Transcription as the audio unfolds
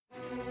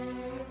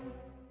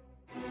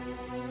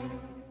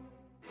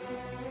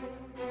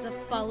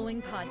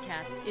following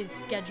podcast is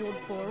scheduled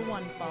for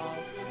one fall.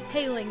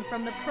 Hailing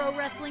from the Pro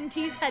Wrestling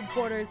Tees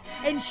headquarters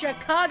in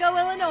Chicago,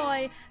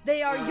 Illinois,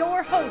 they are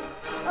your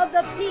hosts of the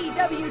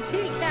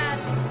PWT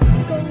cast,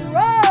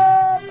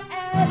 Scrub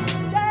and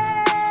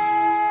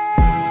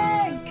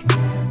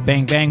Stank!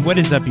 Bang, bang. What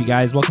is up, you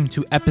guys? Welcome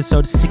to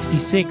episode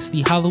 66,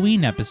 the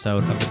Halloween episode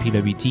of the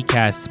PWT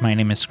cast. My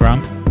name is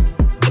Scrump.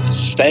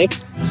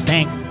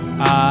 Stank.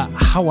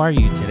 How are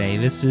you today?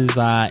 This is,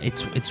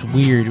 it's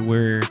weird.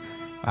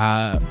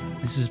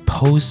 This is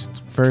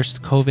post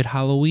first COVID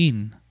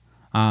Halloween.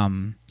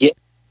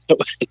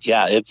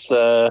 Yeah, it's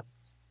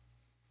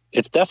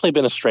definitely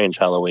been a strange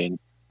Halloween.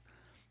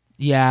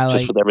 Yeah,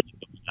 just with everything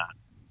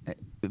going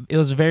on. It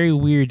was very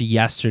weird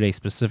yesterday,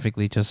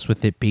 specifically, just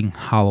with it being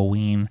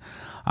Halloween.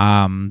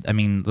 I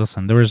mean,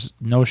 listen, there was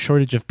no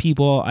shortage of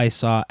people I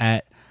saw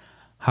at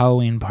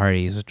Halloween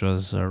parties, which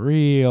was a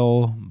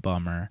real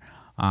bummer.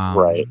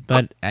 Right.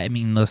 But, I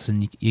mean,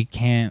 listen, you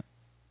can't,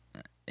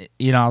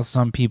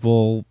 some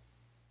people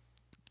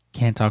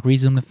can't talk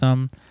reason with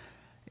them.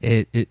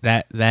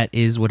 That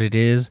is what it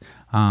is.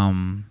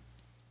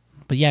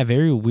 But yeah,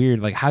 very weird.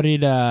 Like, how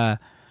did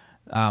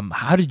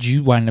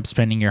you wind up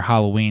spending your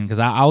Halloween? Because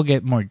I'll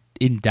get more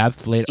in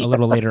depth a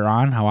little later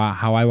on how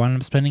I wound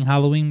up spending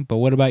Halloween. But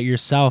what about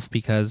yourself?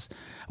 Because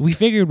we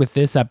figured with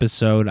this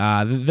episode,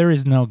 there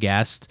is no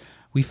guest.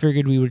 We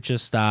figured we would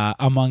just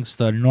amongst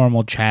the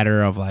normal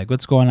chatter of like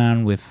what's going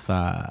on with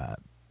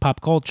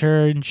pop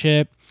culture and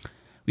shit.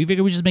 We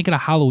figured we'd just make it a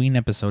Halloween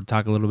episode,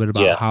 talk a little bit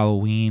about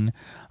Halloween.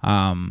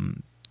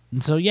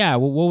 So yeah,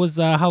 what was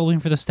Halloween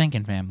for the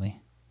Stankin'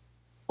 family?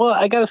 Well,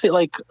 I gotta say,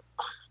 like,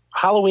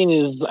 Halloween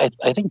is,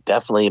 I think,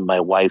 definitely my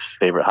wife's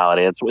favorite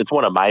holiday. It's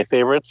one of my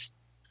favorites.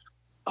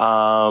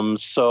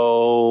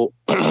 So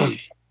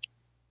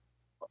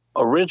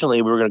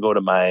originally we were gonna go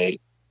to my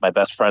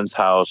best friend's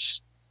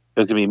house. It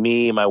was gonna be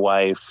me, my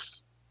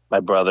wife,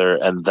 my brother,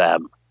 and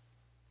them.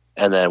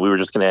 And then we were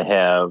just gonna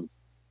have,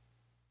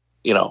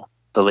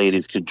 the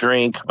ladies could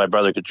drink, my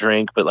brother could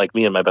drink, but like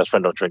me and my best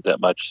friend don't drink that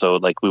much. So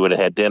like we would have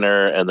had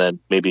dinner and then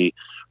maybe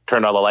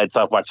turned all the lights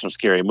off, watch some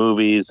scary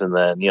movies, and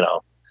then,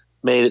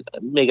 make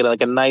it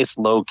like a nice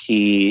low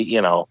key,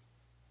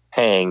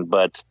 hang.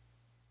 But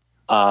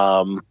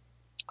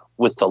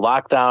with the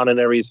lockdown and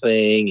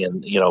everything,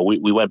 and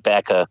we went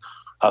back a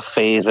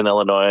phase in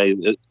Illinois,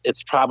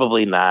 it's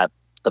probably not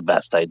the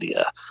best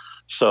idea.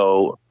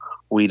 So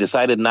we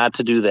decided not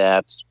to do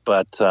that,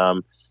 but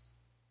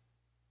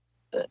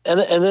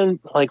and then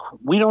like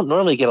we don't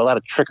normally get a lot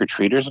of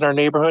trick-or-treaters in our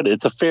neighborhood.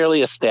 It's a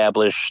fairly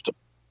established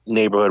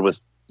neighborhood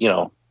with,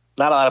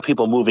 not a lot of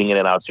people moving in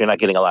and out, so you're not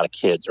getting a lot of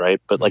kids,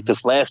 right? But like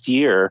this last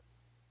year,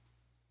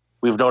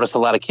 we've noticed a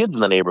lot of kids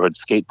in the neighborhood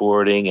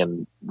skateboarding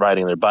and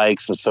riding their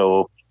bikes. And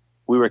so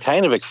we were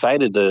kind of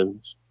excited to,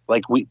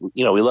 like, we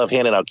love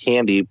handing out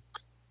candy.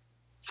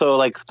 So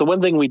like the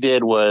one thing we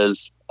did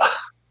was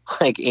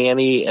like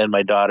Annie and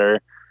my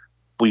daughter,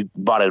 we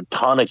bought a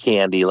ton of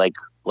candy, like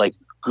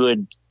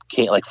good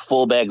like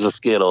full bags of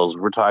Skittles.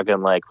 We're talking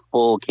like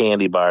full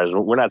candy bars.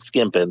 We're not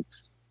skimping.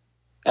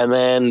 And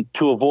then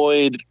to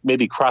avoid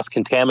maybe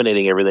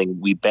cross-contaminating everything,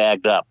 we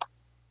bagged up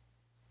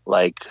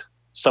like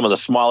some of the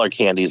smaller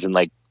candies in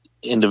like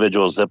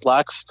individual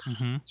Ziplocs.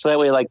 Mm-hmm. So that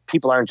way, like,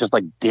 people aren't just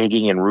like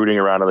digging and rooting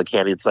around in the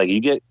candy. It's like you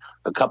get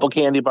a couple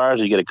candy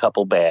bars, or you get a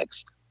couple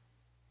bags.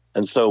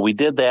 And so we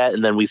did that.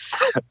 And then we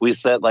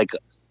set like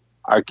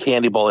our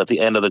candy bowl at the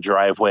end of the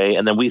driveway.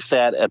 And then we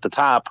sat at the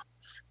top.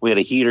 We had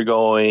a heater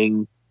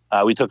going.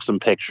 We took some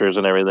pictures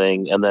and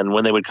everything. And then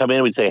when they would come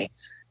in, we'd say,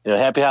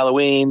 Happy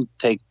Halloween,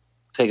 take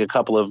a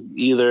couple of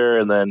either,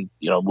 and then,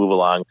 move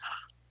along.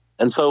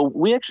 And so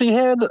we actually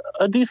had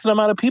a decent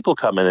amount of people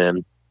coming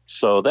in.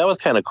 So that was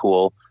kind of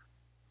cool.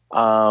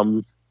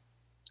 Yeah,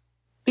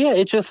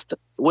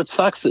 what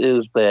sucks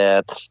is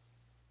that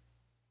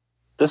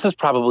this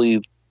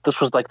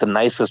was like the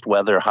nicest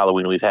weather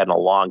Halloween we've had in a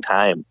long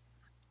time.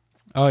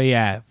 Oh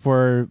yeah.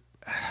 For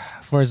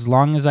as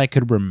long as I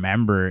could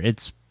remember,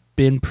 it's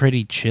been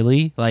pretty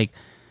chilly. Like,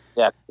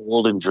 yeah,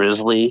 cold and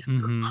drizzly.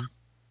 Mm-hmm.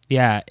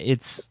 Yeah,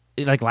 it's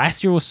like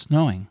last year was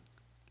snowing,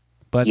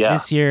 but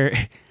this year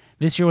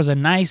was a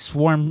nice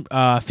warm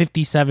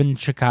 57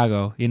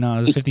 Chicago. It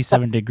was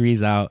 57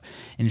 degrees out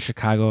in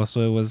Chicago,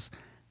 so it was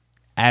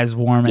as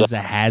warm as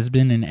it has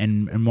been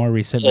in more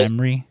recent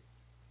memory.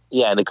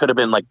 Yeah, and it could have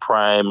been like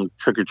prime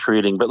trick or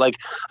treating, but like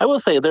I will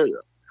say,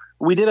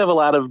 we did have a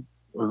lot of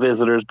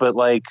visitors, but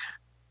like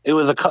it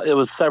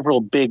was several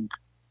big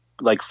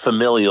like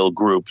familial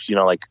groups.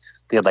 Like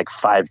they had like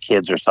 5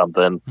 kids or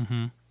something.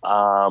 Mm-hmm.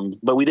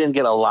 But we didn't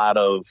get a lot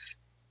of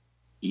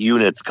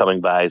units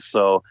coming by,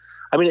 so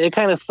I mean, it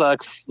kind of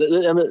sucks.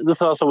 And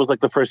this also was like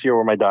the first year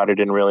where my daughter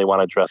didn't really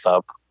want to dress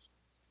up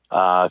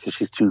because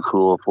she's too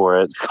cool for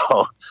it.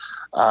 So,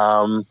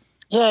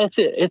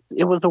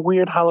 it was a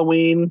weird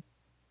Halloween.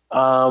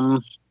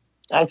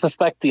 I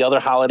suspect the other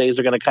holidays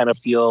are going to kind of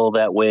feel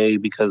that way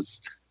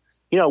because,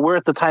 we're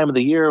at the time of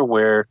the year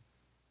where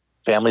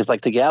families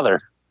like to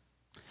gather,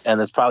 and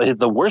it's probably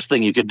the worst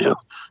thing you could do.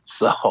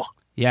 So,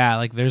 yeah,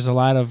 like there's a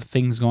lot of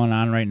things going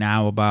on right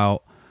now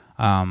about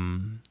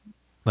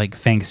like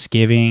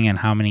Thanksgiving and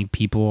how many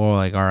people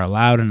like are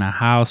allowed in a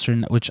house, or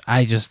which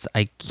I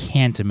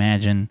can't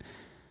imagine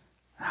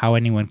how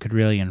anyone could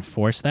really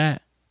enforce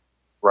that.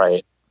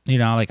 Right. You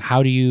know, like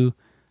how do you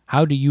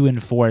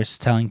enforce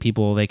telling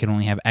people they can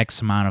only have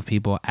X amount of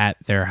people at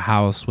their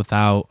house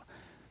without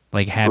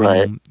like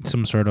having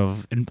some sort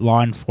of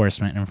law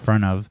enforcement in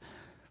front of?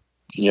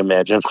 Can you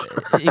imagine?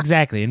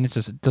 Exactly, and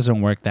it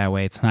doesn't work that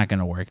way. It's not going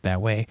to work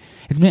that way.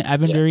 I've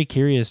been very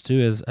curious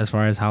too as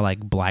far as how like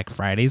Black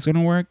Friday is going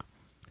to work,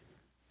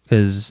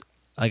 because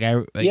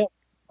well,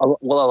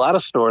 a lot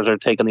of stores are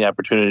taking the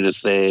opportunity to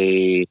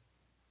say,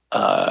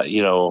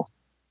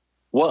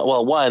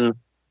 one,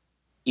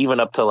 even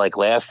up to like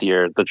last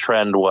year, the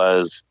trend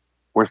was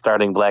we're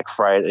starting Black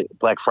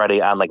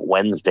Friday on like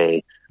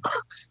Wednesday,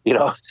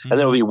 and then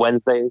it'll be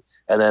Wednesday,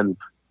 and then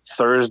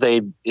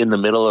Thursday in the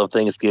middle of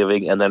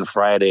Thanksgiving, and then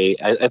Friday.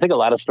 I think a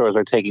lot of stores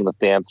are taking the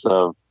stance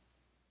of,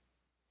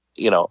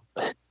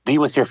 be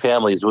with your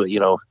families.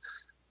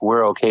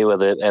 We're okay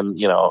with it, and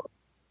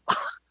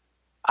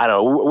I don't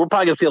know. We're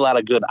probably gonna see a lot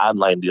of good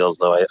online deals,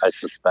 though. I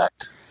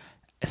suspect.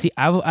 See,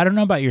 I don't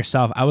know about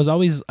yourself.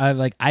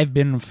 I've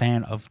been a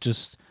fan of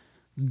just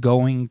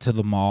going to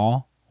the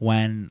mall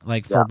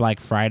for Black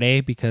Friday,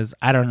 because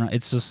I don't know.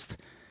 It's just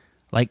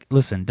like,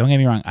 listen, don't get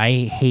me wrong. I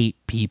hate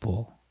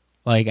people.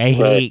 Like, I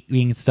hate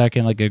being stuck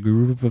in like a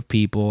group of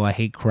people. I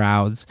hate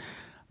crowds.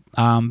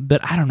 But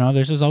I don't know.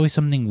 There's just always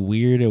something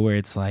weird where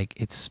it's like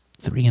it's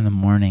 3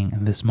 a.m.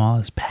 and this mall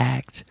is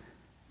packed.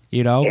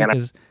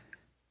 Because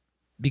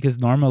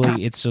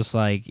normally it's just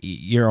like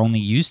you're only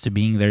used to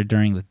being there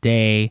during the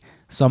day.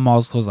 Some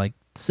malls close like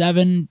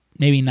 7,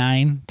 maybe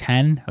 9,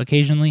 10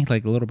 occasionally,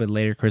 like a little bit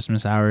later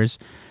Christmas hours.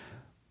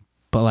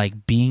 But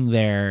like being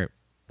there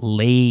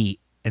late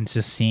and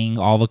just seeing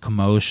all the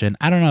commotion,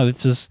 I don't know.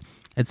 It's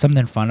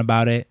something fun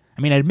about it.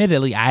 I mean,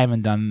 admittedly, I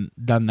haven't done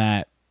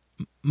that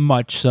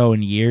much so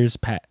in years,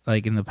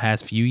 like in the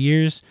past few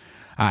years.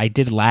 I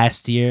did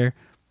last year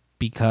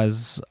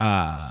because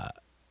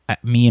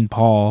me and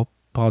Paul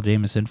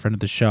Jameson, friend of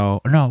the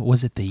show. Or no,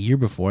 was it the year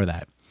before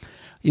that?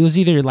 It was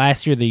either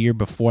last year or the year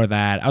before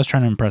that. I was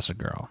trying to impress a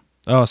girl.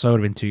 Oh, so it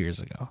would have been 2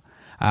 years ago.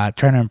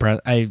 Trying to impress.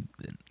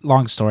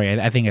 Long story.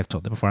 I think I've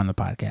told it before on the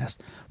podcast,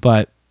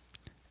 but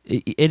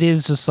it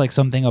is just like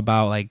something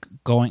about like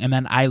going. And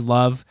then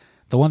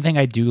the one thing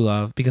I do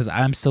love, because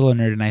I'm still a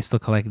nerd and I still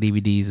collect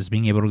DVDs, is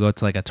being able to go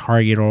to like a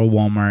Target or a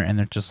Walmart and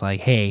they're just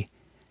like, hey,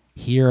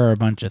 here are a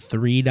bunch of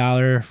 $3,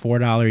 $4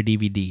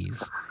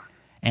 DVDs.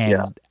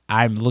 And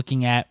I'm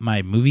looking at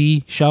my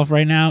movie shelf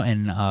right now,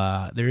 and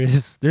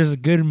there's a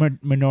good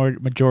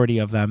majority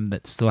of them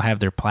that still have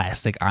their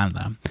plastic on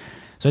them.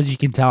 So as you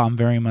can tell, I'm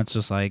very much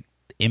just like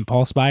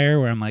impulse buyer,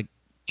 where I'm like,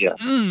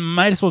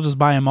 might as well just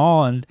buy them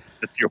all. And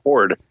it's your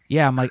hoard.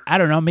 Yeah, I'm like, I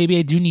don't know, maybe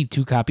I do need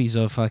 2 copies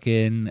of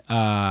fucking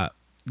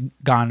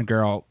Gone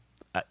Girl.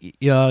 Like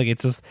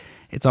it's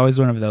always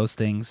one of those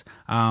things.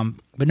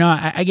 But no,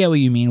 I get what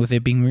you mean with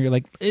it being weird.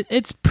 Like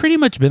it's pretty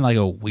much been like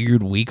a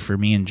weird week for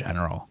me in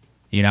general.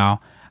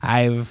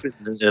 I've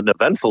an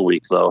eventful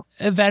week though.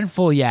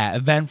 Eventful.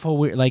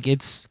 Weird. Like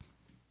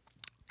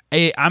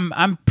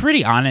I'm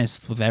pretty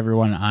honest with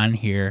everyone on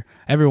here,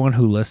 everyone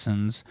who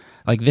listens.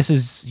 Like this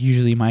is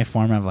usually my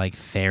form of like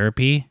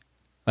therapy.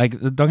 Like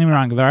don't get me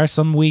wrong, there are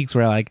some weeks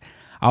where like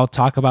I'll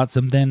talk about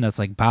something that's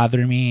like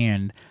bothering me,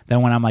 and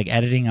then when I'm like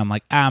editing, I'm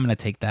like, I'm gonna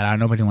take that out.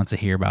 Nobody wants to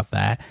hear about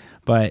that.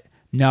 But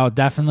no,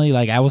 definitely,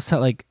 like I was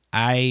like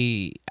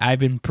I've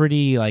been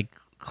pretty like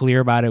clear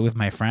about it with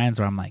my friends,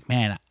 where I'm like,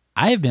 man,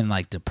 I've been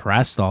like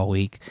depressed all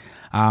week.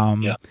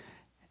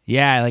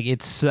 Yeah, like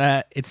it's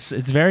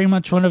very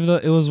much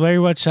it was very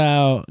much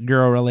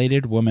girl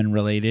related, woman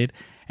related,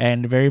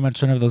 and very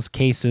much one of those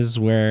cases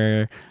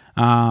where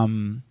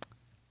I'm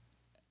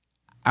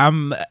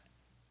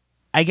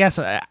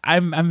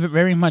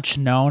very much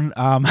known.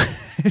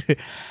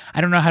 I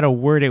don't know how to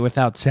word it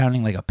without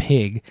sounding like a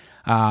pig.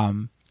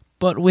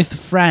 But with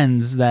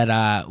friends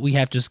that we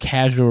have just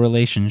casual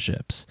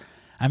relationships.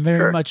 I'm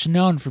very much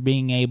known for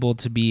being able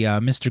to be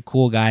Mr.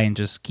 Cool Guy and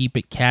just keep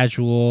it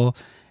casual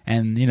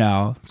and,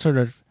 sort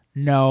of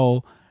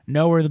know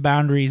where the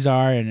boundaries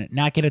are and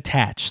not get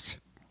attached.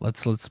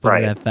 Let's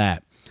put it at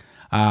that.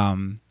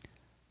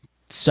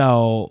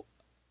 So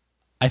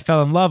I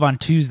fell in love on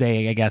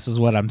Tuesday, I guess is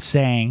what I'm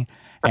saying.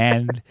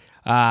 And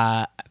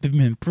I've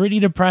been pretty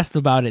depressed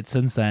about it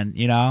since then,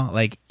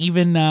 like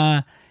even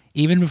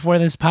before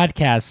this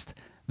podcast,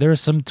 there were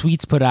some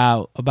tweets put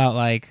out about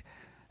like,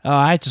 oh,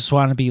 I just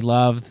want to be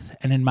loved.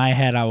 And in my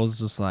head, I was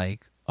just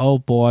like, oh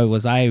boy,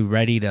 was I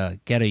ready to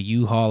get a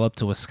U-Haul up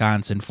to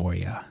Wisconsin for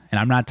you. And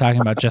I'm not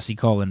talking about Jesse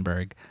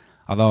Kohlenberg,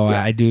 although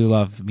I do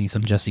love me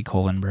some Jesse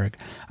Kohlenberg.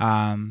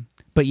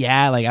 But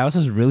yeah, like I was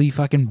just really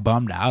fucking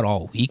bummed out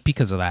all week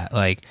because of that.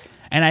 Like,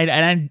 and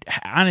I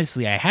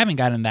honestly, I haven't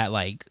gotten that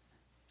like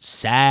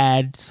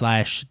sad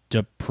 /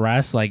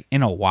 depressed like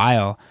in a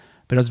while,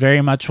 but it was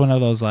very much one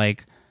of those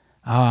like,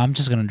 oh, I'm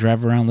just going to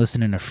drive around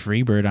listening to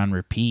Freebird on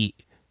repeat.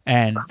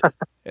 And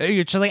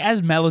it's like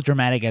as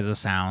melodramatic as it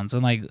sounds,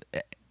 and like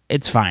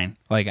it's fine.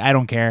 Like, I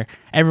don't care.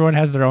 Everyone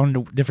has their own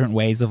different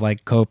ways of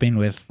like coping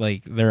with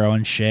like their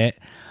own shit.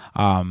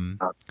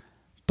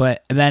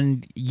 But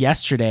then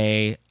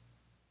yesterday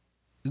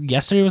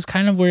was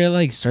kind of where it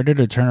like started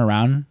to turn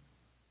around,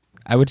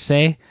 I would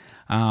say.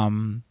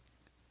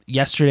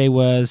 Yesterday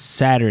was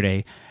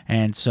Saturday,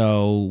 and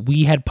so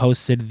we had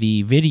posted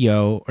the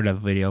video, or not the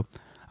video,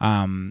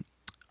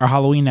 our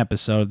Halloween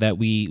episode that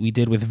we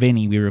did with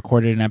Vinny. We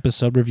recorded an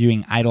episode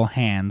reviewing Idle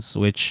Hands,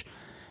 which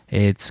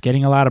it's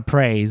getting a lot of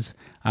praise.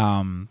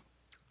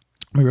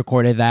 We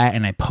recorded that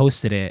and I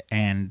posted it,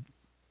 and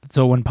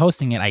so when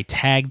posting it, I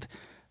tagged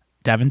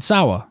Devon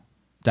Sawa.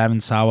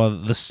 Devon Sawa,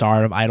 the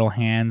star of Idle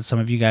Hands. Some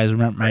of you guys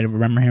might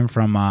remember him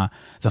from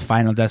the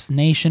Final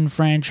Destination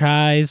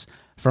franchise,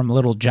 from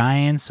Little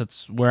Giants.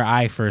 That's where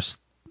I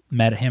first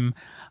met him.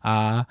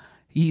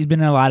 He's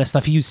been in a lot of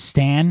stuff. He was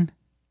Stan,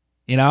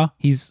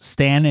 he's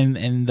Stan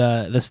in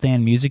the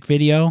Stan music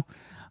video.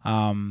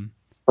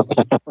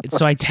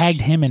 So I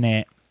tagged him in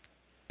it,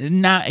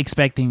 not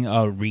expecting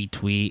a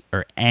retweet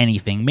or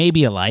anything.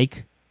 Maybe a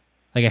like.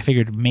 Like, I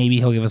figured maybe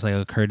he'll give us like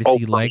a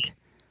courtesy like.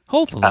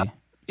 Hopefully.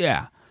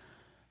 Yeah.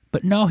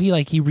 But no, he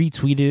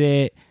retweeted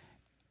it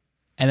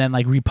and then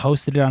like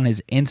reposted it on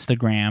his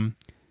Instagram.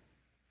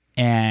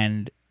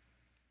 And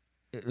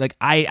like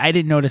I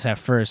didn't notice at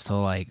first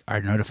till like our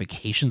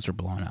notifications were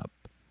blowing up.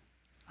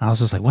 I was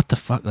just like, what the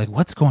fuck? Like,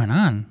 what's going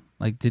on?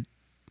 Like, did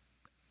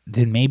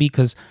maybe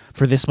because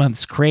for this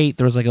month's crate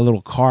there was like a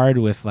little card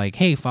with like,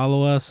 hey,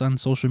 follow us on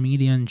social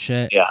media and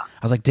shit. Yeah. I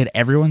was like, did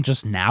everyone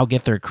just now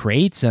get their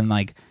crates and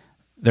like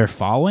they're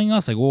following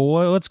us? Like,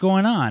 well, what's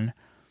going on?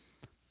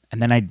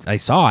 And then I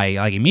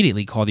like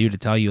immediately called you to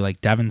tell you like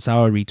Devon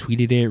Sawa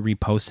retweeted it,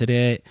 reposted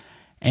it,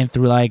 and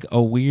through like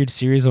a weird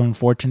series of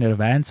unfortunate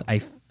events, I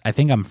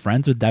think I'm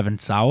friends with Devon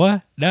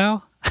Sawa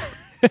now,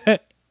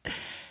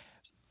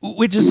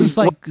 which is just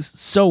like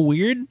so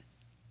weird.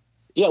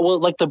 Yeah, well,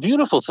 like the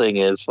beautiful thing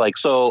is like,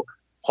 so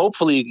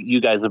hopefully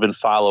you guys have been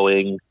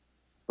following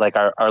like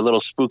our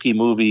little spooky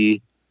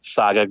movie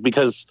saga,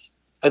 because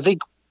I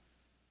think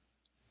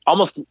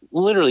almost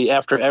literally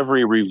after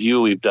every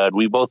review we've done,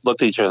 we both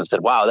looked at each other and said,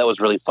 wow, that was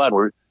really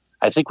fun.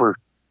 I think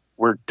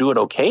we're doing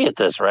okay at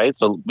this, right?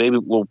 So maybe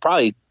we'll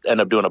probably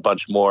end up doing a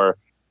bunch more,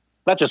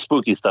 not just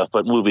spooky stuff,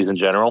 but movies in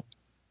general.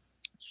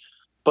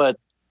 But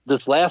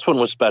this last one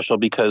was special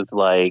because,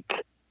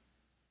 like,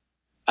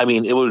 I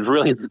mean, it was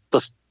really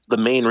the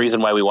main reason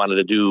why we wanted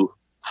to do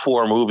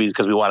 4 movies,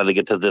 because we wanted to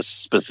get to this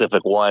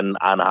specific one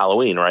on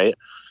Halloween, right?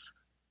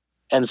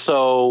 And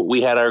so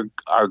we had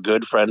our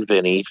good friend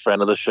Vinny,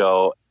 friend of the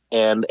show,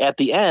 and at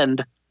the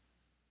end,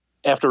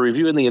 after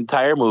reviewing the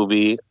entire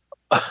movie,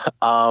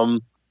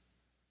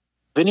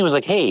 Vinny was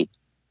like, hey,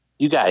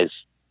 you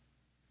guys,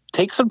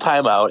 take some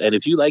time out, and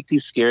if you like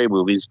these scary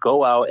movies,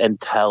 go out and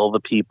tell the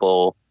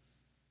people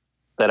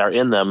that are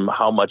in them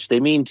how much they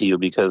mean to you,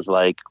 because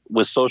like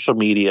with social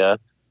media,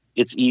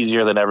 it's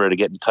easier than ever to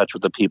get in touch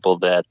with the people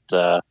that,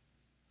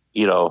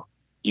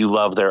 you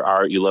love their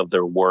art, you love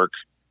their work.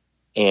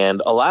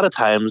 And a lot of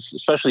times,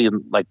 especially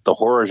in like the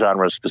horror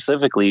genre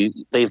specifically,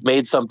 they've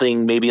made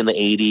something maybe in the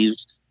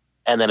 80s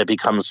and then it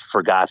becomes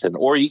forgotten,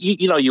 or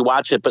you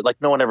watch it, but like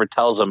no one ever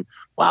tells them,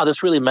 wow,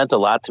 this really meant a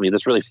lot to me.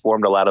 This really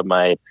formed a lot of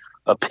my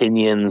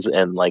opinions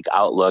and like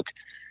outlook.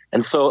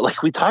 And so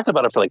like we talked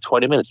about it for like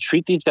 20 minutes.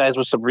 Treat these guys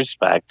with some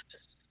respect.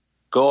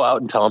 Go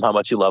out and tell them how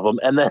much you love them.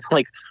 And then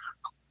like,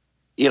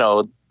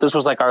 this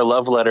was like our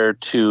love letter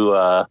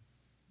to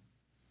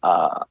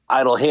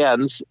Idle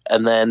Hands,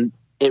 and then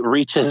it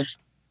reaches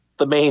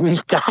the main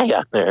guy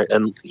out there,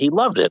 and he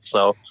loved it.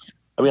 So,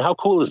 I mean, how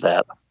cool is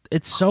that?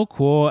 It's so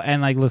cool.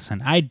 And like,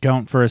 listen, I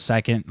don't for a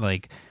second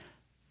like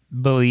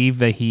believe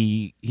that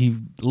he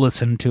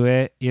listened to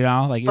it.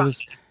 Like it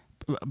was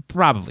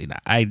probably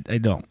not. I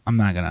don't. I'm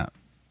not gonna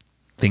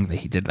think that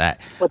he did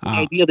that. But the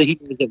idea that he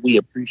was that we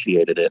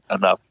appreciated it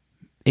enough.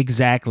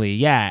 Exactly.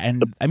 Yeah.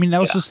 And I mean,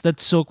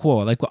 that's so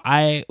cool. Like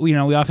we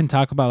often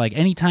talk about like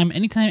anytime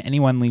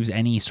anyone leaves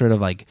any sort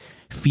of like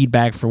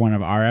feedback for one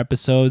of our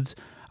episodes,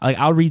 like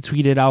I'll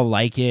retweet it, I'll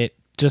like it,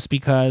 just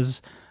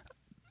because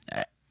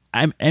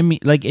I mean,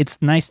 like,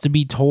 it's nice to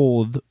be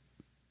told,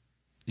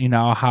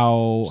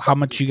 how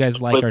much you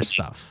guys like our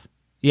stuff.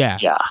 Yeah.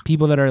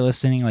 People that are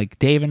listening, like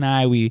Dave and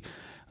I, we,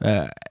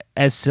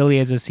 as silly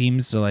as it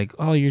seems to like,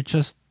 oh, you're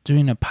just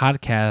doing a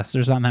podcast,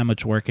 there's not that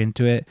much work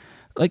into it.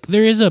 Like,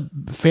 there is a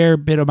fair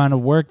bit amount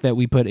of work that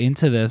we put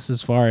into this,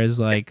 as far as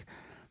like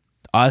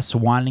us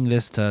wanting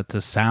this to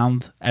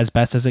sound as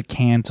best as it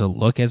can, to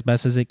look as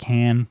best as it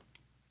can,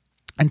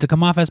 and to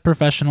come off as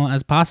professional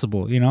as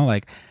possible.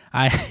 Like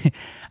I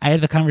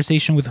had the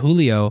conversation with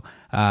Julio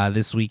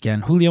this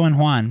weekend, Julio and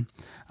Juan.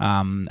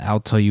 I'll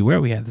tell you where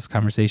we had this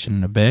conversation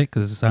in a bit,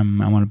 because I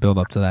want to build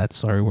up to that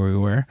story where we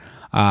were.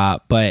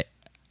 But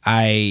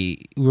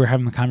we were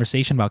having a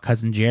conversation about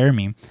Cousin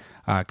Jeremy.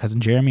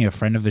 Cousin Jeremy, a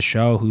friend of the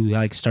show, who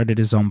like started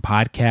his own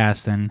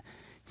podcast, and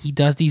he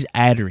does these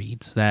ad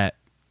reads that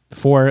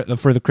for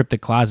the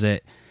Cryptic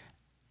Closet,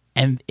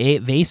 and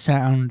they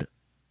sound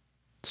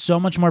so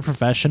much more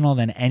professional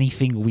than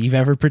anything we've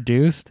ever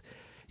produced.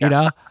 You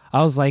know,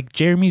 I was like,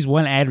 Jeremy's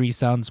one ad read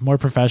sounds more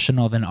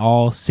professional than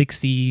all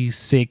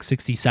 66,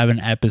 67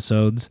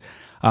 episodes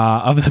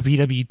of the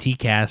BWT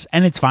cast.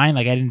 And it's fine.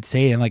 Like, I didn't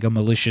say it in like a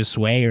malicious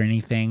way or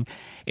anything.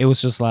 It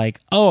was just like,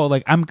 oh,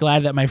 like, I'm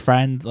glad that my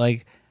friend,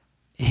 like,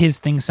 his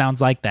thing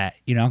sounds like that,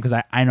 you know, because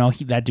I know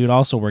that dude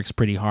also works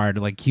pretty hard.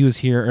 Like, he was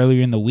here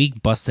earlier in the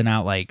week busting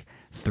out like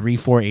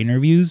 3-4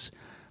 interviews.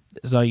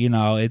 So, you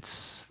know, it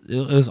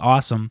was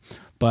awesome.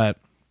 But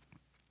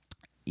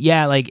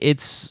yeah, like,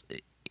 it's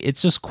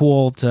just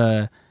cool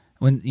to,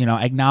 when, you know,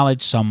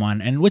 acknowledge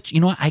someone, and which, you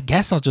know, I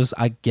guess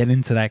I get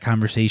into that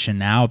conversation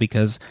now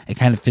because it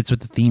kind of fits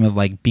with the theme of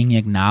like being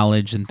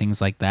acknowledged and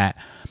things like that.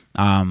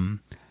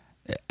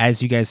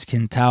 As you guys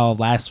can tell,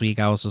 last week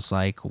I was just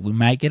like, we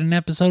might get an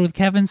episode with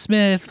Kevin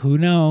Smith. Who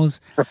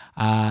knows?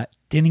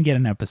 Didn't get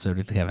an episode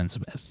with Kevin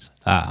Smith,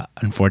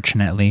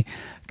 unfortunately.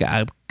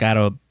 Got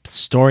a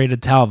story to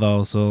tell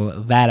though,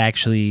 so that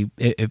actually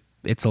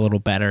it's a little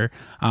better.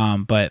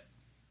 But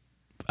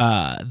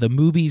the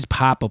Movies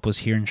pop-up was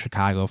here in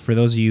Chicago. For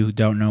those of you who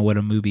don't know what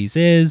a Movies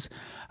is,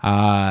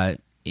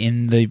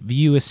 in the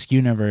View Askew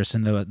universe,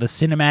 in the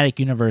cinematic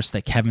universe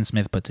that Kevin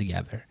Smith put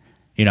together,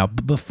 you know,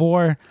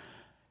 before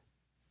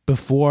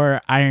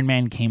Iron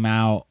Man came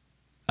out,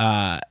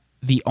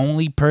 the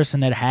only person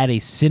that had a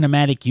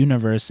cinematic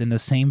universe in the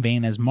same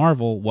vein as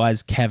Marvel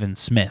was Kevin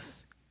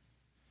Smith.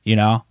 You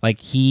know, like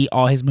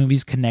all his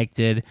movies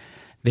connected.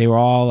 They were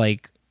all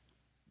like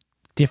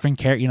different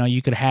characters. You know,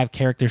 you could have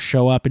characters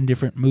show up in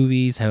different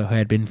movies who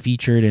had been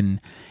featured in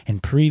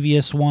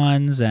previous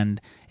ones, and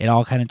it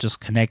all kind of just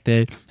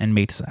connected and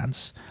made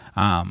sense.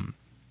 And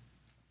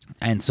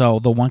so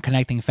the one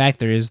connecting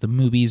factor is the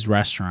Movies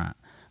restaurant.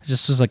 It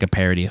just was like a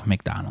parody of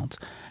McDonald's.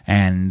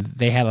 And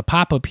they had a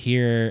pop-up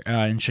here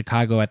in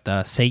Chicago at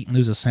the St.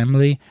 Louis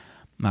Assembly,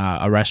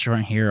 a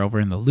restaurant here over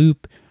in the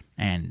Loop.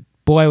 And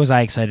boy, was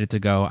I excited to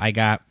go. I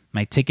got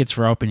my tickets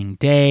for opening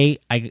day.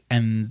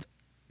 And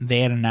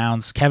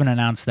Kevin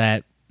announced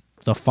that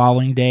the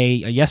following day,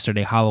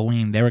 yesterday,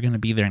 Halloween, they were going to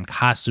be there in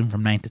costume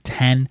from 9 to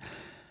 10.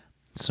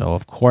 So,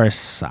 of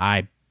course,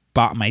 I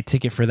bought my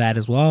ticket for that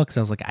as well because I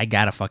was like, I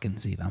gotta fucking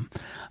see them.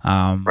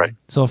 Right.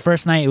 So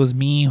first night it was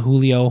me,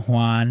 Julio,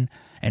 Juan,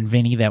 and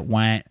Vinny that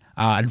went.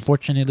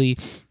 Unfortunately,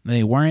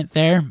 they weren't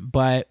there,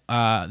 but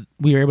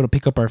we were able to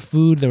pick up our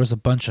food. There was a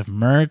bunch of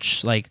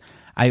merch. Like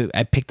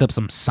I picked up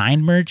some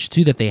signed merch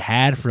too that they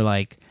had for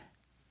like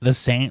the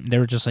same. They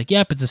were just like,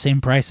 yep, it's the same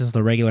price as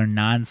the regular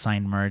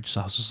non-signed merch. So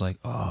I was just like,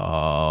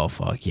 oh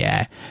fuck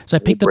yeah. So I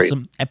picked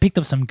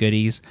up some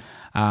goodies.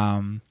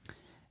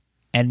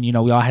 And, you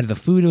know, we all had the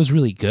food. It was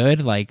really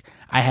good. Like,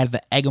 I had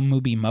the Egg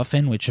Movie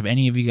Muffin, which if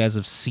any of you guys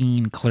have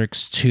seen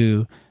Clerks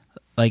 2,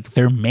 like,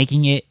 they're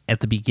making it at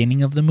the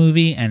beginning of the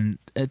movie. And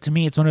to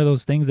me, it's one of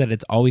those things that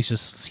it's always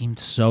just seemed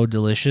so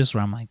delicious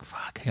where I'm like,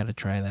 fuck, I got to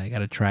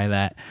try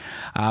that.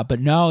 But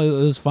no, it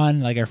was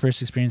fun. Like, our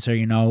first experience there,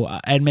 you know,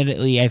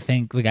 admittedly, I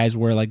think the guys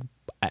were like,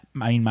 I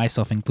mean,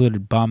 myself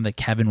included, bummed that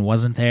Kevin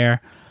wasn't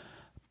there.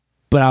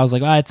 But I was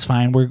like, oh, it's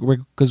fine.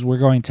 Because we're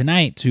going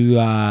tonight to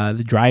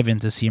the drive-in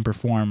to see him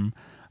perform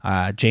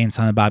Jay and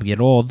Silent Bob Get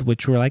Old,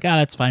 which we're like,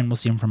 that's fine. We'll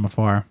see him from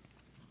afar.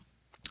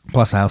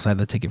 Plus, I also had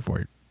the ticket for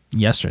it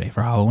yesterday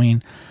for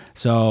Halloween.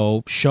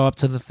 So show up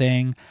to the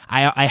thing.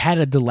 I had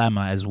a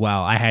dilemma as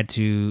well. I had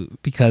to,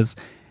 because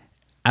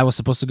I was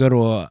supposed to go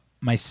to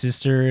my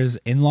sister's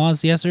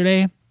in-laws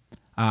yesterday,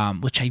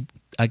 which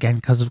again,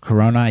 because of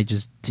Corona, I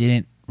just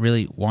didn't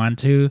really want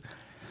to.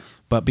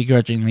 But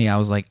begrudgingly, I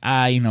was like,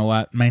 you know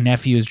what? My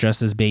nephew is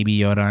dressed as Baby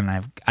Yoda, and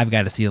I've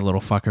got to see the little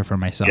fucker for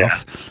myself.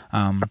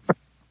 Yeah.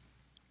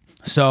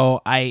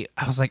 So I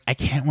was like, I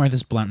can't wear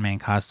this Blunt Man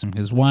costume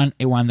because one,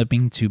 it wound up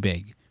being too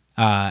big.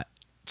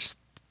 Just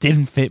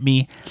didn't fit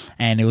me,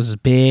 and it was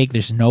big.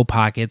 There's no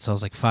pockets. So I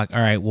was like, fuck.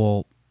 All right,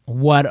 well,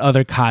 what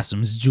other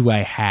costumes do I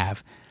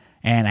have?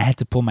 And I had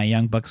to pull my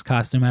Young Bucks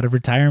costume out of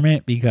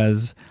retirement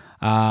because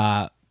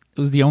it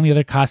was the only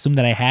other costume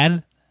that I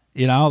had.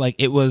 You know, like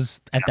it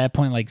was at that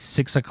point like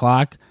 6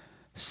 o'clock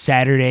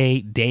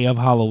Saturday, day of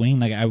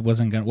Halloween. Like I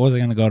wasn't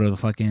gonna go to the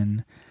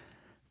fucking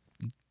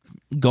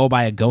go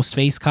buy a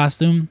Ghostface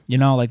costume. You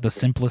know, like the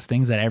simplest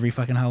things that every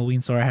fucking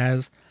Halloween store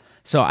has.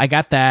 So I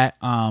got that.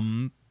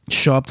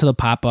 Show up to the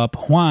pop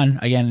up. Juan,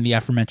 again, the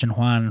aforementioned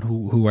Juan,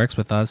 who works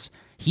with us,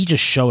 he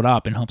just showed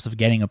up in hopes of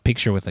getting a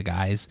picture with the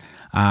guys.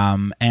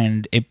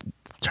 And it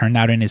turned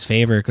out in his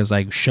favor because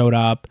like showed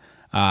up.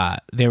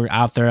 They were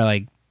out there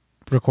like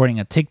recording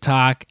a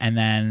TikTok, and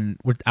then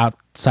we're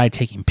outside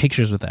taking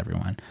pictures with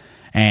everyone.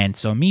 And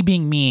so me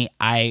being me,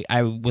 I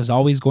was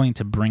always going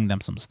to bring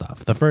them some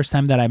stuff. The first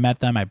time that I met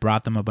them, I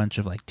brought them a bunch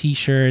of like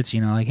t-shirts, you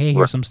know, like, hey,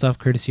 here's some stuff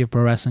courtesy of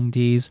Pro Wrestling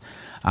Tees.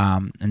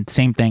 And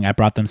same thing, I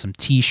brought them some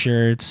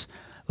t-shirts,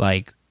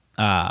 like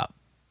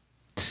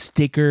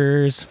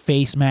stickers,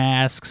 face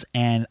masks,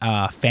 and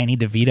Fanny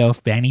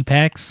DeVito fanny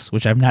packs,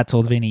 which I've not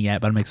told Vinny yet,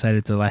 but I'm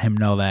excited to let him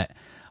know that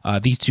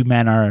these two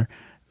men are,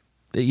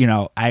 you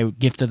know, I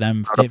gifted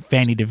them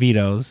Fanny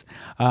DeVitos.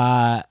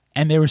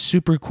 And they were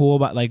super cool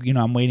about, like, you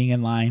know, I'm waiting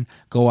in line,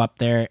 go up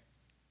there,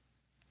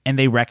 and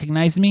they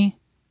recognized me.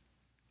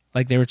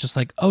 Like they were just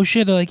like, oh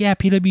shit, they're like, yeah,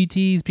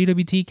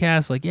 PWT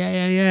cast, like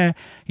yeah,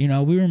 you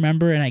know, we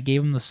remember. And I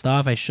gave him the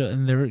stuff. I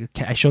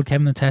showed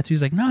Kevin the tattoo.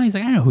 He's like, no, he's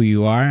like, I know who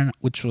you are, and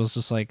which was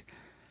just like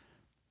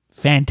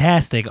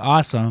fantastic,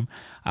 awesome.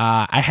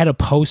 I had a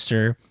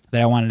poster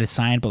that I wanted to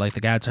sign, but like the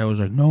guy outside was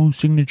like, no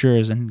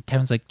signatures, and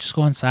Kevin's like, just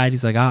go inside.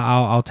 He's like,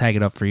 I'll tag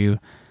it up for you.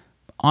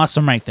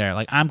 Awesome, right there.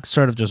 Like I'm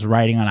sort of just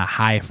riding on a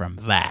high from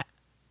that.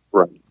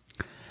 Right.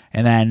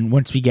 And then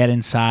once we get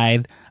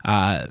inside,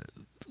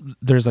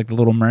 there's like the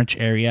little merch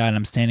area, and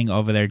I'm standing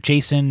over there.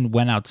 Jason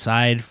went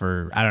outside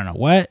for I don't know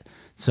what,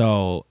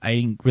 so I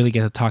didn't really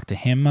get to talk to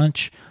him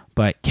much.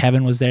 But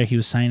Kevin was there. He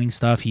was signing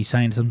stuff. He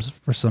signed some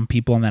for some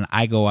people, and then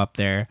I go up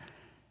there,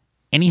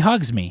 and he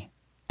hugs me,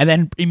 and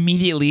then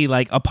immediately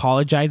like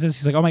apologizes.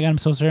 He's like, "Oh my God, I'm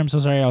so sorry. I'm so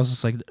sorry." I was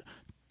just like,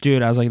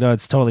 "Dude," I was like, "No,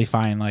 it's totally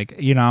fine." Like,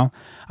 you know.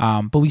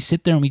 But we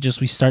sit there and we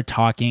start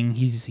talking.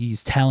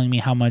 He's telling me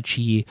how much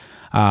he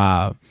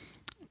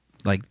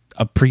like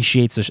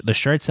appreciates the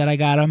shirts that I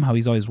got him, how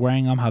he's always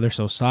wearing them, how they're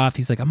so soft.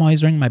 He's like, I'm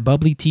always wearing my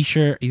bubbly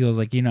t-shirt. He goes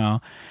like, you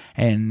know,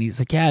 and he's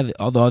like, yeah,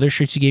 all the other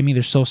shirts you gave me,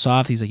 they're so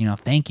soft. He's like, you know,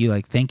 thank you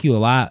a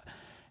lot.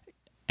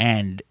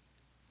 And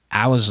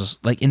I was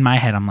just like, in my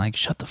head, I'm like,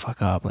 shut the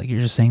fuck up. Like,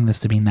 you're just saying this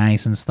to be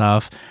nice and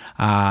stuff.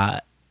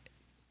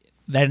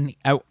 Then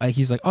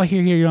he's like, oh,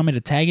 here, you want me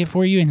to tag it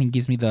for you? And he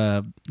gives me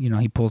the, you know,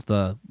 he pulls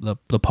the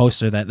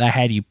poster that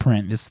had you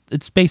print.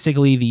 It's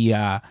basically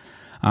the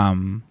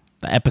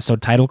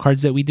episode title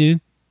cards that we do.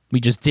 We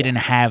just didn't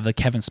have the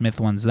Kevin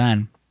Smith ones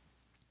then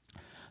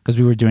because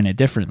we were doing it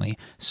differently.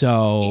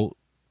 So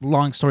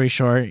long story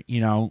short, you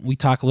know, we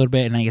talk a little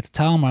bit and I get to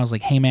tell him, I was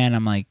like, hey man,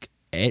 I'm like,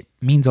 it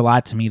means a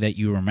lot to me that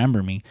you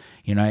remember me.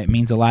 You know, it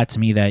means a lot to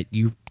me that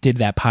you did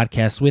that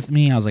podcast with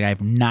me. I was like,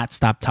 I've not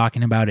stopped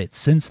talking about it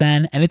since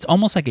then. And it's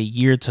almost like a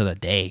year to the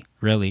day,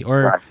 really,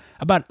 or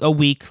about a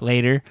week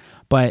later.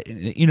 But,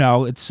 you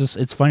know,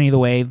 it's funny the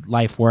way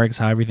life works,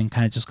 how everything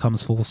kind of just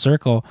comes full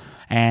circle.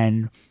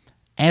 And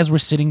as we're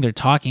sitting there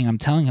talking, I'm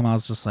telling him, I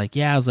was just like,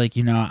 yeah, I was like,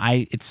 you know,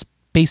 it's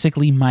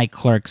basically my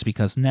Clerks,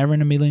 because never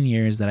in a million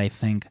years that I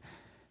think,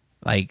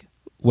 like,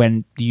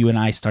 when you and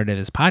I started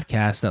this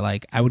podcast, that,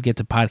 like, I would get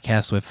to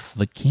podcast with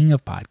the king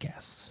of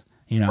podcasts,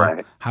 you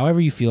know, however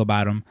you feel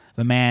about him,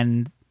 the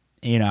man,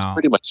 you know,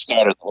 pretty much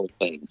started the whole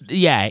thing.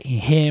 Yeah,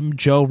 him,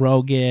 Joe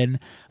Rogan,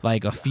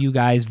 like a few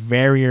guys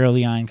very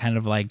early on kind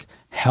of like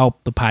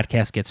help the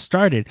podcast get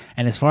started.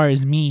 And as far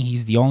as me,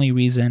 he's the only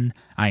reason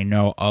I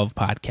know of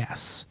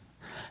podcasts.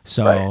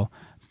 So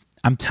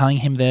I'm telling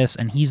him this,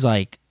 and he's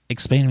like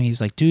explaining to me, he's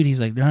like, dude,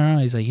 he's like, no,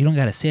 he's like, you don't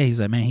gotta say it. He's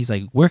like, man, he's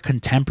like, we're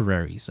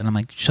contemporaries. And I'm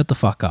like, shut the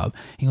fuck up.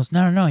 He goes,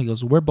 no, he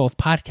goes, we're both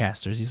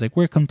podcasters. He's like,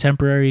 we're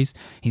contemporaries.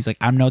 He's like,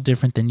 I'm no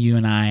different than you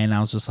and I. And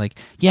I was just like,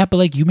 yeah, but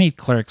like, you made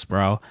Clerks,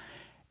 bro.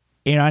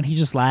 You know, and he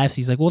just laughs.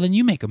 He's like, well, then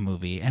you make a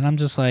movie. And I'm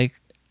just like,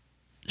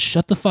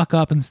 shut the fuck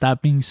up and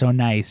stop being so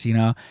nice, you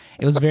know?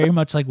 It was very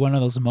much like one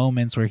of those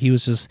moments where he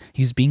was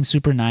being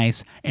super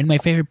nice. And my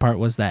favorite part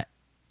was that,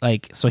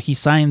 like, so he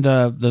signed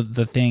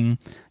the thing,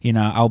 you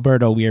know,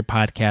 Alberto Weird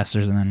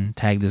Podcasters, and then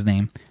tagged his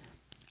name.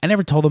 I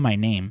never told him my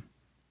name.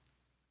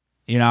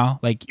 You know?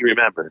 Like,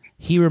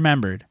 He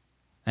remembered.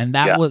 And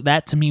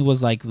that to me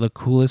was like the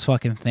coolest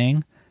fucking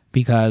thing,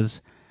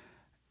 because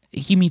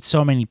he meets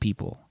so many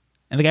people.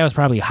 And the guy was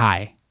probably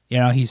high. You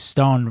know, he's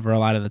stoned for a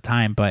lot of the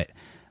time, but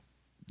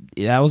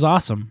that was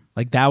awesome.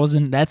 Like,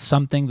 that's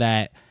something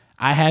that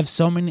I have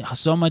so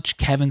much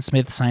Kevin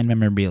Smith signed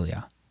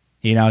memorabilia.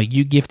 You know,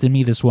 you gifted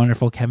me this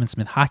wonderful Kevin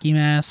Smith hockey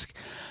mask.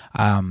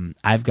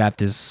 I've got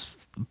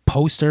this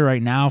poster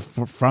right now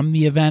from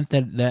the event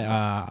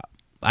that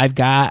I've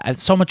got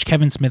so much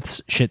Kevin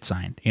Smith's shit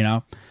signed, you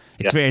know?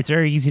 It's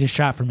very easy to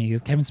shop for me.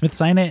 If Kevin Smith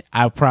signed it,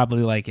 I'll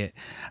probably like it.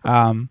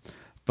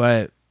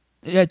 But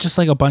yeah, just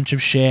like a bunch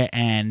of shit.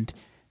 And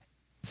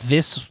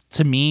this,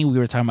 to me, we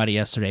were talking about it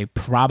yesterday,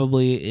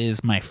 probably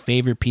is my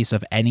favorite piece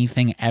of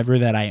anything ever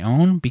that I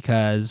own,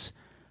 because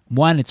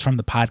one, it's from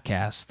the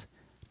podcast,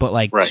 but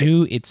like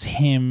two, it's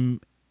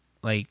him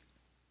like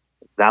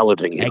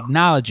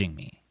acknowledging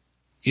me,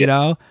 you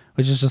know,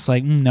 which is just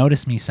like,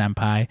 notice me,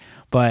 senpai.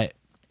 But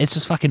it's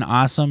just fucking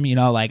awesome, you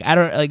know. Like, I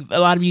don't, like, a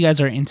lot of you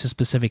guys are into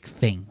specific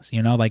things,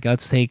 you know. Like,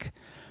 let's take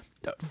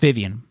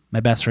Vivian,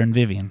 my best friend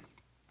Vivian.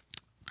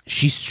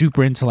 She's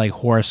super into like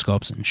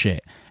horoscopes and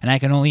shit. And I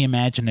can only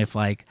imagine if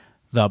like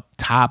the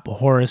top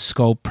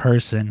horoscope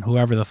person,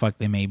 whoever the fuck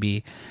they may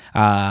be,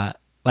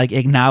 like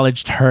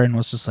acknowledged her and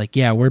was just like,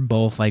 yeah, we're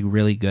both like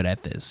really good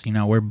at this. You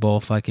know, we're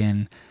both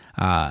fucking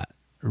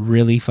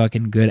really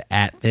fucking good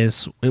at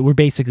this. We're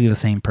basically the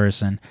same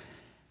person.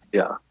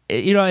 Yeah.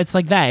 You know, it's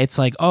like that. It's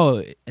like,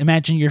 oh,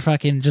 imagine you're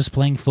fucking just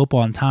playing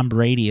football and Tom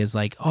Brady is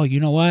like, oh,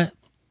 you know what?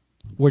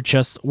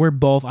 We're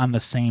both on the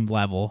same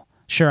level.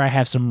 Sure, I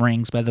have some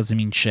rings, but that doesn't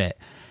mean shit.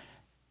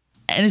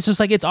 And it's just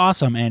like, it's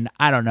awesome. And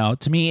I don't know.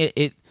 To me,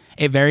 it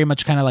very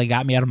much kind of like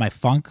got me out of my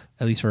funk,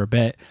 at least for a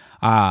bit,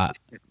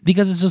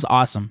 because it's just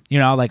awesome. You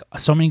know, like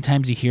so many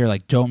times you hear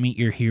like, don't meet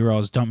your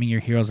heroes.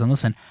 And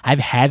listen, I've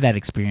had that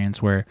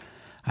experience where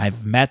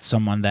I've met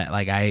someone that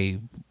like I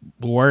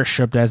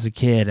worshipped as a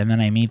kid, and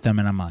then I meet them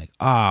and I'm like,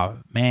 oh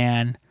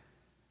man,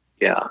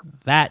 Yeah.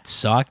 that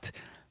sucked.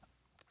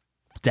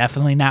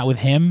 Definitely not with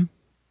him.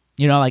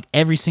 You know, like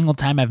every single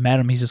time I've met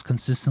him, he's just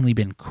consistently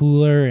been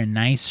cooler and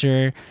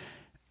nicer.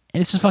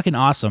 And it's just fucking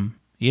awesome.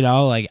 You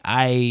know, like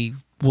I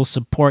will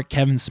support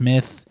Kevin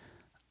Smith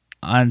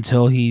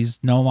until he's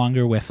no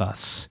longer with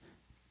us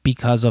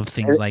because of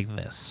things like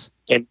this.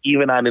 And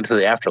even on into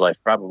the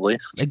afterlife, probably.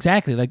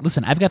 Exactly. Like,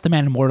 listen, I've got the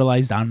man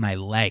immortalized on my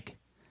leg.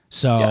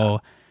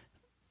 So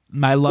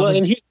my love. Well,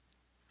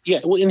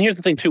 and here's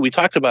the thing too. We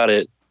talked about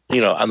it,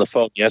 you know, on the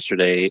phone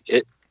yesterday.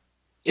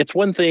 It's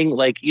one thing,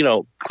 like, you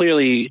know,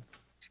 clearly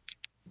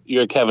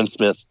you're a Kevin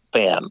Smith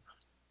fan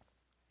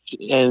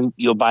and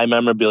you'll buy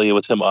memorabilia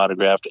with him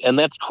autographed, and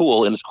that's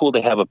cool, and it's cool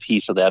to have a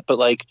piece of that. But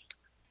like,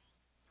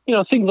 you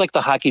know, things like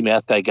the hockey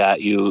mask I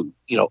got you,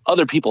 you know,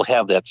 other people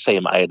have that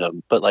same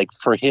item, but like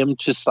for him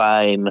to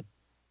sign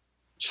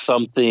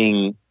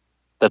something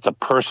that's a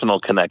personal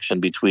connection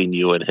between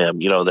you and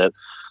him, you know, that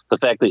the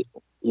fact that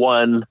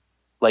one,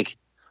 like,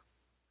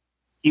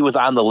 he was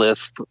on the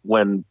list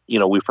when, you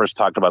know, we first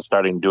talked about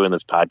starting doing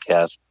this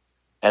podcast.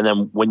 And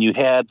then when you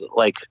had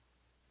like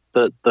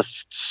the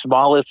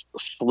smallest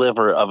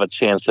sliver of a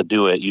chance to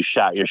do it, you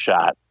shot your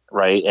shot,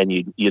 right? And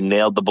you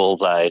nailed the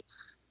bullseye.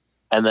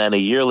 And then a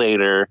year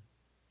later,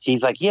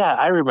 he's like, yeah,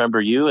 I remember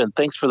you, and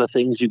thanks for the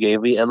things you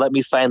gave me, and let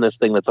me sign this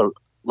thing that's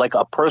like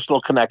a personal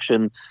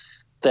connection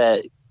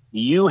that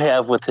you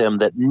have with him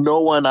that no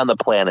one on the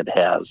planet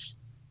has.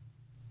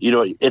 You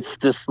know, it's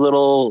this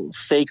little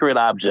sacred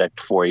object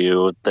for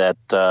you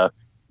that,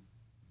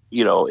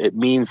 you know, it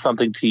means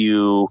something to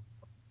you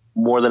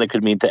more than it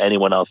could mean to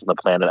anyone else on the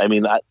planet. I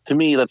mean, to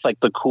me, that's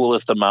like the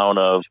coolest amount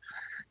of,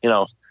 you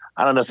know,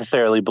 I don't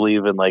necessarily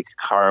believe in like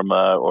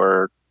karma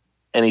or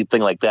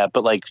anything like that,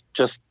 but like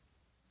just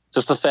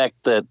the fact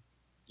that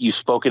you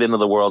spoke it into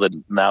the world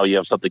and now you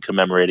have something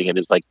commemorating it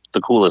is like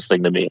the coolest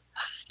thing to me.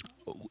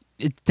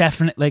 It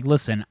definitely, like,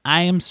 listen,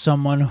 I am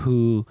someone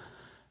who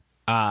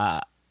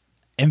am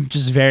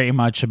just very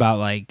much about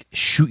like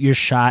shoot your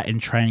shot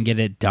and try and get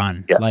it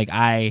done. Yeah.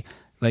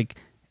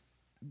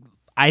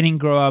 I didn't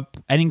grow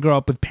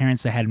up with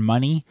parents that had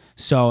money.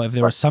 So if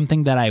there was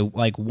something that I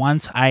like,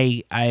 once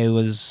I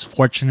was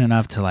fortunate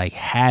enough to like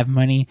have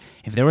money,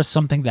 if there was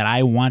something that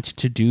I wanted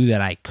to do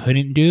that I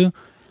couldn't do,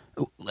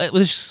 it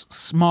was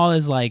small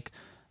as like,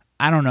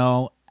 I don't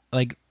know,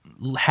 like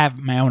have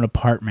my own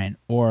apartment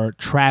or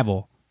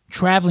travel.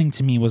 Traveling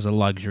to me was a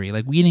luxury.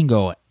 Like we didn't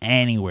go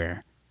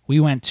anywhere.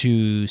 We went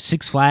to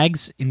Six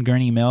Flags in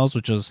Gurney Mills,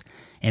 which was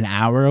an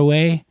hour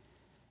away.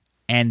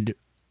 And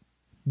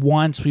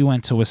once we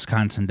went to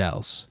Wisconsin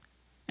Dells,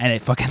 and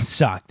it fucking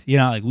sucked. You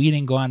know, like we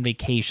didn't go on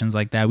vacations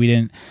like that. We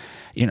didn't,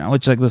 you know,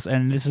 which like this,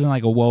 and this isn't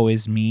like a woe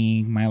is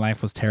me. My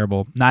life was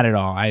terrible. Not at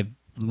all. I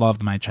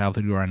loved my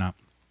childhood growing up,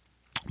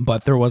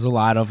 but there was a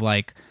lot of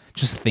like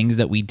just things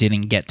that we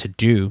didn't get to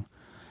do.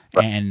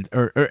 Right. And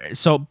or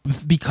so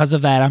because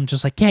of that, I'm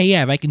just like,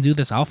 yeah, if I can do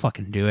this, I'll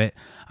fucking do it.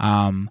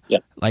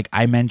 Like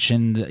I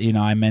mentioned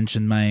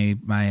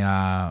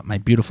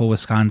my beautiful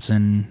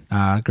Wisconsin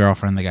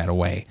girlfriend that got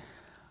away.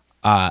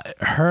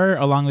 Her,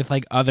 along with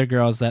like other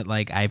girls that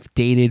like I've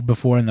dated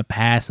before in the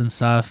past and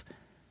stuff,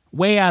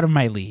 way out of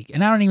my league.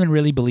 And I don't even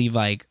really believe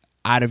like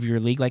out of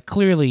your league. Like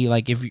clearly,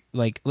 like if you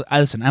like,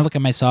 listen, I look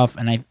at myself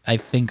and I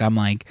think I'm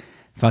like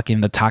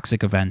fucking the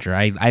Toxic Avenger.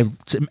 I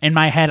in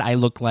my head I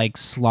look like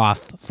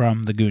Sloth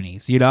from the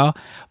Goonies, you know.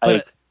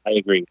 But I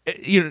agree.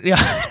 You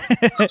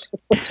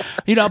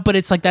know, but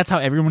it's like that's how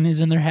everyone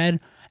is in their head,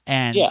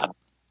 and yeah.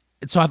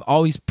 So I've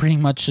always pretty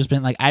much just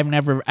been like, I've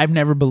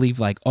never believed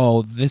like,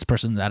 oh, this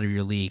person's out of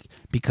your league,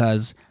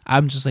 because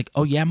I'm just like,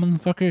 oh yeah,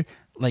 motherfucker,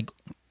 like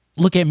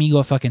look at me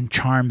go fucking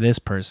charm this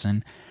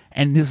person.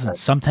 And listen,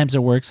 sometimes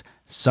it works,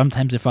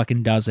 sometimes it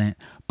fucking doesn't.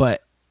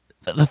 But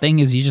the thing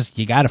is,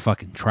 you gotta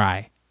fucking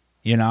try,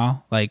 you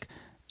know, like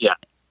yeah.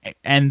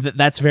 And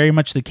that's very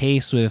much the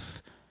case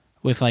with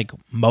like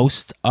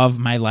most of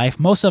my life,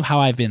 most of how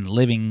I've been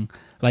living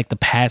like the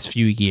past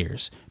few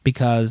years,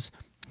 because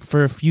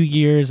for a few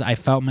years, I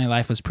felt my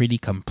life was pretty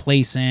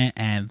complacent,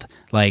 and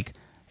like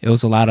it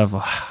was a lot of,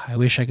 I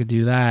wish I could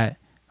do that,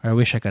 or I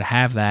wish I could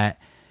have that.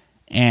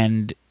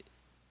 And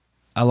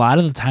a lot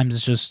of the times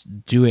it's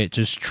just do it,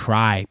 just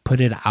try,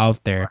 put it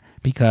out there,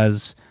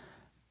 because,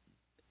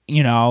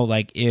 you know,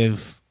 like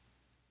if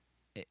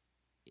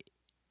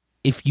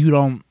you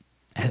don't,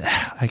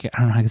 I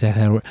don't know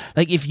exactly how to work.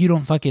 Like if you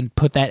don't fucking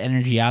put that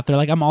energy out there,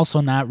 like I'm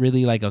also not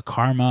really like a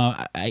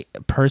karma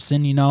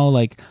person, you know,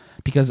 like,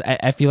 because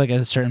I feel like at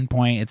a certain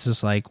point it's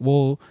just like,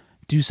 well,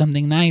 do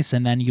something nice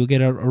and then you'll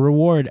get a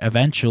reward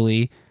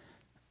eventually,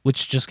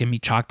 which just can be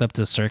chalked up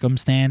to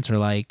circumstance, or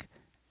like,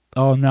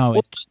 oh no.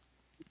 Well,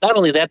 not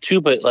only that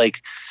too, but like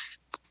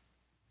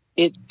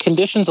it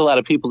conditions a lot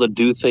of people to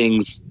do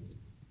things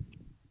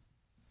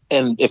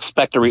and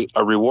expect a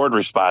reward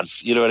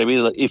response. You know what I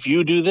mean? Like, if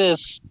you do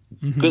this,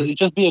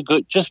 just be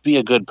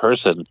a good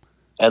person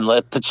and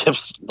let the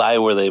chips lie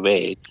where they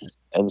may.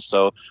 And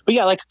so, but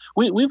yeah, like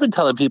we've been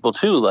telling people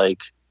too,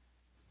 like,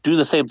 do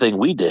the same thing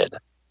we did.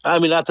 I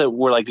mean, not that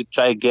we're like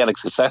gigantic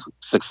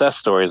success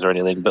stories or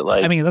anything, but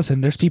like, I mean,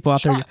 listen, there's people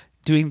out there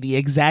doing the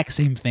exact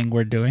same thing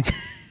we're doing.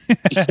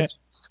 yeah,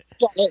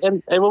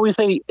 and when we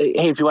say,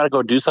 hey, if you want to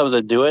go do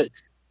something, do it.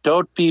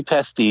 Don't be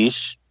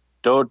pastiche.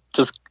 Don't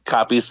just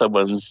copy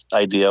someone's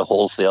idea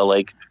wholesale.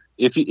 Like,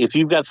 if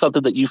you've got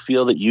something that you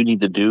feel that you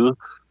need to do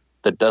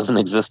that doesn't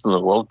exist in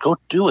the world, go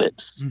do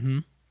it. Mm-hmm.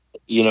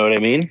 You know what I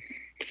mean?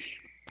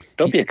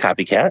 Don't be a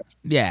copycat.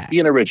 Yeah.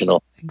 Be an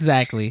original.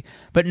 Exactly.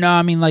 But no,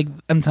 I mean, like,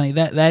 I'm telling you,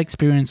 that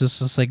experience was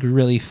just like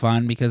really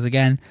fun because,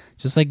 again,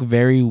 just like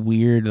very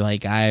weird.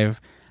 Like, I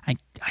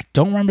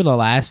don't remember the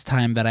last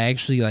time that I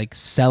actually like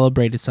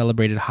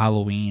celebrated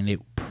Halloween. It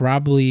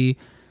probably,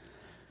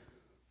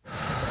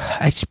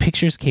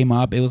 pictures came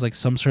up. It was like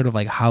some sort of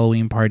like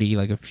Halloween party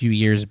like a few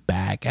years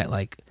back at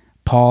like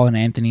Paul and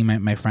Anthony,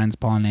 my friends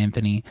Paul and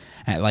Anthony,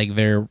 at like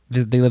they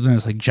lived in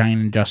this like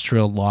giant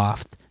industrial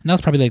loft. And that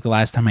was probably like the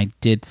last time I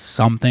did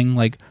something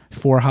like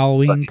for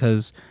Halloween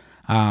because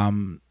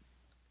like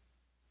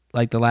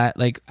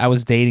I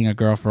was dating a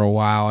girl for a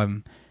while,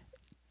 and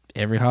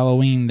every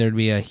Halloween there'd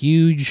be a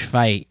huge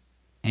fight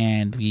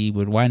and we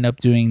would wind up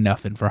doing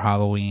nothing for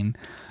Halloween.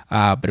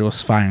 But it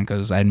was fine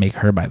because I'd make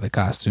her buy the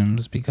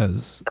costumes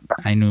because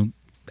I knew,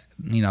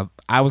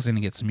 I was going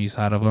to get some use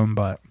out of them.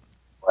 But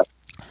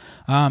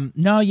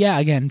no, yeah,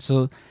 again,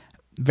 so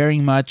very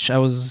much I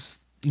was,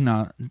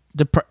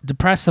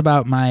 depressed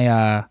about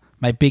my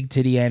my big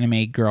titty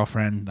anime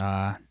girlfriend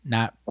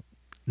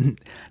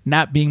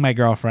not being my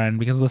girlfriend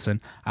because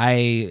listen,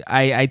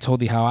 I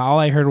told you how all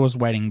I heard was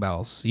wedding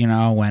bells,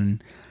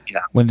 when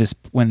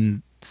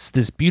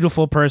this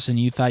beautiful person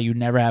you thought you'd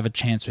never have a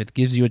chance with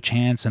gives you a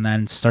chance and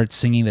then starts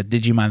singing the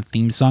Digimon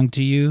theme song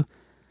to you.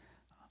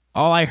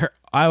 All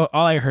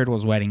I heard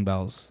was wedding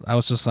bells. I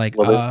was just like,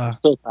 there's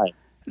still time.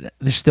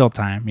 There's still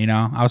time,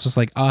 I was just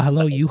like,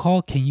 hello,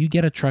 U-Haul, can you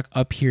get a truck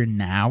up here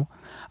now?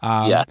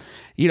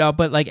 Yeah.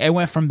 But like I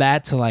went from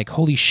that to like,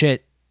 holy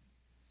shit,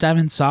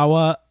 Devin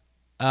Sawa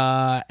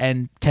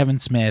and Kevin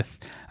Smith.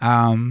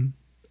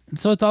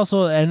 So it's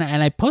also,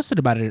 and I posted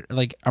about it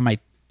like on my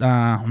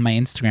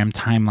Instagram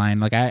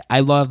timeline. Like I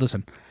love,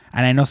 listen,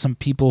 and I know some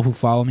people who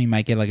follow me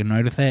might get like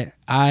annoyed with it.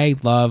 I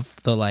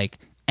love the like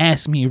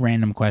ask me a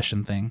random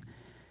question thing.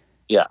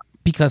 Yeah.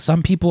 Because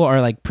some people are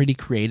like pretty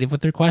creative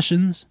with their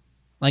questions.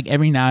 Like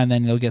every now and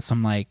then they'll get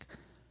some like,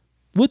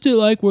 what's it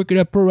like working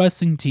at Pro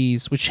Wrestling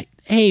Tees? Which,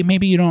 hey,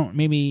 maybe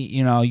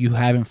you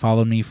haven't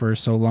followed me for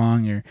so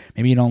long, or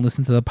maybe you don't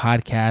listen to the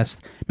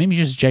podcast. Maybe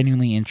you're just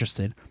genuinely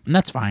interested, and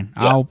that's fine.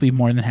 Yeah. I'll be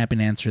more than happy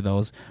to answer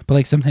those. But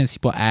like sometimes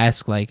people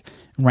ask like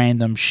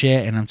random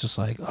shit, and I'm just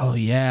like, oh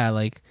yeah,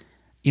 like,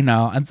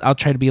 I'll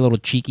try to be a little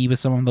cheeky with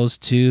some of those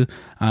too.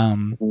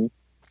 But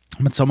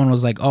someone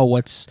was like, oh,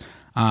 what's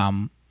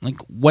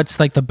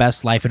like the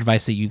best life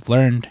advice that you've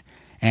learned?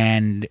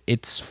 And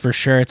it's for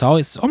sure, it's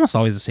almost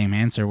always the same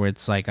answer where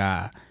it's like,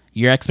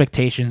 your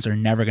expectations are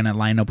never going to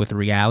line up with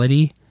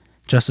reality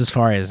just as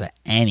far as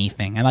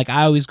anything. And like,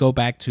 I always go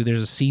back to,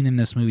 there's a scene in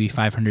this movie,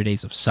 500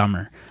 Days of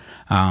Summer.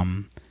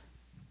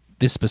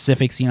 This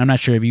specific scene, I'm not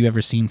sure if you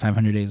ever seen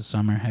 500 Days of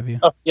Summer, have you?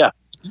 Oh, yeah.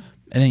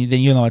 And then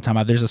you know what I'm talking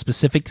about. There's a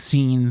specific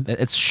scene that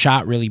it's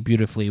shot really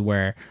beautifully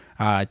where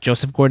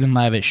Joseph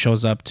Gordon-Levitt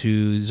shows up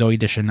to Zooey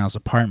Deschanel's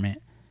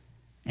apartment.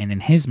 And in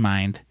his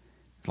mind,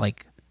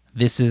 like,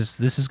 this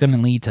is going to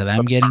lead to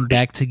them getting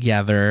back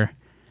together.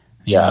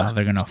 Yeah.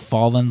 They're going to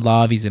fall in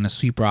love. He's going to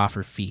sweep her off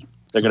her feet.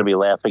 They're going to be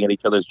laughing at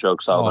each other's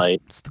jokes all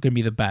night. It's going to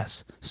be the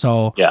best.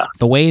 So yeah.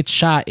 The way it's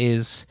shot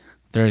is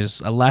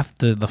there's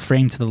the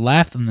frame to the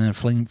left and then the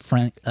frame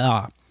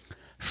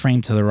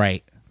to the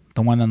right.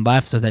 The one on the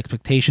left says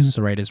expectations,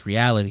 the right is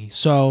reality.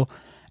 So,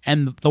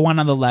 and the one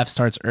on the left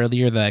starts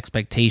earlier, the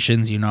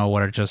expectations,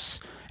 what are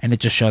just... And it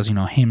just shows,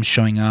 him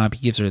showing up. He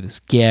gives her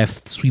this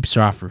gift, sweeps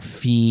her off her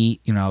feet.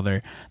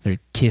 They're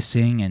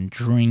kissing and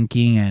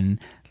drinking and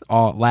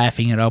all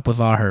laughing it up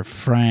with all her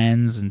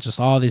friends and just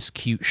all this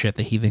cute shit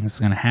that he thinks is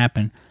gonna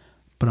happen.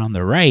 But on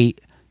the right,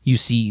 you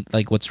see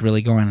like what's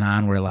really going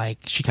on, where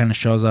like she kind of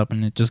shows up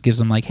and it just gives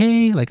him like,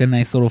 hey, like a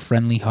nice little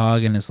friendly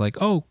hug, and it's like,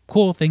 oh,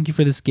 cool, thank you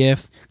for this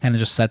gift. Kind of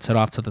just sets it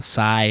off to the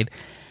side,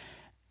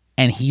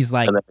 and he's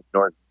like.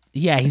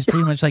 Yeah, he's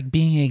pretty much like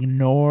being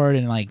ignored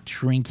and like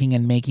drinking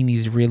and making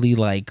these really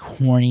like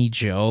horny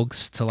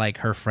jokes to like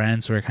her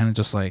friends who are kind of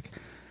just like,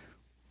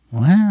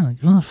 wow, like,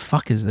 who the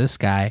fuck is this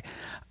guy?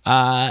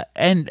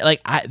 And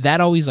like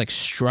that always like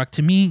stuck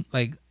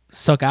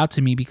out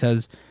to me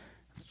because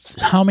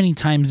how many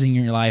times in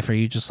your life are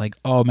you just like,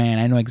 oh man,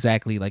 I know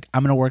exactly, like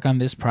I'm gonna work on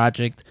this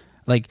project.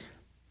 Like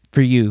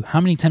for you,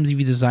 how many times have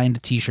you designed a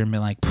t-shirt and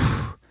been like,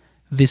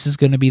 this is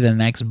gonna be the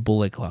next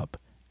Bullet Club,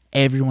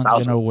 everyone's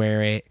gonna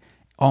wear it.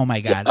 Oh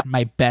my God,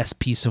 my best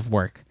piece of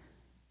work.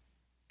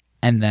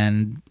 And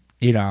then,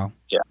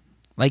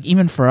 like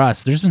even for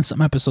us, there's been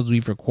some episodes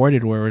we've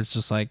recorded where it's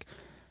just like,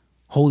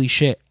 holy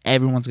shit,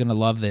 everyone's going to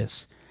love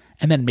this.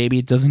 And then maybe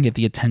it doesn't get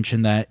the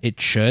attention that it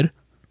should.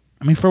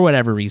 I mean, for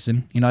whatever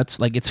reason,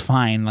 it's like, it's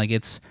fine. Like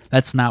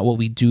that's not what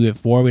we do it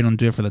for. We don't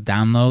do it for the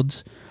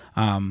downloads.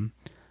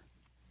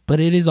 But but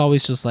it is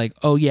always just like,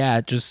 oh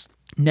yeah, just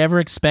never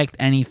expect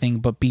anything,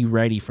 but be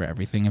ready for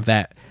everything. If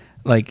that,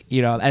 like,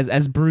 you know,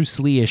 as Bruce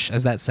Lee-ish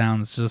as that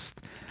sounds,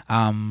 just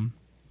kind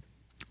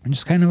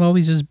of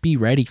always just be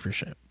ready for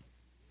shit.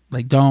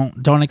 Like,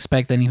 don't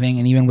expect anything.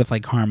 And even with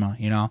like karma,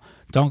 you know,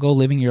 don't go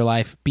living your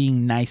life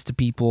being nice to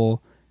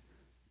people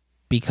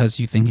because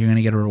you think you're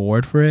gonna get a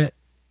reward for it.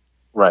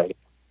 Right.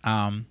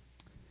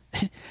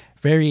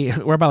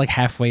 We're about like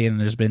halfway in.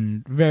 There's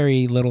been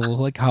very little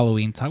like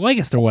Halloween talk. Well, I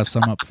guess there was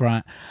some up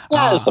front.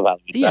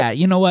 Yeah,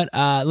 you know what?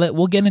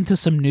 We'll get into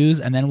some news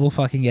and then we'll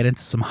fucking get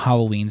into some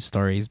Halloween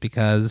stories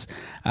because,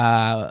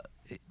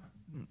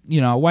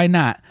 you know, why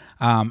not?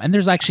 And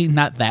there's actually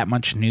not that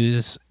much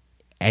news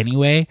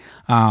anyway.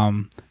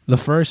 The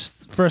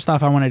first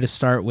off, I wanted to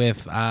start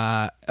with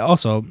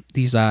also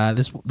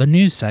the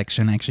news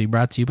section actually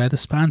brought to you by the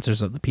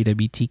sponsors of the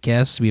PWT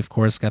Cast. We of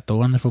course got the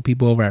wonderful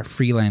people over at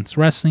Freelance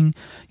Wrestling.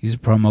 Use the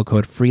promo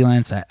code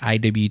Freelance at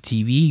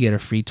IWTV, get a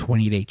free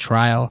 20-day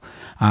trial.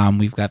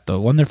 We've got the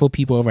wonderful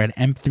people over at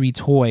M3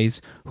 Toys,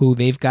 who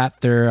they've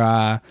got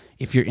their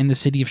if you're in the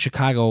city of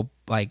Chicago,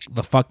 like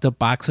the fucked up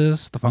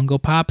boxes, the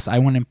Funko Pops. I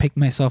went and picked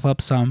myself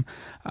up some.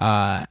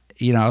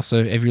 You know, so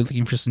if you're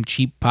looking for some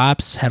cheap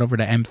pops, head over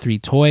to M3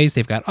 Toys.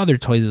 They've got other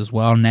toys as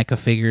well, NECA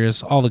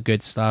figures, all the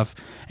good stuff.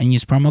 And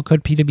use promo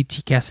code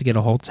PWTcast to get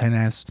a whole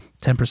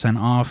 10%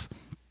 off.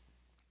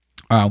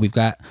 We've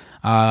got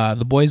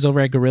the boys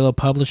over at Gorilla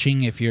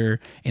Publishing. If you're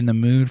in the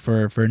mood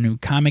for a new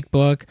comic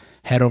book,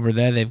 head over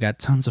there. They've got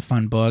tons of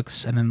fun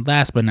books. And then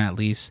last but not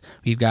least,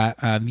 we've got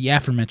the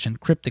aforementioned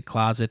Cryptic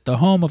Closet, the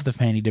home of the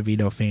Fanny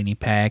DeVito Fanny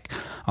Pack,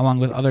 along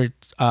with other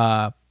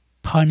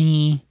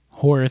punny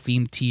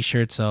horror-themed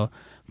t-shirts. So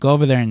go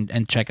over there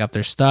and check out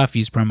their stuff.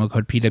 Use promo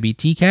code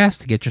PWTcast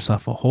to get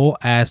yourself a whole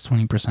ass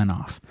 20%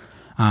 off.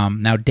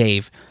 Now,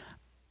 Dave,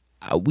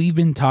 we've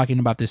been talking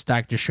about this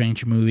Doctor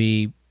Strange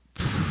movie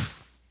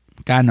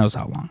God knows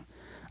how long.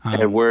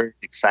 And we're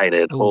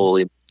excited.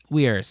 Holy.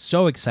 We are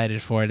so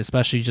excited for it,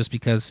 especially just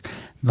because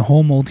the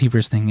whole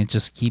multiverse thing, it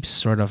just keeps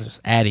sort of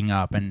just adding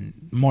up and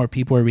more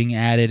people are being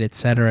added,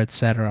 etc.,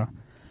 etc.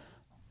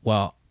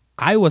 Well,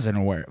 I wasn't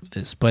aware of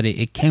this, but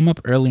it came up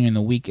earlier in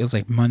the week. It was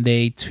like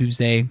Monday,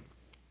 Tuesday.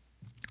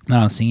 And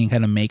I was seeing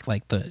kind of make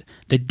like the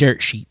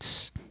dirt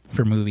sheets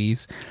for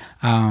movies.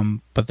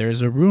 But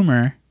there's a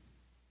rumor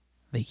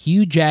that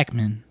Hugh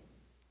Jackman,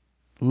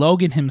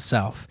 Logan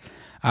himself,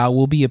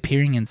 will be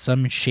appearing in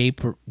some way,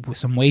 shape,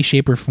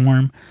 or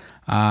form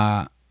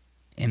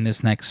in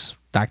this next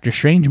Doctor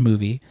Strange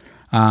movie.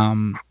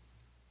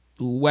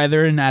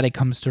 Whether or not it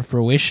comes to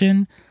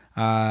fruition,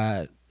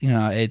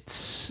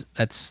 that's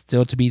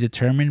still to be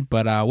determined.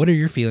 But what are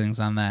your feelings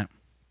on that?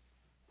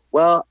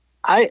 Well,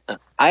 I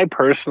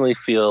personally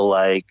feel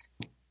like,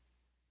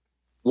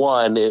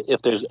 one,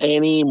 if there's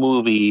any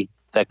movie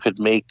that could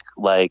make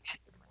like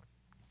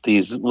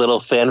these little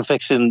fan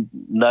fiction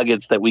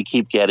nuggets that we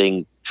keep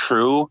getting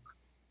true,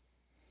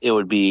 it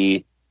would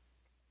be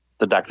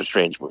the Doctor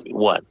Strange movie,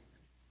 one.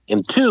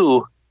 And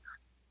two,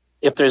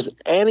 if there's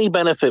any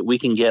benefit we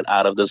can get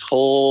out of this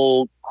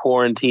whole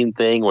quarantine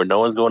thing where no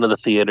one's going to the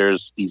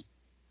theaters, these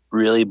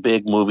really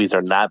big movies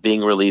are not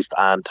being released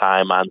on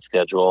time, on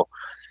schedule,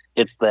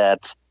 it's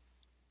that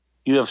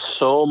you have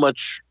so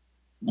much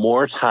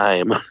more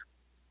time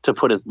to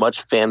put as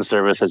much fan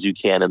service as you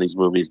can in these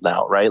movies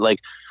now, right? Like,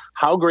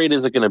 how great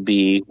is it going to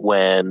be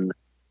when,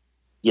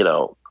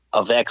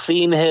 a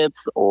vaccine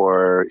hits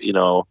or,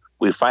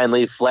 we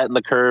finally flatten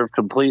the curve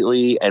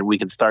completely and we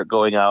can start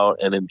going out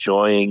and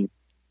enjoying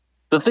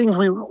the things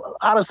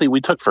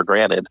we took for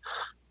granted.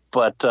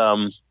 But,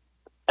 and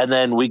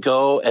then we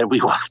go and we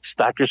watch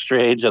Doctor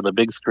Strange on the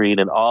big screen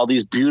and all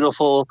these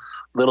beautiful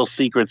little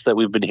secrets that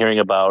we've been hearing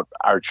about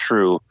are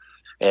true.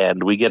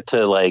 And we get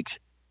to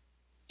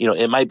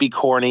it might be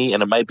corny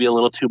and it might be a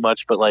little too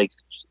much, but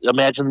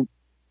imagine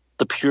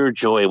the pure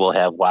joy we'll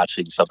have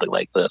watching something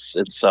like this.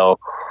 And so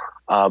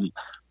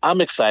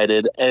I'm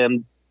excited,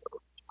 and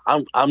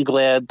I'm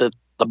glad that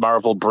the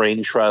Marvel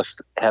Brain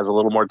Trust has a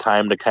little more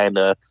time to kind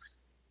of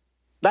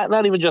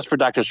not even just for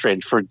Doctor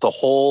Strange, for the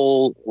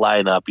whole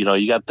lineup.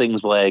 You got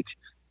things like,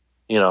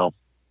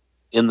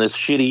 in this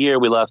shitty year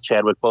we lost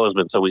Chadwick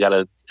Boseman, so we got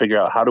to figure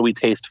out how do we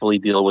tastefully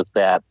deal with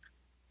that.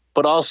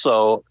 But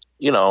also,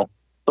 the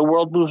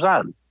world moves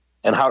on,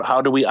 and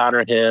how do we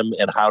honor him,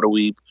 and how do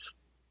we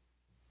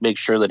make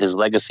sure that his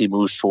legacy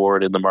moves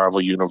forward in the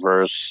Marvel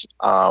universe?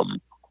 And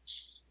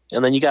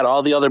then you got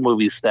all the other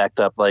movies stacked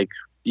up. Like,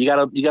 you got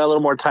a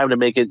little more time to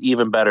make it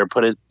even better.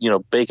 Put it,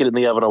 bake it in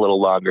the oven a little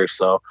longer.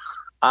 So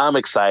I'm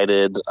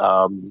excited.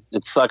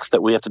 It sucks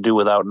that we have to do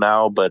without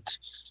now, but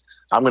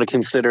I'm going to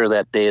consider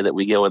that day that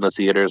we go in the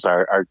theaters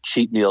our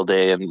cheat meal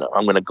day, and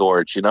I'm going to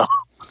gorge.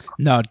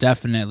 No,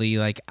 definitely.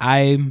 Like,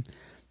 I'm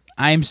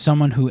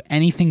someone who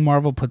anything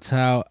Marvel puts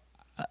out,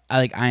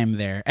 I am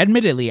there.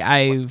 Admittedly,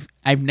 I've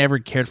never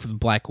cared for the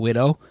Black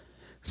Widow,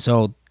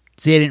 so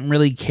didn't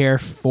really care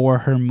for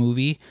her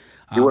movie.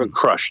 You weren't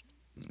crushed.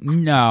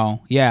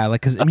 No, yeah,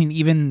 because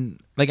even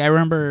I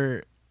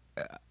remember,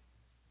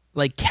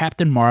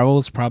 Captain Marvel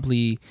is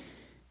probably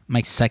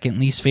my second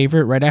least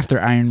favorite, right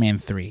after Iron Man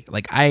 3.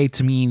 Like,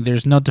 to me,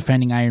 there's no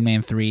defending Iron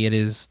Man 3. It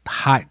is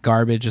hot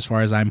garbage as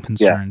far as I'm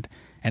concerned.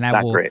 And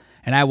I will great.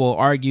 And I will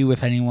argue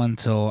with anyone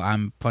till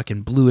I'm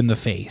fucking blue in the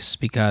face,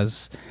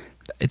 because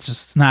it's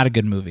just not a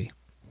good movie.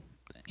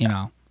 You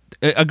know,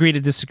 agree to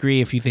disagree.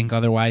 If you think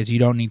otherwise, you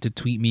don't need to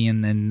tweet me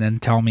and then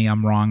tell me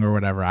I'm wrong or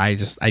whatever. I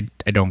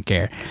don't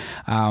care.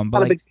 But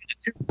not a big fan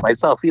of 2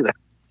 myself either.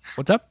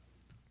 What's up?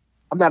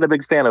 I'm not a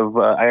big fan of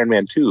Iron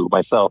Man 2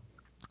 myself.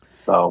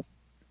 So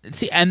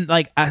see, and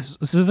like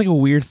this is like a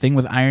weird thing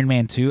with Iron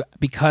Man 2,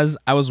 because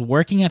I was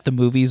working at the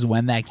movies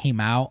when that came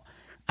out.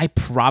 I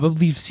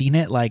probably have seen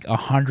it like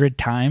 100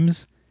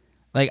 times.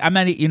 Like, I'm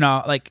not, you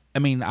know, like, I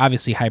mean,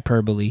 obviously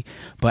hyperbole,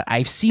 but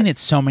I've seen it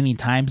so many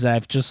times that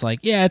I've just like,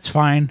 yeah, it's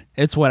fine.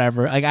 It's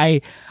whatever. Like,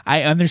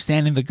 I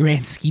understand in the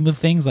grand scheme of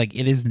things, like,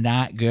 it is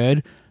not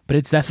good, but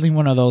it's definitely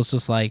one of those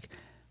just like,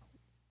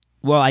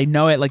 well, I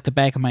know it like the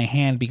back of my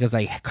hand because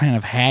I kind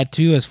of had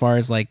to, as far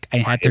as like, I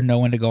had to know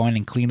when to go in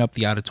and clean up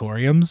the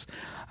auditoriums.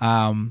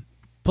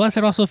 Plus,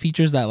 it also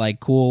features that like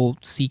cool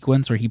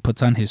sequence where he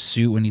puts on his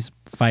suit when he's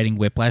fighting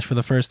Whiplash for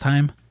the first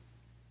time.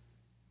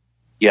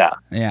 Yeah.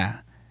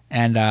 Yeah.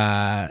 And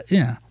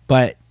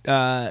but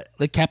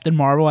like Captain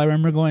Marvel, I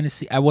remember going to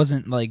see. I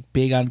wasn't like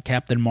big on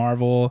Captain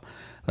Marvel.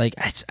 Like,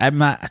 I'm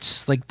not,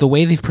 just like the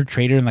way they've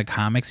portrayed her in the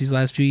comics these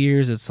last few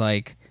years. It's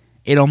like,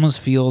 it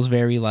almost feels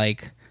very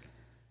like,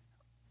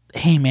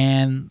 hey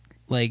man,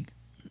 like,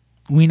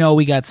 we know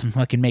we got some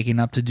fucking making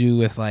up to do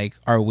with like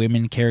our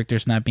women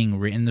characters not being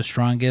written the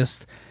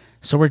strongest,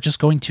 so we're just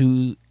going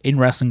to, in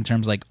wrestling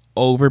terms, like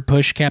over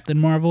push Captain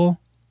Marvel.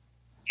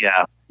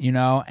 Yeah. You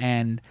know,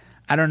 and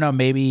I don't know,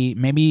 maybe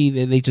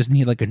they just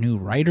need like a new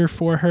writer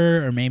for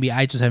her, or maybe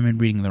I just haven't been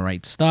reading the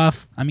right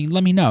stuff. I mean,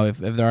 let me know if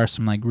there are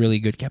some like really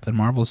good Captain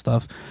Marvel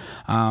stuff.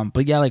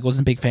 But yeah, like,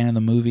 wasn't a big fan of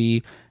the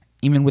movie.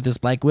 Even with this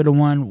Black Widow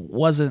one,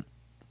 wasn't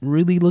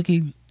really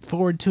looking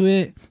forward to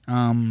it.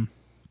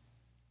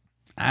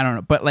 I don't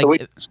know, but like, so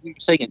what you're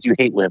saying is you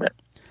hate women.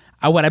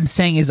 What I'm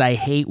saying is I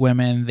hate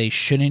women. They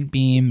shouldn't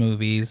be in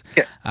movies.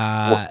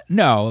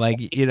 No,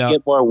 like, you know,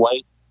 get more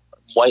white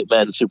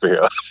men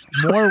superheroes.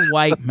 More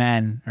white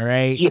men, all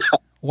right? Yeah.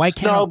 Why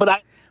can't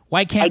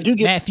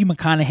Matthew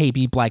McConaughey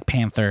be Black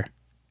Panther?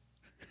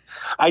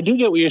 I do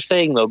get what you're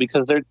saying though,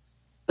 because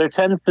there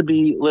tends to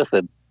be,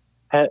 listen,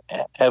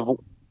 have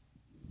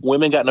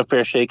women gotten a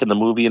fair shake in the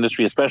movie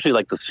industry, especially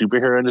like the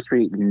superhero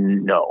industry?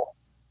 No.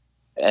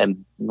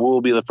 And we'll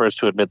be the first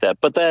to admit that.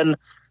 But then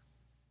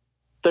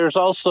there's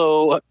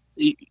also,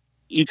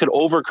 you could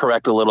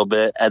overcorrect a little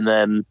bit, and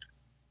then,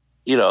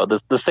 you know,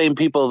 the same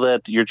people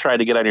that you're trying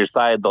to get on your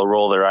side, they'll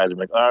roll their eyes and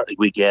be like, all right,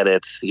 we get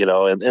it, you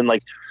know, and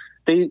like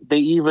they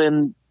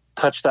even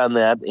touched on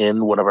that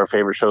in one of our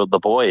favorite shows, The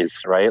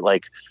Boys, right?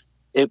 Like,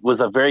 it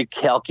was a very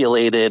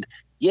calculated,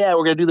 yeah,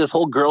 we're going to do this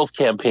whole girls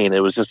campaign.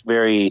 It was just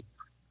very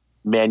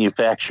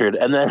manufactured.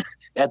 And then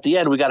at the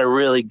end, we got a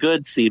really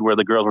good scene where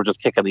the girls were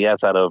just kicking the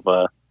ass out of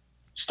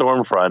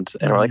Stormfront.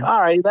 And we're like, all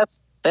right,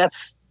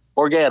 that's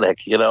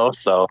organic, you know?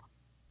 So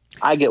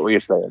I get what you're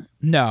saying.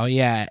 No,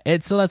 yeah.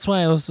 So that's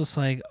why I was just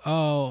like,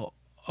 oh,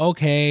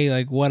 okay,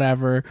 like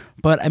whatever.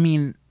 But I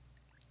mean,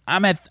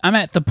 I'm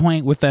at the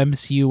point with the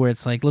MCU where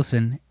it's like,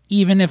 listen,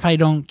 even if I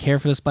don't care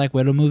for this Black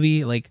Widow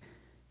movie, like,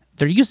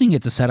 they're using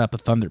it to set up the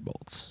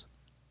Thunderbolts.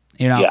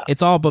 You know, yeah.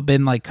 It's all but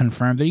been like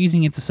confirmed. They're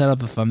using it to set up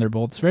the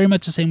Thunderbolts. Very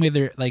much the same way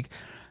they're like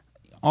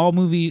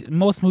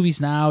most movies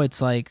now.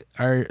 It's like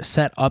are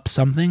set up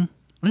something,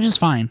 which is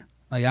fine.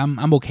 Like,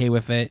 I'm okay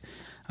with it.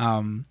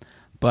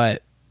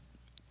 But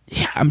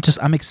yeah,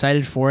 I'm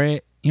excited for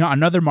it. You know,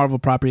 another Marvel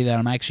property that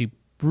I'm actually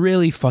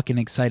really fucking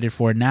excited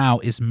for now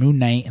is Moon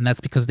Knight, and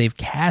that's because they've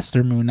cast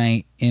their Moon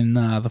Knight in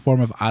the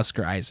form of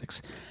Oscar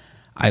Isaacs.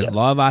 I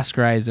love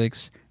Oscar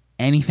Isaacs.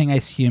 Anything I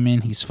see him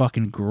in, he's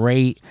fucking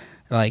great.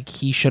 Like,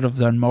 he should have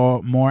done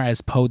more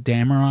as Poe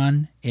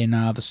Dameron in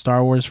the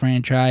Star Wars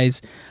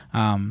franchise.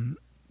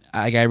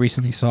 I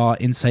recently saw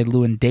Inside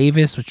Llewyn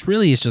Davis, which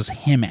really is just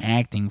him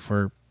acting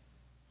for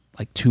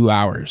like 2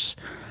 hours.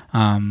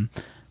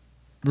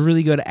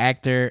 Really good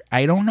actor.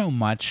 I don't know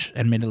much,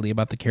 admittedly,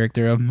 about the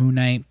character of Moon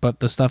Knight, but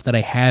the stuff that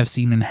I have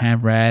seen and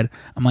have read,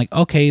 I'm like,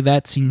 okay,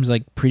 that seems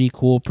like pretty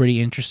cool,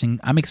 pretty interesting.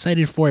 I'm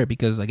excited for it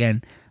because,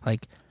 again,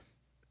 like,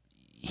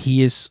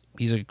 he's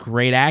a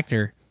great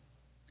actor.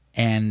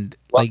 And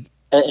like,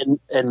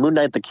 and Moon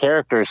Knight, the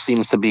character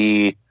seems to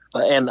be,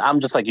 and I'm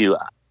just like you,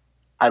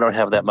 I don't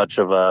have that much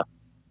of a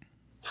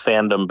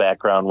fandom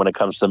background when it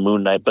comes to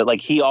Moon Knight, but like,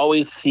 he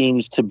always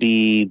seems to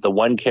be the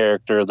one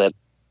character that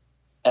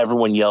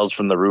everyone yells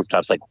from the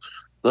rooftops, like,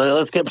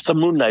 let's get some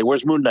Moon Knight.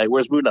 Where's Moon Knight?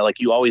 Where's Moon Knight? Like,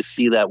 you always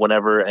see that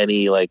whenever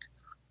any like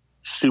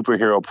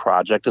superhero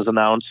project is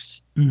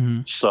announced.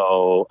 Mm-hmm.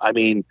 So, I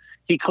mean,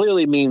 he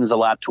clearly means a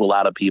lot to a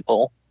lot of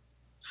people.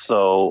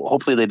 So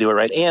hopefully they do it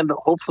right. And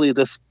hopefully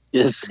this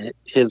is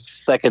his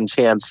second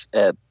chance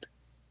at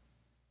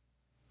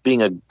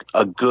being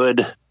a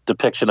good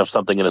depiction of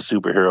something in a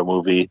superhero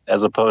movie,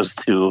 as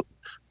opposed to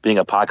being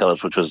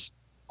Apocalypse, which was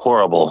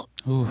horrible.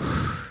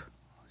 Oof.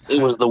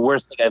 It was the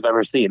worst thing I've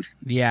ever seen.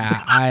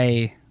 Yeah,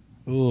 I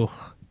Ooh,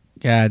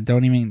 God,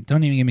 don't even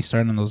get me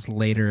started on those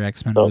later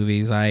X-Men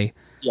movies.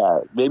 Yeah,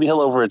 maybe he'll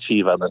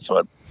overachieve on this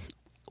one.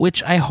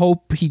 Which I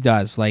hope he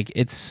does. Like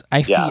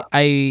I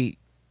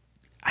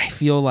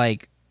feel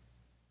like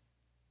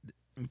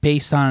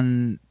based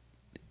on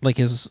like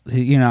his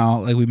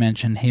like we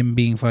mentioned him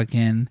being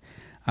fucking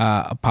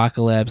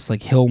Apocalypse,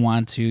 like he'll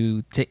want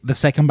to take the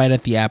second bite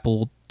at the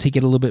apple, take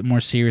it a little bit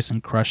more serious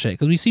and crush it,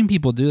 because we've seen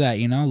people do that.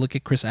 Look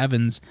at Chris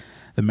Evans.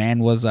 The man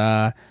was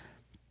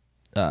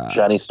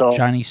Johnny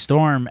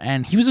Storm,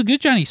 and he was a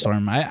good Johnny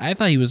Storm. I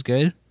thought he was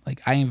good.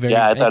 Like I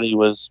thought he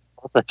was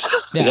perfect.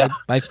 Yeah,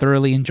 I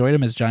thoroughly enjoyed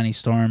him as Johnny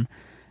Storm,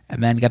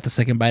 and then got the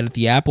second bite at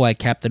the apple at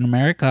Captain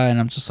America, and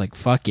I'm just like,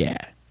 fuck yeah,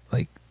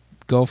 like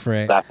go for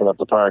it, knocking up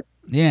the park.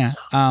 Yeah.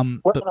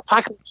 But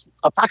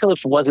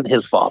Apocalypse wasn't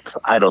his fault,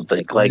 I don't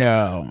think. Like,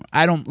 no,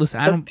 I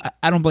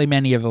don't blame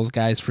any of those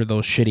guys for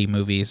those shitty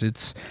movies.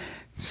 It's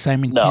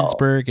Simon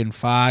Kinberg and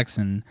Fox,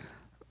 and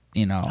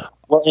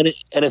Well, and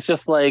it's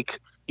just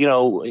like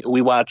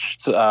we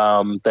watched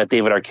that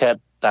David Arquette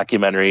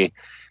documentary.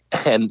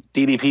 And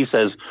DDP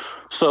says,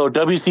 so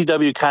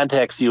WCW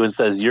contacts you and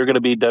says, you're going to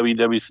be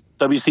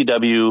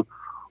WCW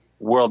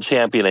world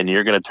champion and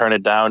you're going to turn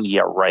it down?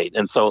 Yeah, right.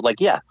 And so, like,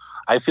 yeah,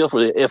 I feel for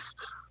if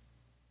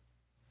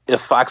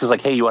Fox is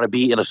like, hey, you want to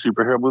be in a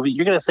superhero movie?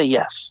 You're going to say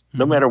yes,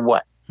 no matter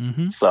what.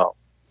 Mm-hmm. So,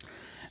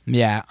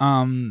 yeah.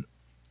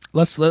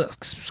 Let's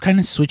kind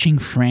of switching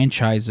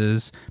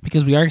franchises,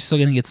 because we are still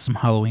going to get some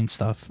Halloween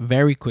stuff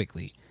very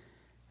quickly.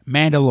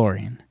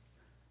 Mandalorian.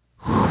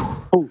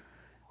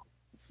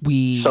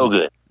 So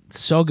good.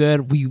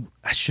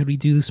 Should we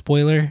do the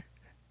spoiler?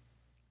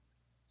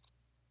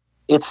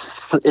 It's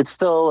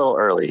still a little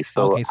early,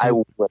 so, okay,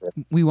 so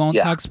we won't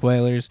talk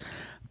spoilers,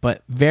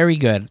 but very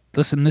good.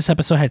 Listen, this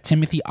episode had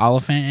Timothy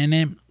Olyphant in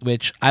it,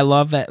 which I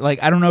love. That,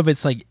 like, I don't know if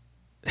it's like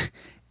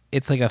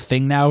it's like a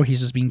thing now where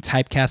he's just being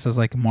typecast as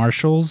like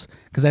marshals,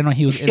 because I know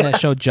he was in that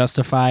show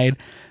Justified,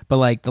 but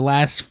like the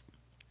last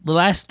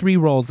 3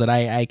 roles that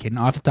I can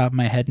off the top of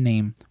my head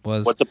name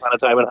was Once Upon a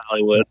Time in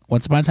Hollywood.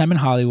 Once Upon a Time in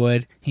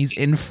Hollywood. He's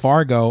in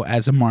Fargo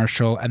as a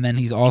marshal, and then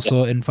he's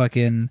also in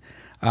fucking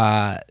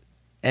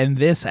and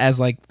this as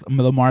like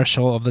the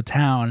marshal of the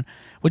town,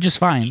 which is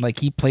fine. Like,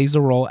 he plays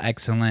the role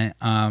excellent.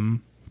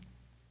 I'm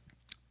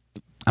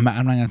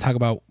not going to talk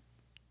about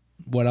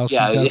what else he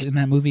does in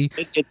that movie.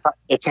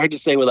 It's hard to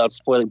say without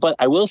spoiling, but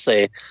I will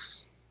say,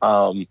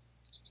 so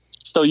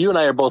you and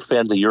I are both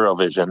fans of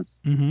Eurovision.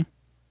 Mm-hmm.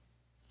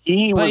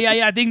 He was,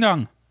 ding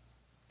dong.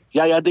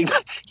 Yeah,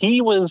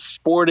 he was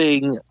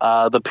sporting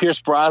the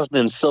Pierce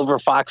Brosnan Silver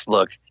Fox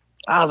look.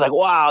 I was like,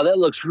 wow, that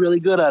looks really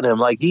good on him.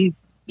 Like, he's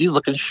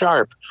looking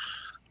sharp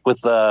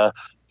with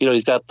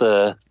he's got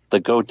the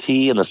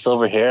goatee and the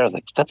silver hair. I was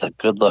like, that's a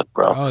good look,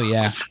 bro. Oh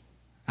yeah.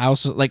 I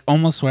was like,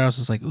 almost where I was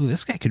just like, ooh,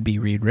 this guy could be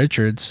Reed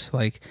Richards.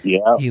 Like,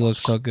 yeah, he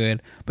looks so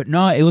good. But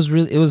no, it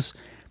was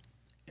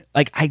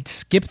like, I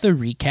skipped the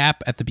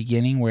recap at the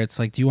beginning where it's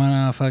like, do you want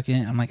to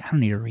fucking? I'm like, I don't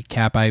need a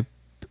recap.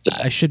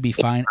 I should be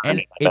fine.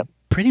 And it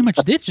pretty much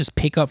did just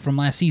pick up from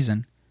last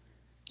season.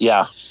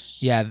 Yeah.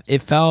 Yeah,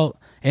 it felt,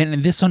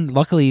 and this one,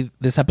 luckily,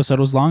 this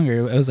episode was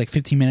longer. It was like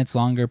 15 minutes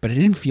longer, but it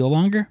didn't feel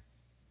longer.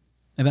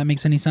 If that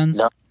makes any sense.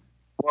 No.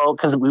 Well,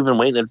 because we've been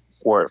waiting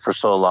for it for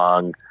so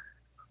long,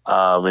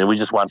 and we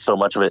just want so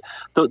much of it.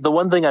 The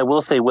one thing I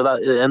will say,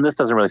 and this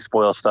doesn't really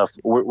spoil stuff,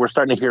 we're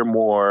starting to hear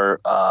more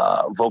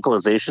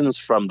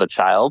vocalizations from the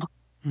child.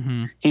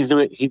 Mm-hmm. He's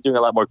doing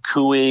a lot more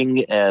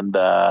cooing and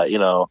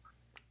little.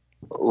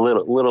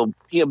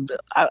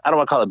 I don't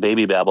want to call it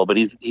baby babble, but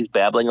he's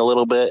babbling a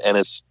little bit, and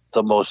it's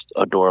the most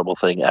adorable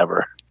thing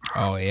ever.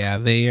 Oh yeah,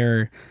 they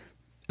are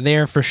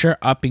for sure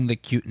upping the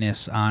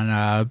cuteness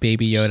on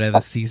Baby Yoda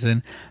this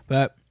season.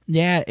 But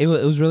yeah, it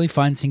was really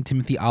fun seeing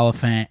Timothy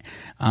Olyphant.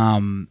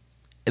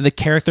 The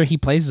character he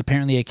plays is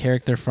apparently a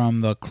character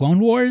from the Clone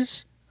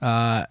Wars.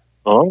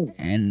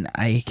 And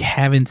I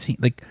haven't seen,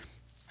 like,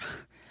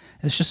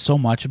 it's just so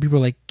much. People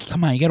are like,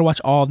 come on, you got to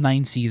watch all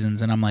 9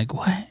 seasons. And I'm like,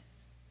 what?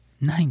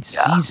 9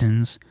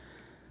 seasons?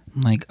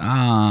 I'm like,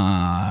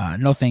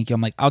 no thank you.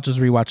 I'm like, I'll just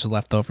rewatch The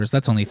Leftovers.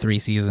 That's only 3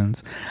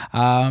 seasons.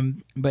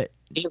 But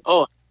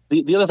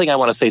the other thing I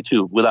want to say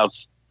too, without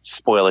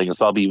spoiling,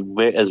 so I'll be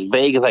as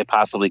vague as I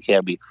possibly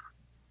can be.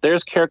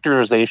 There's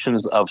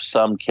characterizations of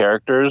some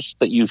characters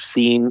that you've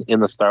seen in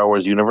the Star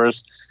Wars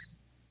universe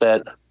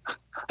that,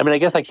 I mean, I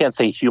guess I can't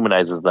say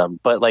humanizes them,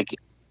 but like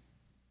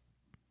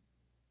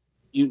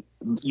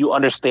you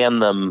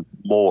understand them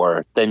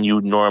more than you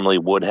normally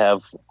would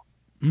have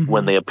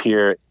when they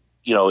appear,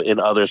 in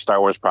other Star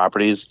Wars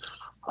properties.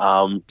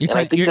 You're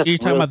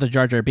talking about the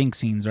Jar Jar Binks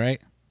scenes,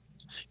 right?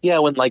 Yeah,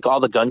 when like all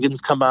the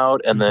Gungans come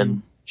out, and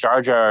then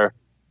Jar Jar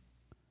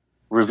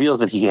reveals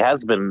that he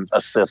has been a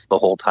Sith the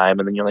whole time,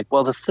 and then you're like,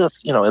 well, the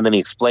Sith, and then he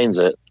explains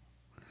it.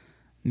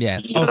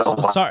 Yeah.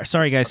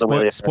 Sorry, guys.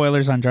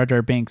 Spoilers on Jar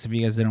Jar Binks if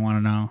you guys didn't want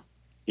to know.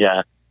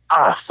 Yeah.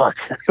 Fuck.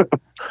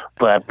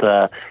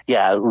 But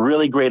yeah,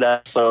 really great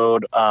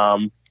episode. A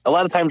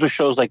lot of times with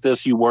shows like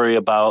this, you worry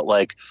about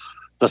like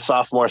the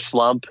sophomore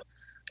slump,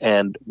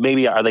 and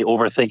maybe are they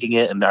overthinking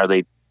it, and are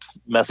they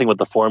messing with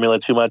the formula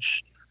too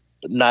much.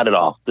 Not at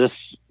all.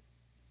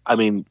 I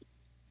mean,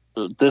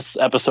 this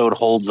episode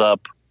holds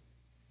up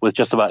with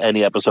just about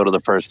any episode of the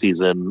first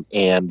season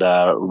and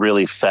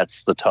really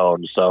sets the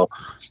tone. So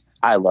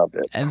I loved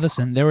it. And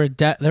listen, there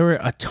were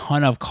a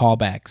ton of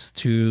callbacks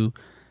to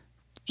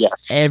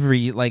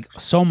every, like,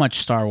 so much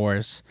Star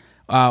Wars.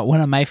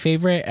 One of my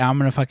favorite, I'm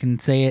gonna fucking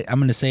say it. I'm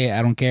gonna say it.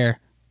 I don't care.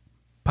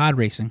 Pod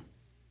racing.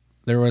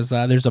 There's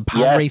a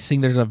pod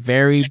racing. There's a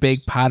very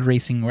big pod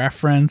racing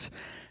reference.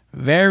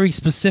 Very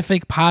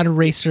specific pod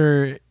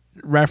racer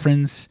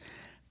reference.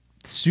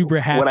 Super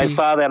happy. When I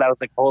saw that, I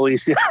was like, holy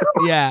shit.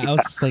 Yeah, I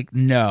was just like,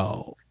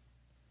 no.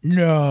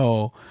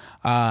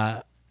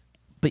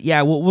 But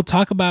yeah, we'll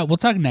talk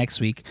next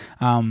week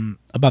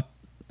about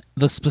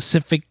the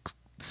specific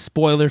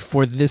spoiler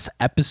for this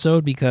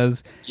episode,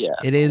 because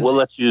it is. We'll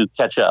let you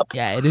catch up.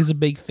 Yeah, it is a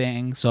big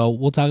thing, so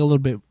we'll talk a little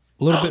bit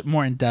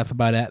more in depth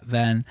about it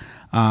then.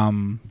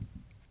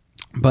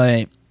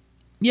 But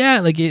yeah,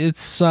 like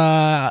it's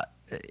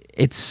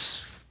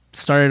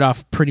started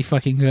off pretty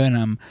fucking good.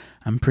 And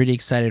I'm pretty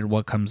excited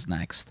what comes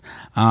next.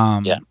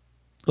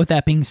 With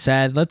that being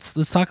said, let's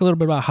talk a little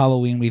bit about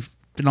Halloween. We've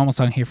been almost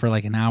on here for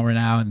like an hour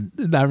now and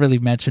not really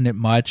mentioned it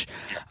much.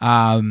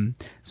 So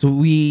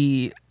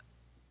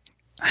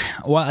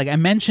like I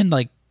mentioned,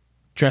 like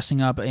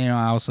dressing up,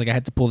 I was like, I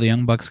had to pull the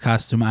Young Bucks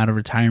costume out of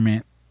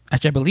retirement.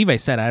 Actually, I believe I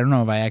said, I don't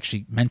know if I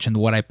actually mentioned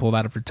what I pulled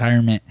out of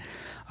retirement.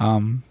 I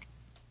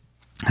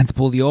had to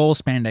pull the old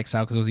spandex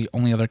out because it was the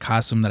only other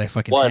costume that I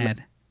fucking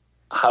had.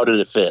 How did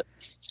it fit?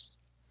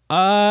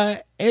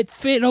 It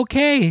fit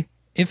okay.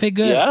 It fit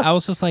good. Yeah? I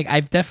was just like,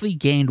 I've definitely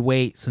gained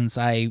weight since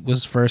I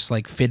was first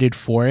like fitted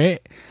for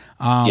it.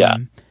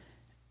 It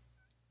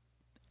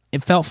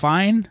felt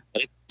fine.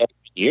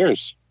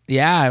 Years.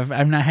 Yeah,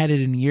 I've not had it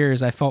in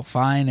years. I felt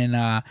fine,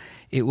 and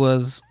it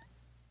was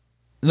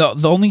the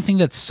only thing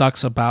that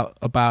sucks about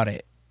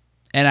it,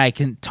 and I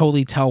can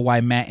totally tell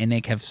why Matt and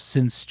Nick have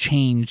since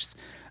changed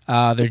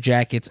their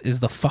jackets, is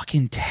the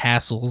fucking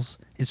tassels.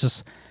 It's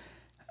just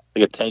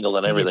like a tangle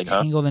and everything,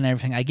 tangled and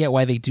everything. I get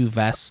why they do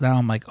vests now.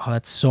 I'm like, oh,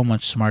 that's so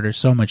much smarter,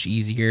 so much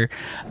easier.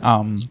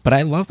 But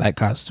I love that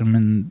costume,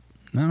 and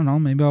I don't know,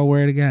 maybe I'll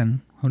wear it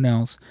again. Who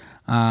knows?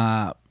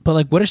 But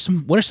like, what are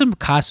some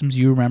costumes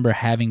you remember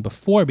having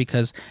before?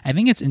 Because I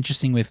think it's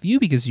interesting with you,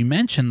 because you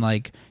mentioned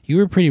like you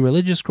were pretty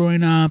religious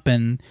growing up,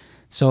 and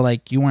so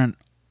like you weren't.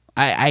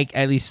 I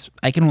at least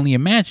I can only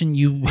imagine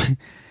you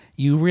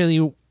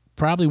really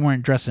probably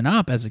weren't dressing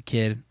up as a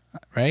kid,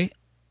 right?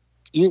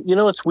 You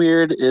know what's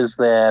weird is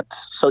that,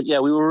 so yeah,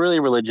 we were really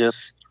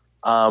religious.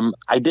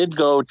 I did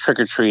go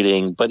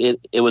trick-or-treating, but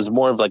it was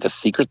more of like a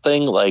secret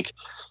thing. Like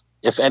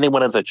if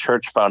anyone at the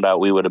church found out,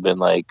 we would have been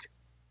like,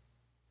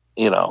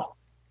 I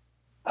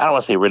don't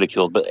want to say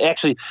ridiculed, but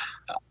actually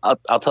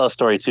I'll tell a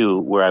story too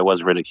where I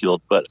was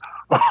ridiculed. But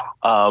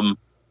no,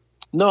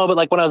 but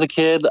like when I was a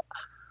kid,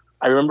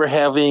 I remember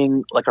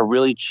having like a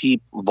really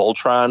cheap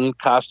Voltron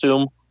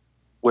costume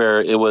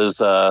where it was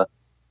the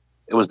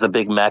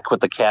big mech with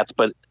the cats,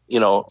 but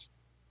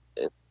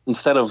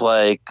instead of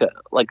like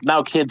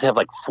now kids have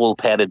like full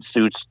padded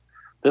suits.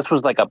 This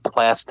was like a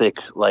plastic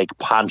like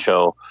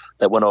poncho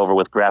that went over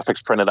with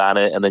graphics printed on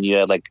it, and then you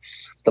had like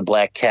the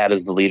black cat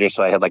as the leader.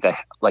 So I had like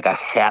a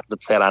hat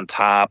that sat on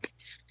top,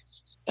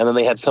 and then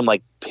they had some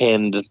like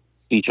pinned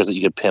features that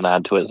you could pin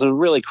onto it. So it was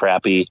really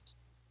crappy.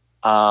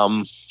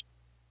 To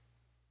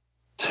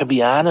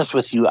be honest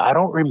with you, I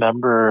don't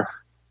remember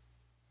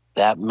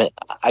that.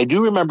 I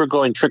do remember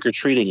going trick or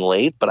treating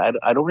late, but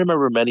I don't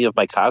remember many of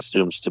my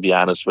costumes, to be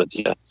honest with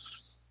you.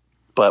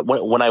 But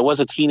when I was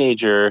a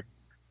teenager.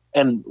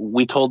 And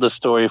we told this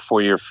story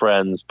for your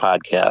friend's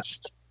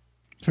podcast.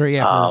 For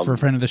a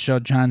friend of the show,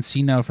 John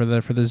Cino, for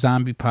the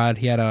zombie pod,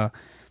 he had a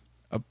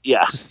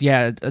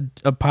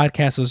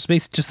podcast. It was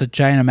basically just a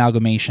giant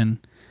amalgamation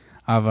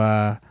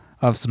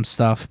of some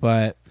stuff,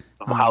 but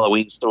some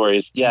Halloween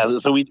stories. Yeah,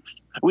 so we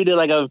did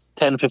like a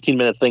 10-15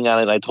 minute thing on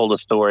it, and I told a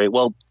story.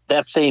 Well,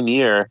 that same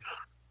year,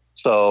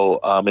 so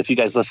if you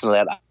guys listen to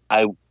that,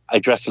 I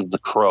dressed as the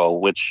Crow,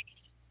 which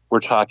we're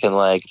talking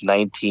like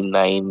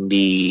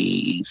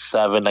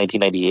 1997,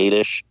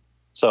 1998-ish.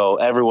 So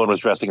everyone was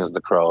dressing as the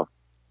Crow.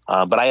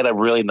 But I had a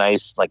really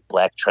nice like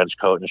black trench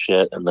coat and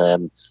shit. And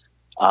then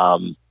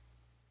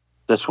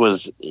this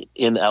was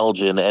in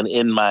Elgin, and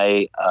in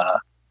my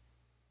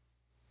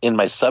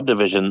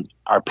subdivision,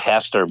 our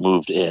pastor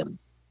moved in.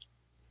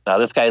 Now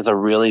this guy is a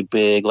really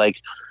big, like,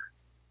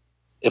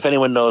 if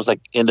anyone knows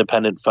like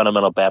independent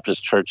fundamental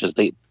Baptist churches,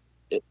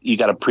 you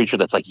got a preacher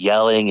that's like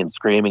yelling and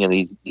screaming, and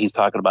he's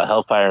talking about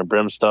hellfire and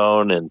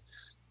brimstone, and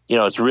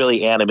it's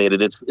really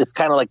animated. It's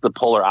kind of like the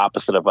polar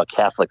opposite of a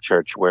Catholic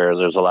church where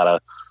there's a lot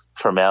of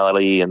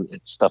formality and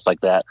stuff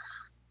like that.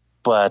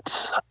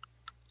 But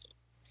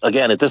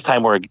again, at this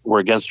time we're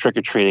against trick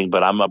or treating,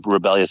 but I'm a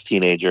rebellious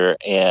teenager,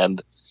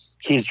 and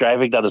he's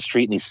driving down the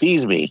street and he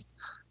sees me,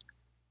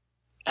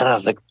 and I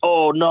was like,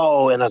 oh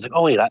no, and I was like,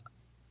 oh wait,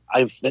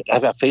 I've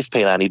got face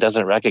paint on. He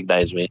doesn't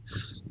recognize me.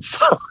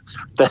 So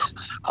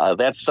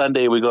that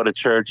Sunday we go to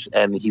church,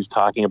 and he's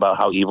talking about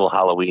how evil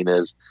Halloween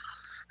is.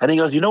 And he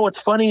goes, you know what's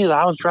funny is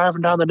I was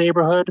driving down the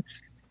neighborhood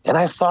and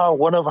I saw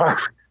one of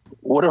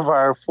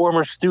our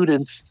former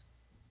students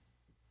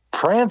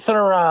prancing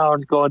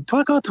around going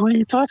twinkle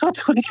tweet, twinkle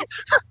tweet.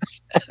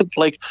 And,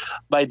 like,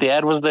 my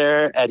dad was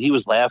there and he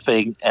was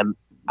laughing and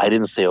I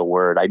didn't say a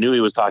word. I knew he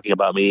was talking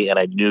about me and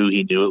I knew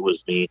he knew it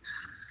was me.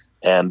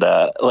 And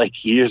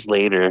like years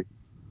later,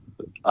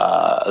 this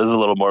is a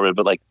little morbid,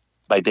 but like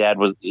my dad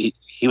was he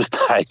was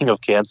dying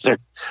of cancer.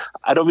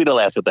 I don't mean to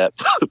laugh at that,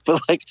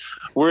 but like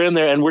we're in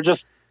there and we're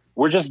just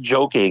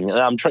joking. And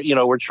I'm trying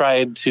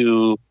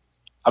to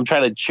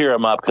cheer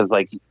him up because,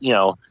 like, you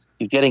know,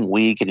 he's getting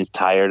weak and he's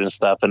tired and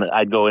stuff. And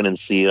I'd go in and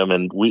see him,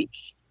 and we,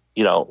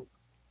 you know,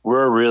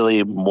 we're a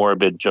really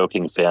morbid,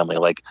 joking family.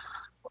 Like,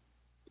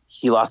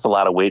 he lost a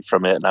lot of weight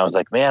from it, and I was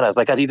like,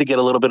 I need to get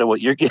a little bit of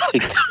what you're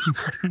getting.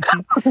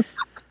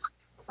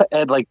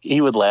 And like he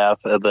would laugh,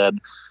 and then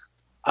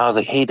I was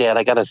like, hey, Dad,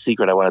 I got a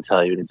secret I want to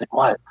tell you. And he's like,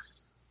 what?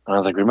 And I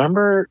was like,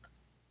 remember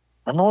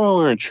when we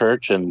were in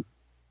church and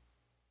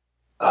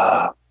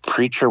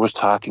preacher was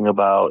talking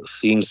about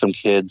seeing some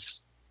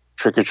kids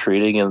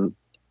trick-or-treating in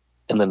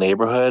the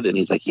neighborhood? And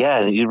he's like, yeah.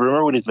 And you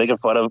remember when he's making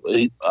fun of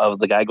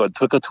the guy going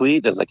took a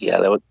tweet? It's like, yeah,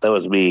 that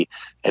was me.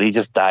 And he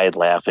just died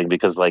laughing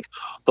because, like,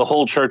 the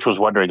whole church was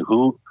wondering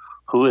who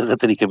is it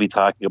that he could be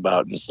talking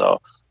about. And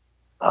so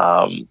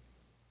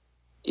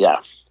yeah,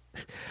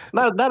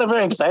 not a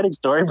very exciting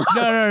story.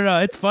 No,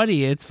 it's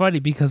funny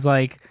because,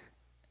 like,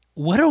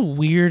 what a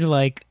weird,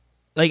 like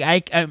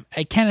I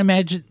can't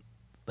imagine,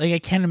 like, I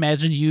can't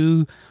imagine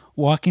you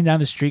walking down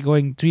the street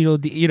going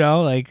Tweedledee, you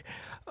know, like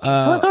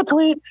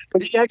tweet.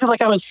 But he acted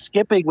like I was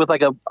skipping with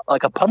like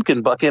a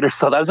pumpkin bucket or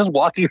something. I was just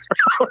walking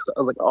around. I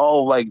was like,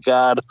 oh my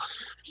God.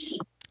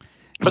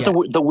 But yeah.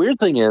 The weird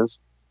thing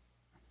is,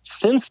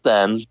 since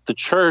then, the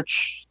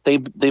church,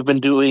 they've been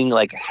doing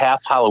like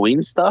half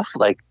Halloween stuff.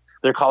 Like,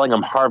 they're calling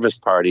them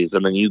harvest parties,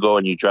 and then you go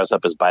and you dress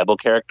up as Bible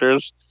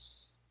characters,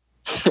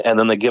 and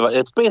then they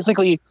it's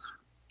basically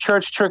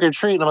church trick or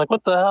treat. And I'm like,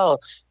 what the hell?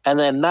 And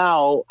then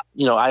now,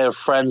 you know, I have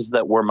friends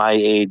that were my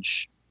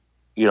age,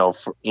 you know,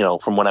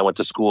 from when I went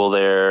to school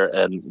there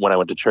and when I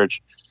went to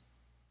church.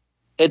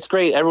 It's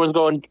great. Everyone's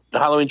going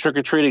Halloween trick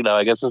or treating now.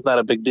 I guess it's not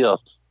a big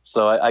deal.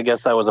 So I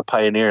guess I was a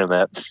pioneer in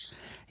that.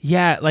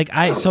 Yeah, like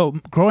so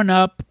growing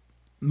up,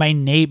 my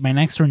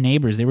next door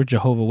neighbors, they were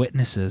Jehovah's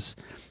Witnesses.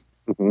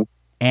 Mm-hmm.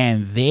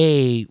 And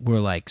they were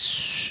like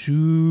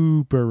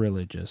super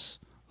religious.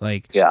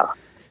 Like, yeah,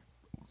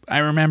 I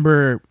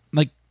remember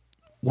like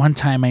one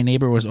time my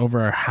neighbor was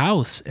over our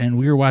house and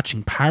we were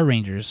watching Power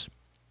Rangers,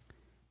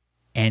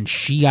 and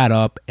she got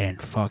up and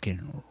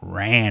fucking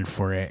ran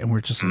for it. And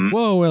we're just like,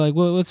 whoa, we're like,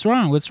 what's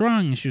wrong? What's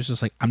wrong? And she was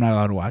just like, I'm not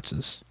allowed to watch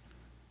this.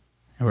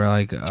 And we're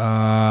like,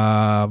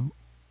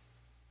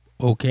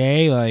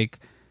 okay, like,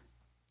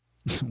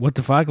 what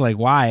the fuck? Like,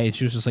 why? And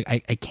she was just like, I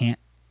can't.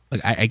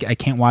 Like, I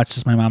can't watch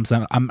this. My mom's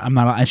not. I'm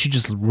not. And she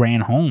just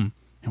ran home.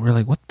 And we're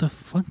like, what the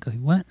fuck? Like,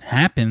 what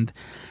happened?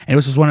 And it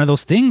was just one of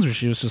those things where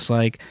she was just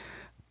like,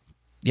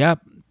 yep,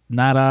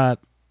 not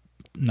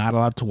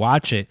allowed to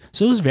watch it.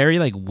 So it was very,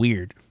 like,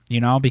 weird, you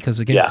know, because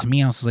again, to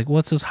me, I was like,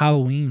 what's this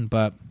Halloween?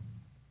 But,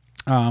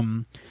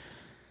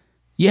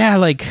 yeah,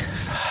 like,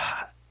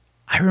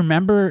 I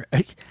remember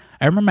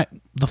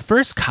the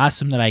first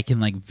costume that I can,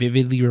 like,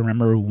 vividly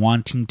remember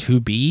wanting to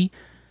be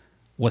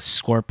was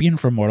Scorpion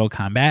from Mortal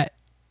Kombat.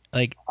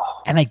 Like,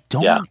 and I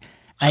don't,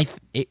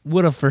 it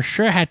would have for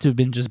sure had to have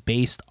been just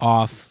based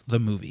off the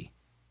movie,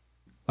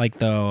 like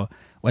what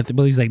I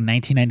believe is like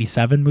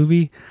 1997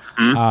 movie,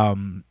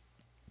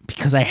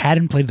 because I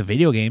hadn't played the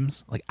video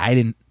games. Like, I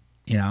didn't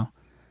have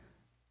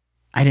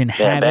back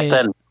it.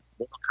 Then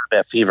Mortal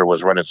Kombat Fever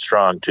was running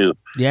strong too.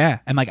 Yeah,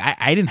 and like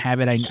I didn't have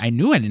it. I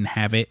knew I didn't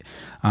have it,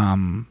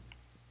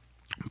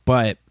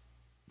 but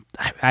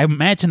I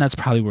imagine that's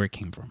probably where it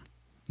came from.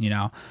 You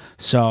know,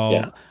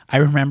 so I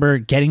remember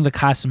getting the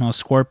costume of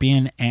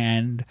Scorpion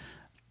and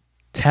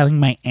telling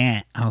my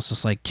aunt, I was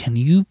just like, can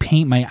you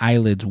paint my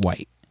eyelids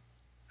white?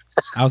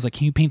 I was like,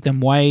 can you paint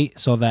them white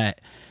so that,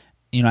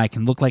 you know, I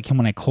can look like him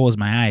when I close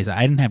my eyes?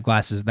 I didn't have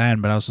glasses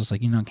then, but I was just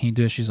like, you know, can you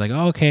do it? She's like,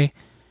 oh, okay.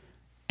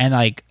 And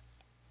like,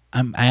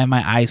 I have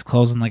my eyes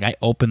closed and like I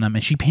open them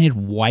and she painted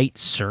white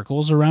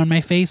circles around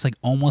my face, like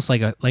almost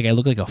like I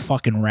look like a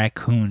fucking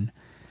raccoon.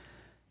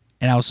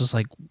 And I was just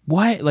like,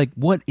 what? Like,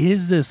 what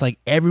is this? Like,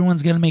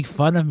 everyone's going to make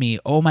fun of me.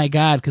 Oh, my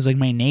God. Because, like,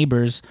 my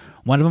neighbors,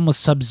 one of them was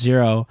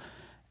Sub-Zero.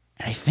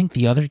 And I think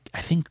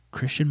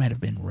Christian might have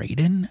been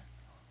Raiden.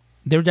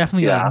 They were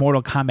definitely, like,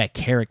 Mortal Kombat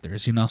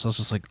characters, you know? So I was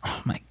just like,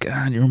 oh, my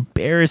God, you're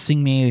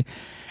embarrassing me.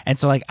 And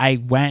so, like,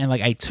 I went and,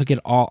 like, I took it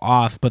all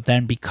off. But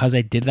then because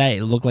I did that,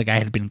 it looked like I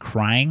had been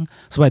crying.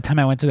 So by the time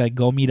I went to, like,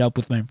 go meet up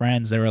with my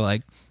friends, they were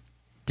like,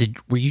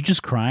 were you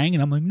just crying?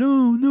 And I'm like,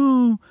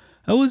 no.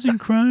 I wasn't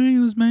crying. It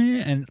was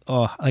and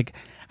like,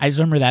 I just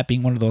remember that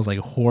being one of those like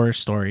horror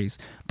stories.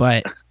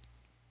 But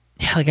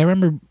yeah, like I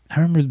remember,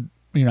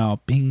 you know,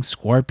 being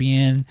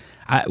Scorpion.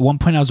 At one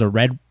point, I was a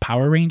Red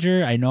Power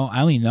Ranger. I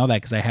only know that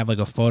because I have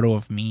like a photo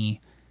of me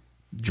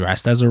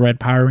dressed as a Red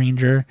Power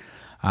Ranger,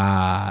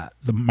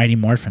 the Mighty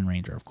Morphin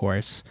Ranger, of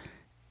course.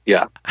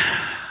 Yeah.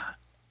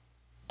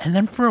 And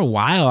then for a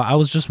while, I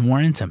was just more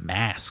into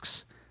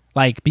masks,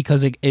 like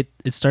because it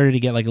started to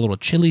get like a little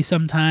chilly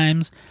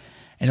sometimes,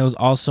 and it was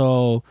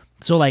also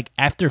so like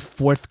after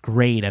fourth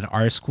grade at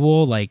our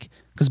school, like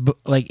because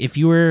like if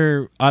you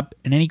were up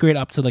in any grade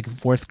up to like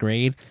fourth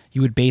grade,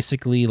 you would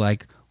basically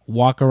like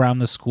walk around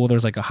the school.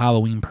 There's like a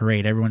Halloween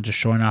parade, everyone just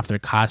showing off their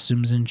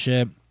costumes and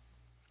shit.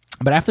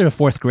 But after the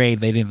fourth grade,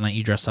 they didn't let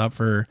you dress up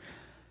for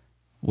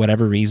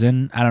whatever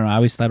reason. I don't know. I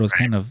always thought it was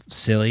kind of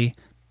silly,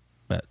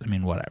 but I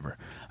mean, whatever.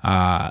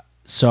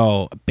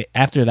 So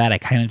after that, I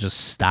kind of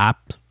just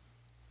stopped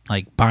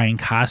like buying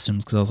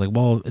costumes because I was like,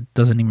 well, it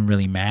doesn't even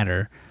really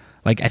matter.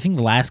 Like, I think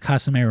the last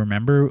costume I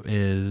remember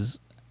is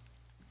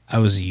I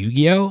was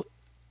Yu-Gi-Oh!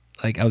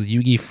 Like, I was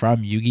Yugi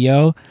from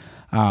Yu-Gi-Oh!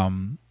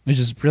 Which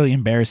is really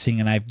embarrassing,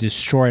 and I've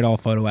destroyed all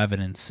photo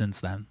evidence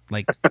since then.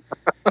 Like,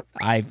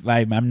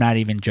 I'm not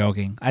even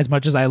joking. As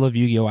much as I love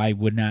Yu-Gi-Oh, I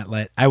would not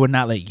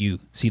let you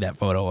see that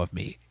photo of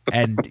me.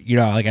 And you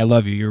know, like I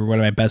love you. You're one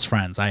of my best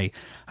friends.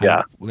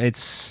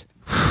 It's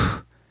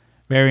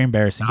very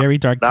embarrassing, very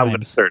dark times. I'm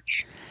gonna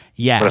search.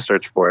 Yeah, I'm gonna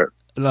search for it.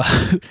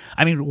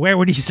 I mean, where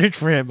would you search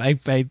for him?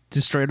 I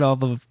destroyed all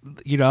the,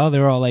 you know, they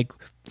were all like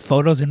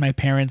photos in my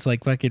parents'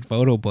 like fucking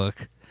photo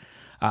book.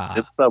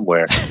 It's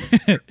somewhere.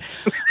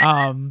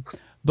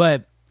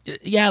 But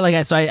yeah, like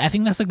I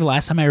think that's like the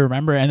last time I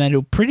remember, and then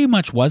it pretty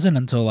much wasn't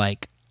until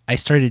like I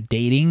started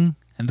dating,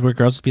 and where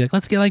girls would be like,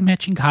 "Let's get like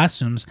matching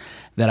costumes,"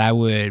 that I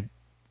would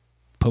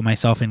put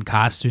myself in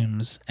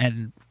costumes,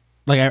 and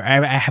like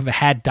I have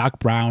had Doc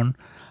Brown.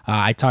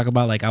 I talk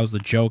about like I was the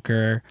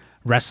Joker,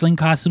 wrestling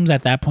costumes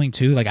at that point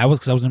too. Like I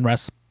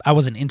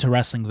wasn't into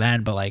wrestling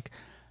then, but like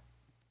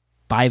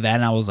by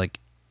then I was like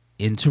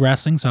into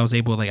wrestling, so I was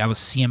able to, like I was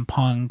CM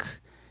Punk,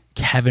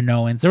 Kevin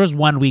Owens. There was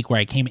one week where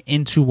I came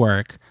into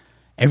work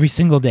every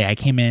single day. I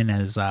came in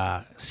as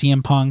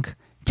CM Punk,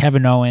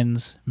 Kevin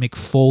Owens, Mick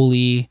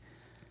Foley,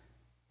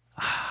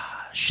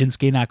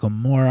 Shinsuke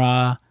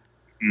Nakamura,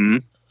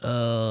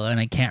 and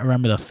I can't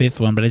remember the fifth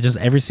one, but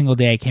every single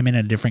day I came in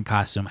a different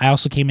costume. I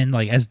also came in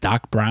like as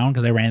Doc Brown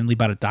because I randomly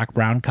bought a Doc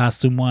Brown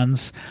costume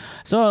once.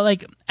 So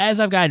like as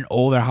I've gotten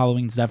older,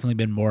 Halloween's definitely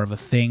been more of a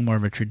thing, more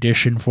of a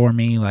tradition for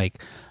me.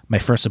 Like my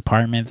first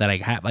apartment that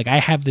I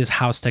have this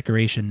house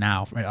decoration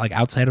now, right? Like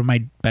outside of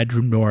my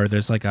bedroom door,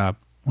 there's like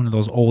one of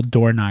those old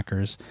door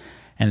knockers,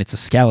 and it's a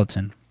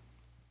skeleton.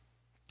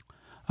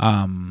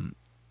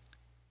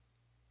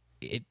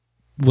 It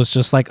was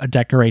just like a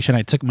decoration.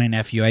 I took my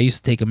nephew. I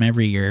used to take him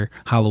every year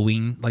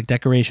Halloween, like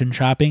decoration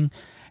shopping,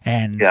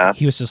 and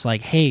he was just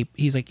like, "Hey,"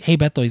 he's like, "Hey,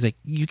 Beto," he's like,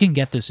 "You can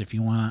get this if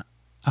you want."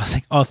 I was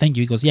like, "Oh, thank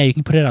you." He goes, "Yeah, you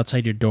can put it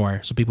outside your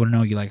door so people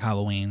know you like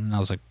Halloween." And I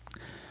was like,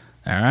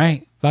 "All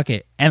right, fuck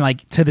it." And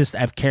like to this,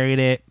 I've carried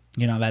it.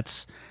 You know,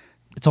 it's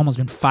almost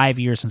been 5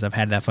 years since I've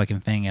had that fucking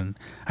thing, and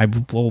I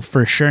will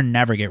for sure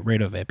never get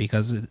rid of it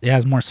because it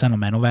has more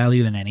sentimental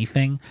value than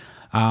anything.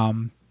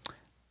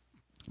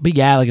 But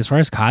yeah, like as far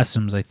as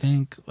costumes, I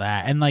think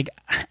that, and like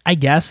I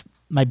guess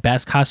my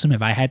best costume,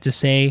 if I had to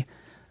say,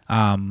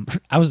 I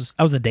was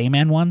a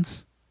dayman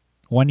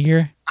one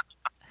year.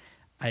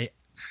 I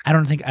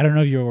don't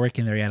know if you were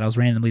working there yet. I was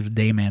randomly the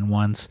dayman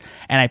once,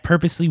 and I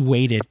purposely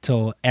waited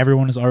till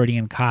everyone was already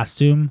in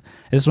costume.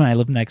 This is when I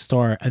lived next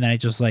door, and then I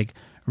just like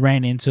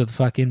ran into the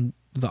fucking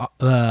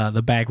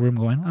the back room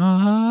going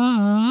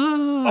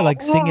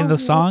like singing the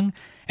song,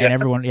 and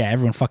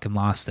everyone fucking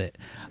lost it.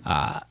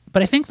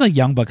 But I think the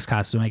Young Bucks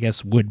costume, I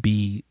guess, would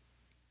be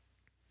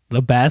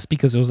the best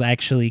because it was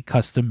actually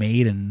custom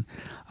made and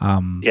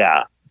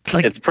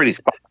like, it's pretty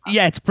spot on.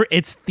 Yeah,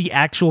 it's the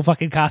actual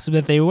fucking costume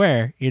that they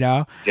wear, you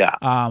know. Yeah.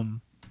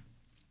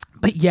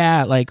 But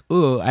yeah, like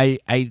I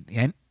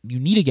you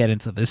need to get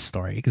into this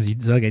story because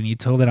you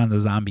told it on the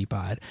Zombie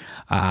Pod.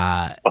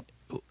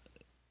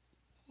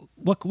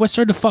 What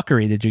sort of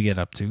fuckery did you get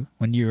up to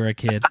when you were a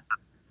kid?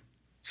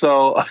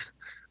 So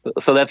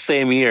that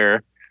same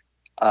year,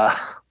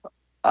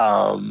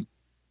 well,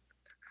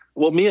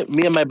 me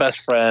and my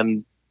best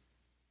friend,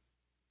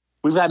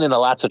 we've gotten into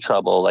lots of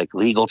trouble, like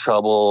legal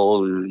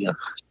trouble, you know,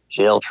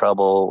 jail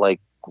trouble. Like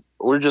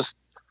we're just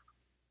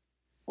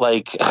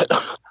like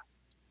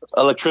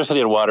electricity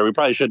and water. We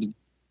probably shouldn't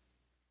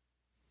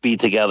be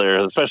together,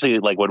 especially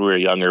like when we were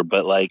younger.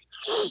 But like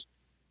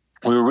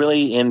we were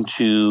really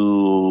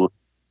into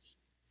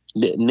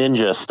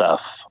ninja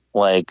stuff,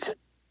 like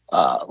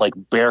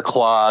bear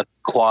claws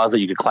that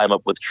you could climb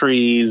up with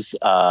trees.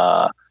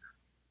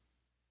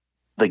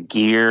 The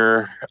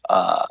gear,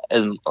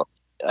 and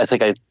I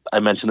think I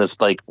mentioned this,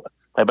 like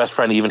my best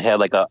friend even had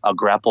like a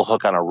grapple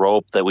hook on a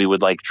rope that we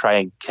would like try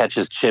and catch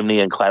his chimney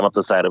and climb up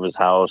the side of his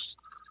house.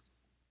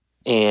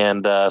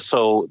 And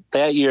so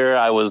that year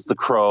I was the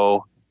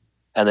Crow,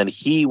 and then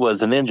he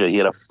was a ninja. He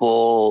had a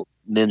full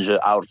ninja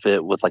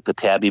outfit with like the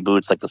tabby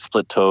boots, like the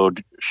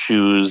split-toed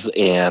shoes,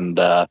 and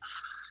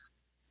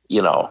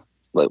you know,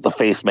 like the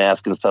face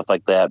mask and stuff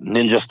like that,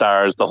 ninja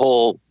stars, the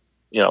whole,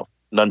 you know,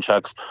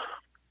 nunchucks.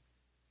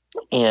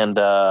 And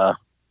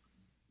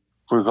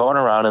we're going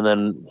around, and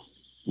then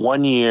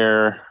one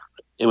year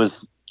it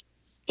was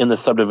in the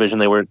subdivision.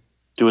 They were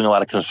doing a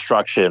lot of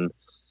construction,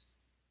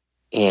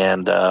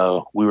 and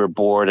we were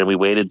bored, and we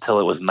waited till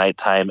it was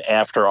nighttime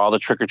after all the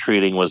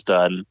trick-or-treating was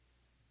done,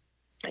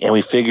 and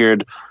we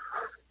figured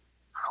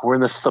we're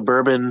in this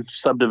suburban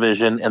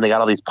subdivision, and they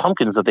got all these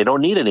pumpkins that they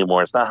don't need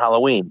anymore. It's not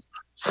Halloween.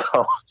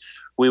 So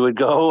we would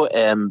go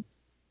and,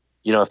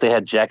 if they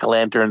had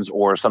jack-o'-lanterns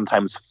or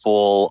sometimes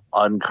full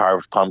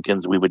uncarved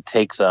pumpkins, we would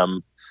take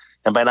them.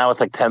 And by now it's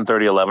like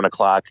 10:30, 11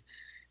 o'clock,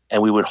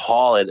 and we would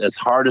haul it as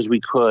hard as we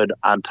could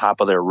on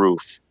top of their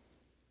roof.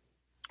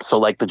 So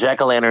like the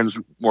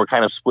jack-o'-lanterns were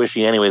kind of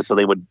squishy anyway, so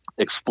they would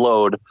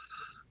explode.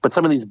 But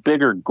some of these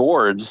bigger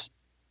gourds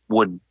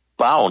would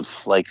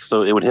bounce,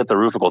 so it would hit the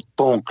roof and go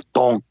donk,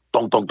 donk,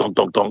 donk, donk, donk,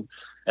 donk, donk,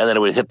 and then it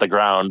would hit the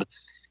ground.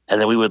 And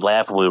then we would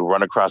laugh and we would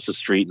run across the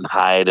street and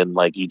hide, and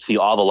you'd see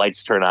all the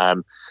lights turn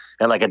on,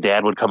 and a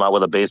dad would come out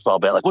with a baseball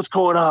bat, what's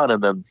going on?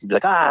 And then he'd be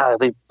like,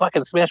 they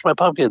fucking smashed my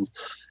pumpkins.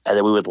 And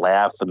then we would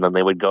laugh, and then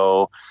they would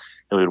go,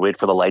 and we would wait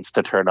for the lights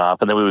to turn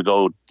off, and then we would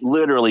go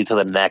literally to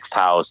the next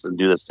house and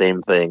do the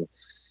same thing.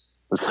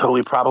 And so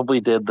we probably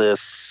did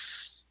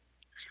this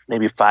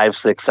maybe 5,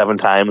 6, 7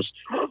 times.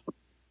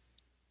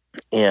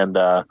 And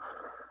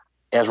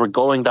as we're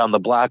going down the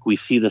block, we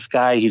see this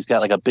guy. He's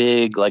got a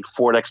big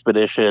Ford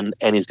Expedition,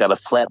 and he's got a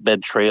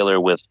flatbed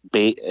trailer with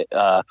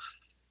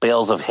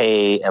bales of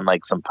hay and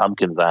some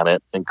pumpkins on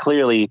it. And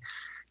clearly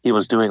he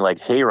was doing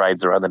hay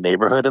rides around the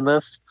neighborhood in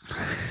this.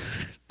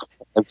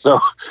 And so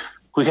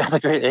we got the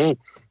great,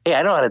 hey,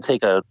 I know how to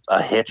take a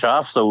hitch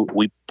off. So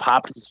we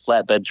popped this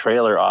flatbed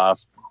trailer off,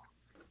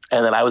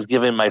 and then I was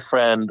giving my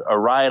friend a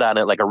ride on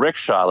it like a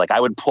rickshaw. I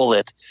would pull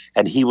it,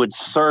 and he would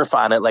surf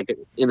on it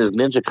in his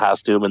ninja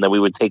costume, and then we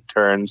would take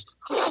turns.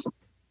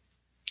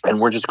 And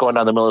we're just going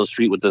down the middle of the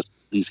street with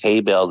these hay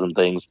bales and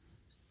things.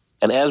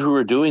 And as we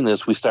were doing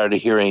this, we started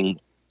hearing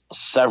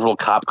several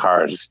cop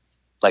cars,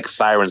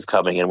 sirens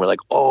coming, and we're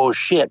like, oh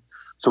shit.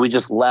 So we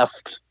just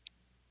left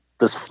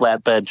this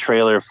flatbed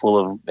trailer full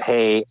of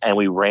hay, and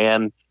we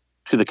ran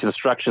to the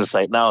construction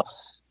site. Now,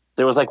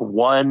 there was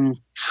one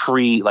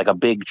tree, a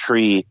big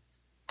tree,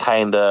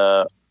 kind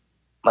of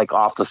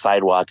off the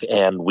sidewalk,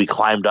 and we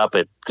climbed up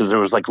it because there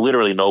was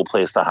literally no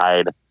place to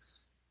hide.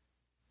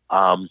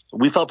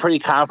 We felt pretty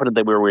confident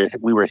that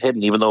we were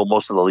hidden, even though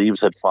most of the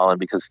leaves had fallen,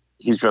 because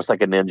he's dressed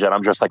like a ninja and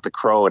I'm dressed like the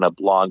Crow in a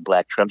long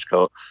black trench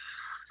coat.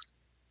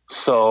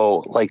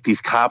 So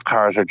these cop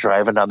cars are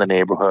driving down the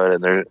neighborhood,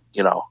 and they're,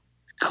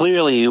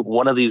 clearly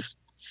one of these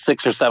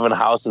 6 or 7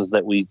 houses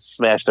that we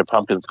smashed their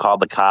pumpkins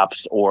called the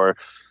cops, or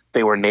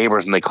they were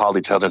neighbors and they called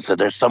each other and said,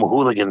 there's some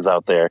hooligans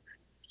out there.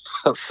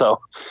 So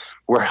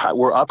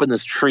we're up in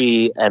this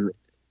tree, and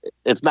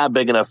it's not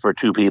big enough for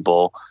 2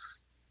 people,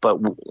 but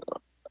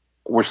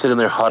we're sitting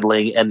there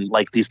huddling, and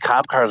these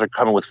cop cars are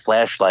coming with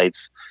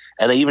flashlights,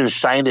 and they even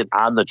shined it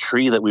on the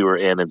tree that we were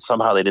in, and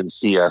somehow they didn't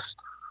see us.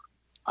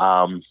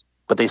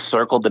 But they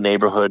circled the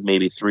neighborhood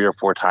maybe 3 or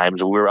 4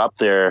 times, and we were up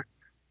there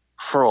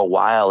for a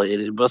while.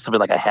 It must have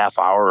been a half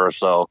hour or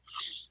so,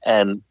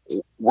 and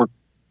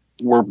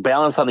we're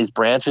balanced on these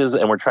branches,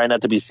 and we're trying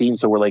not to be seen.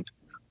 So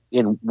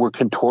we're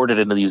contorted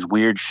into these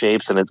weird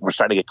shapes, and we're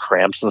starting to get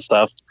cramps and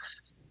stuff.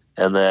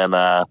 And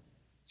then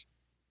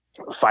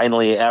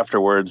finally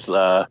afterwards,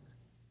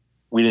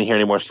 we didn't hear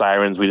any more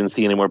sirens. We didn't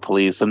see any more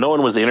police, and no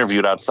one was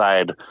interviewed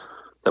outside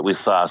that we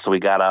saw. So we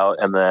got out,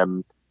 and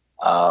then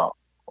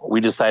we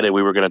decided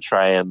we were going to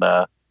try and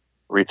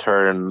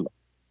return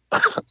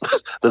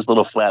this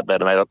little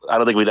flatbed. And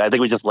I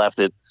think we just left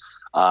it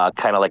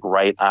kind of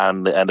right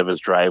on the end of his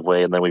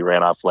driveway, and then we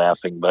ran off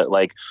laughing. But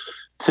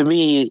to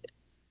me,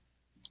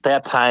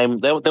 that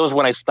time, that was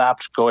when I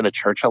stopped going to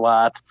church a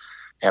lot,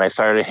 and I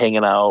started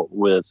hanging out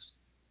with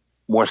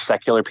more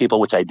secular people,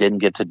 which I didn't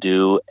get to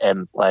do.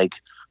 And I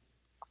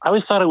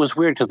always thought it was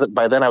weird because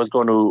by then I was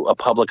going to a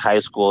public high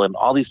school, and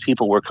all these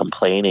people were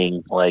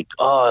complaining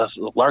oh,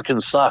 Larkin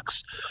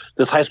sucks.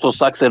 This high school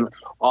sucks. And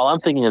all I'm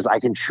thinking is I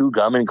can chew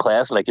gum in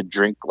class and I could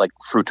drink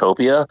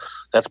Fruitopia.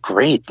 That's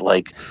great.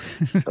 I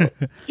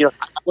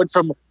went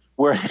from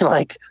wearing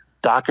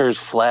Dockers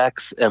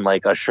slacks and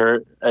a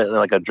shirt,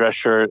 a dress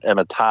shirt and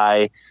a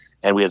tie,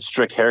 and we had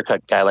strict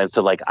haircut guidelines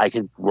to I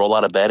could roll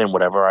out of bed in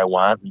whatever I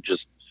want and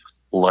just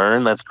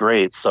learn. That's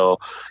great. So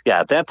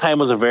yeah, that time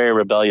was a very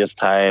rebellious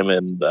time,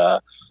 and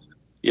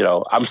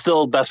I'm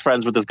still best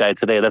friends with this guy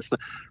today. That's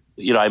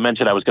I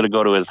mentioned I was going to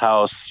go to his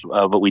house,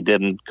 but we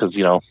didn't because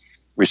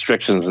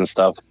restrictions and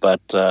stuff.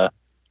 But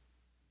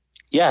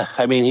yeah,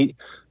 I mean,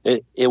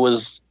 it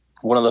was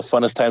one of the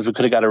funnest times. We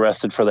could have got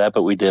arrested for that,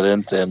 but we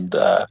didn't. And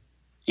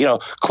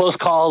close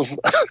calls,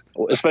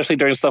 especially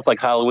during stuff like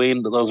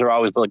Halloween, those are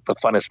always the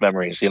funnest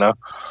memories.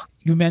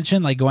 You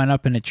mentioned going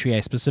up in a tree.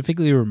 I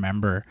specifically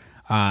remember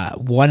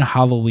one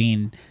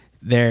Halloween,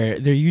 there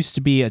used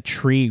to be a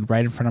tree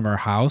right in front of our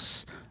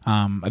house.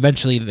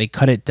 Eventually they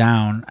cut it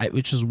down,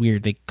 which was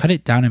weird. They cut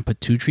it down and put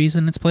 2 trees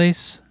in its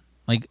place.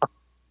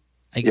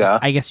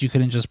 I guess you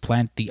couldn't just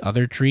plant the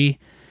other tree.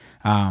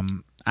 I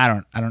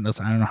don't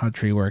know how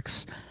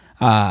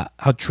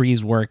how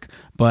trees work,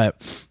 but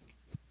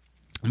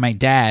my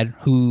dad,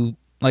 who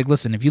like,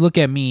 listen, if you look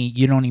at me,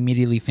 you don't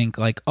immediately think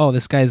like, oh,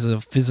 this guy's a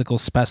physical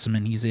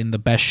specimen. He's in the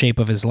best shape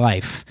of his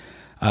life.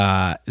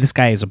 This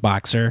guy is a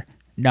boxer.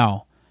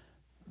 No.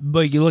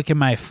 But you look at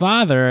my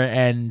father,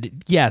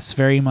 and yes,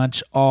 very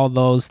much all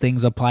those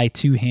things apply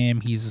to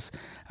him. He's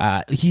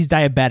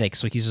diabetic,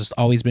 so he's just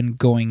always been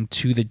going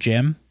to the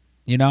gym,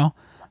 you know?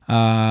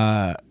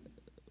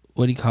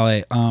 What do you call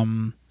it?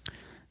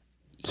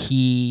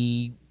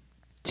 He's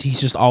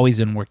just always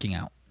been working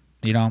out.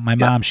 You know, my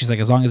mom, she's like,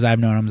 as long as I've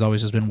known him, he's always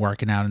just been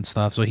working out and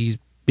stuff. So he's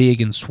big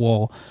and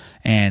swole.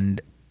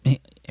 And I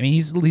mean,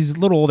 he's a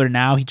little older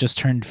now. He just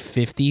turned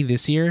 50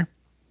 this year.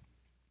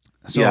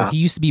 So he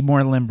used to be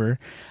more limber.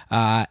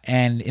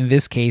 And in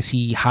this case,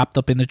 he hopped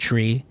up in the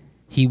tree.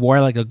 He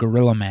wore like a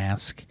gorilla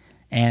mask.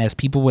 And as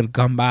people would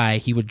come by,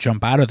 he would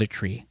jump out of the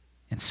tree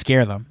and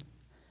scare them.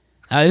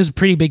 It was a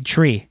pretty big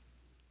tree,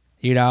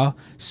 you know?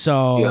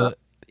 So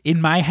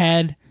in my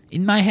head,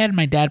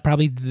 my dad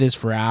probably did this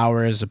for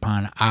hours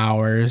upon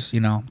hours. You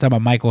know, I'm talking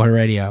about Michael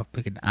Heredia,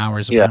 like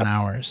hours upon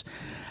hours.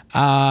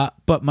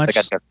 But much, I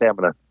got that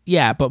stamina.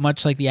 Yeah, but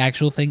much like the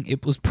actual thing,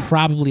 it was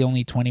probably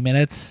only 20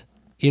 minutes.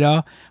 You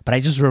know, but I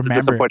just remember.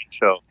 It's a disappointing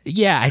show.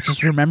 Yeah, I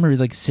just remember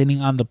like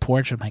sitting on the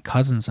porch with my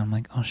cousins. I'm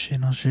like, oh shit,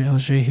 oh shit, oh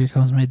shit! Here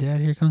comes my dad.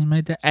 Here comes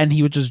my dad. And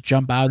he would just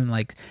jump out and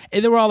like,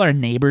 and they were all our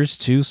neighbors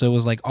too, so it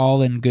was like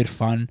all in good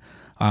fun.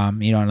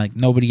 You know, like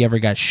nobody ever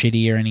got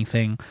shitty or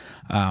anything.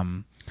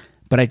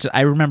 But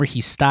I remember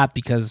he stopped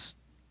because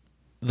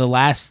it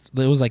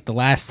was like the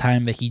last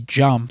time that he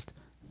jumped,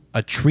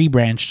 a tree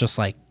branch just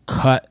like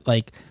cut,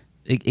 like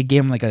it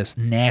gave him like a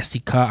nasty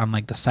cut on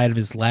like the side of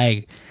his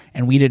leg.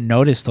 And we didn't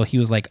notice till he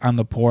was like on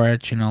the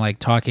porch, you know, like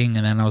talking.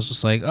 And then I was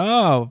just like,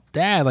 oh,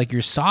 Dad, like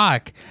your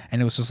sock.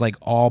 And it was just like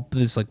all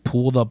this like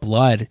pooled up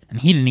blood. And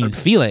he didn't even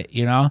feel it,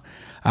 you know.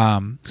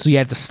 So you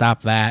had to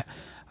stop that.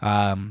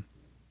 I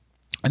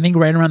think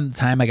right around the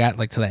time I got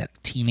like to that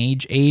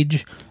teenage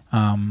age,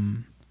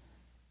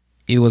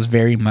 it was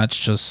very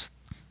much just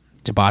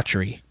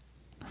debauchery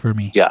for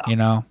me. Yeah. You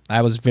know,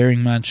 I was very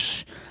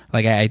much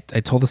like I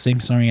told the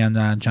same story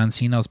on John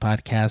Cena's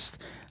podcast.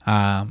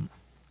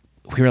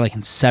 We were like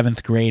in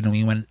 7th grade and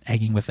we went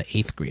egging with the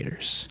 8th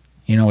graders,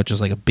 you know, which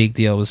was like a big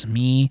deal. It was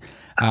me,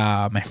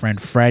 my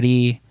friend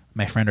Freddie,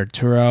 my friend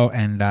Arturo,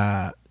 and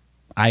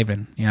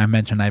Ivan. You know, I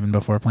mentioned Ivan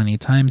before plenty of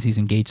times. He's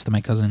engaged to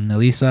my cousin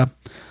Elisa,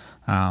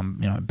 you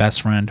know, my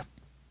best friend.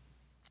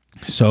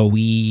 So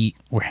we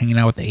were hanging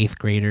out with the 8th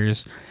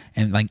graders,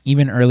 and like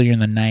even earlier in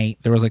the night,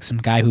 there was like some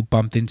guy who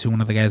bumped into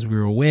one of the guys we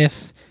were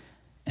with,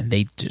 and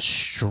they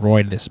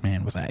destroyed this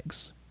man with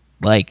eggs.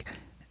 Like,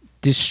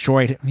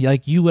 destroyed him.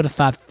 Like, you would have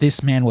thought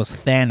this man was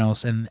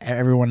Thanos and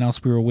everyone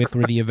else we were with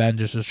were the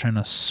Avengers, just trying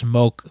to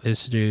smoke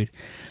this dude.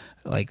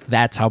 Like,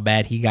 that's how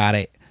bad he got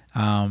it.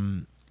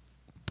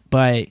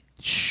 But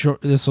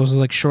this was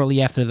like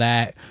shortly after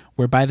that,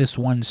 we're by this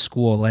one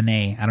school,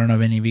 Lene. I don't know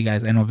if any of you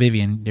guys, I know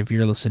Vivian, if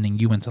you're listening,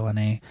 you went to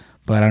Lene,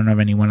 but I don't know if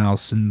anyone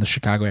else in the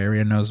Chicago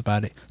area knows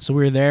about it. So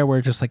we were there, we're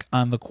just like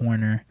on the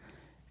corner,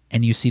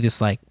 and you see this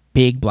like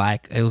big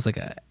black, it was like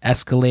a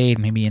Escalade,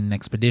 maybe an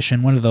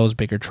Expedition, one of those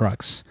bigger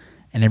trucks.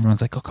 And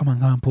everyone's like, oh, come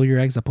on, pull your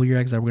eggs up,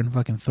 we're going to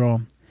fucking throw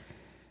them.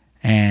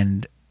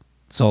 And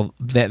so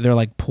they're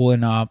like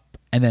pulling up,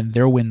 and then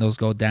their windows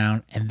go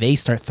down, and they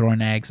start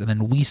throwing eggs, and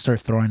then we start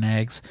throwing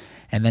eggs,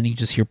 and then you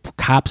just hear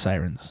cop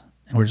sirens.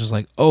 And we're just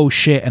like, oh,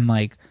 shit. And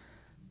like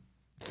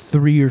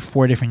 3 or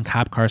 4 different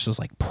cop cars just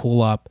like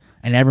pull up,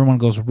 and everyone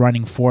goes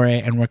running for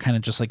it, and we're kind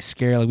of just like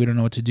scared, like we don't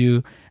know what to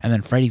do. And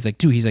then Freddie's like,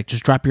 dude, he's like,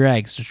 just drop your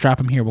eggs. Just drop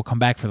them here. We'll come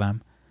back for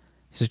them.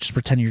 He's like, just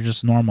pretend you're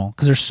just normal.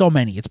 Because there's so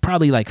many. It's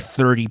probably like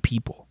 30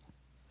 people,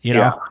 you know?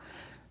 Yeah.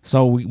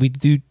 So we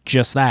do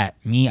just that.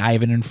 Me,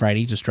 Ivan, and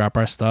Freddie just drop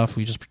our stuff.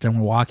 We just pretend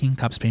we're walking.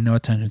 Cops pay no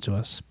attention to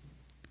us.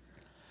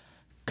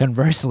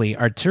 Conversely,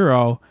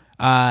 Arturo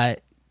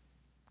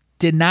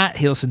did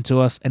not listen to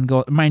us and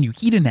go, mind you,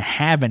 he didn't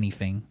have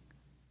anything,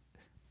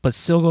 but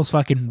still goes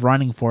fucking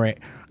running for it.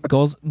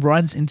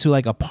 Runs into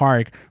like a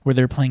park where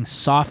they're playing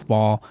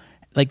softball.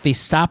 Like, they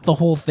stop the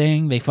whole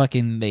thing. They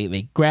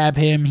grab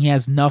him. He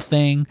has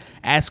nothing.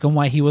 Ask him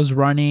why he was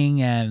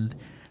running, and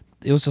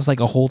it was just like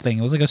a whole thing.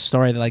 It was like a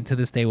story that like to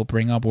this day we'll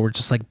bring up where we're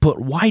just like, but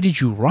why did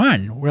you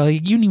run? We're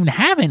like, you didn't even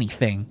have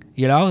anything,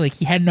 you know? Like,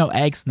 he had no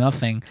eggs,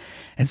 nothing.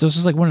 And so it's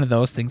just like one of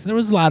those things. There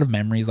was a lot of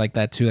memories like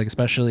that too, like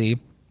especially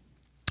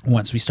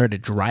once we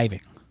started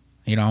driving.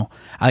 You know,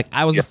 like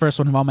I was the first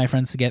one of all my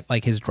friends to get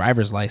like his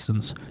driver's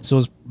license. So it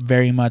was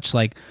very much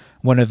like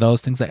one of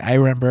those things. Like, I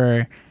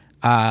remember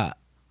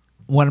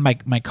one of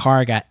my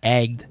car got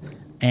egged,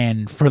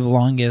 and for the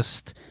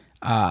longest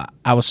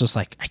I was just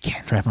like, I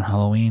can't drive on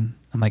Halloween.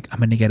 I'm like, I'm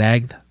gonna get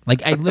egged.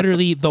 Like, I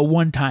literally the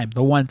one time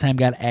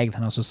got egged,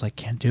 and I was just like,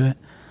 can't do it.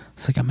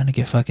 It's like, I'm gonna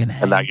get fucking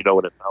egged. And now you know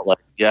what it felt like.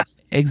 Yeah,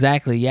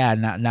 exactly. Yeah,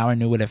 now I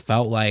knew what it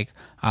felt like.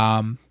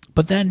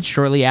 But then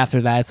shortly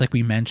after that, it's like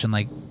we mentioned,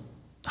 like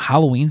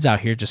Halloween's out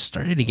here just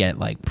started to get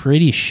like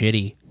pretty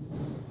shitty.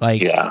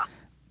 Like,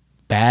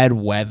 bad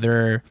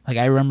weather. Like,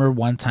 I remember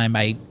one time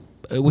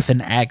with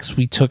an ex,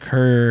 we took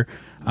her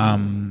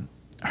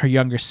her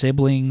younger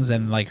siblings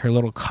and like her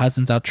little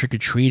cousins out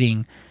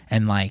trick-or-treating,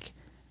 and like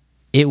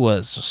it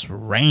was just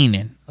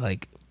raining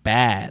like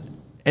bad,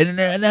 and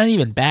not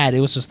even bad, it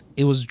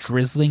was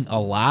drizzling a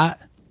lot,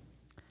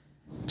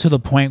 to the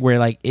point where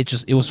like it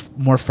was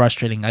more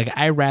frustrating. Like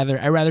I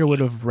rather would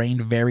have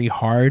rained very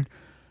hard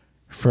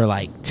for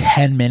like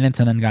 10 minutes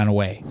and then gone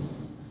away.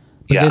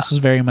 But this was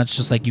very much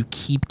just like you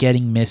keep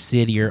getting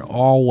misted, you're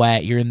all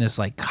wet, you're in this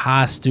like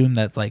costume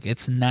that's like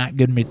it's not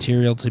good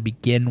material to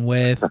begin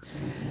with.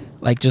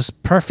 Like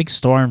just perfect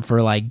storm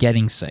for like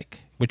getting sick,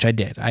 which I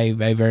did. I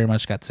very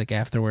much got sick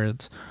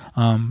afterwards.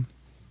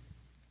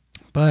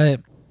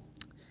 But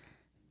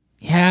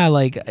yeah,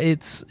 like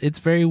it's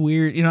very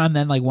weird, you know. And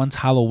then like once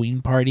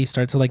Halloween parties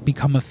start to like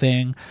become a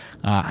thing,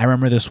 I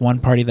remember this one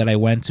party that I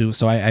went to.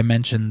 So I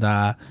mentioned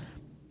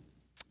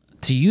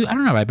to you, I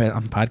don't know if I bet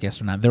on the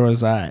podcast or not. There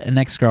was an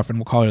ex-girlfriend,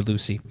 we'll call her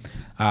Lucy.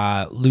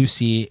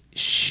 Lucy,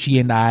 she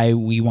and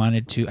we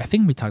wanted to, I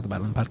think we talked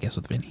about it on the podcast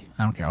with Vinny.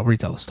 I don't care, I'll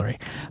retell the story.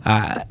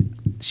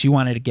 She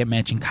wanted to get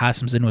matching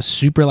costumes, and it was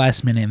super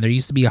last minute, and there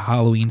used to be a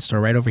Halloween store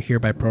right over here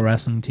by Pro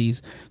Wrestling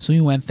Tees. So we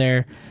went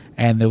there,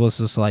 and there was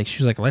just like,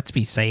 she was like, let's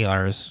be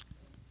sailors.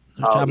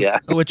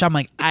 Which I'm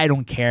like, I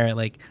don't care.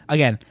 Like,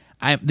 again,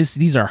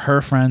 these are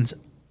her friends.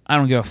 I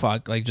don't give a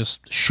fuck. Like,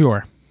 just,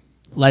 sure.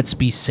 Let's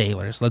be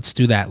sailors. Let's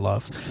do that,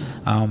 love.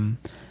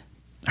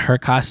 Her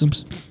costume,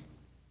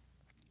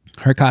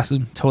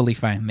 totally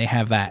fine. They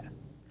have that.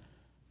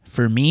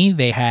 For me,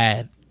 they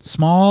had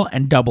small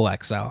and double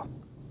XL.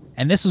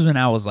 And this was when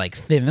I was like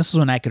thin. This was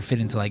when I could fit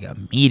into like a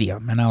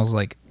medium. And I was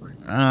like,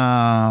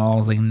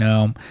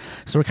 no.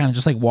 So we're kind of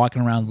just like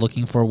walking around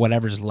looking for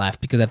whatever's left.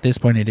 Because at this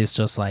point, it is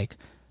just like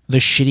the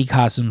shitty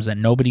costumes that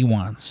nobody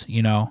wants,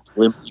 you know?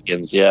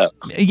 Limpkins, yeah.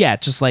 Yeah,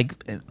 just like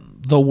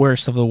the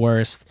worst of the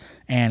worst.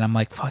 And I'm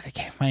like, fuck, I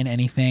can't find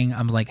anything.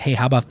 I'm like, hey,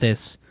 how about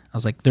this? I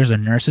was like, there's a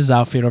nurse's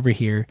outfit over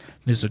here.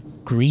 There's a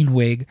green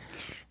wig.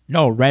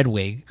 No, red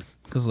wig.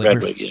 Like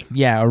red wig,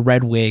 yeah, a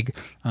red wig.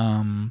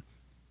 I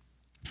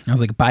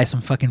was like, buy some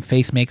fucking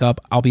face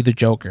makeup. I'll be the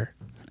Joker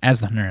as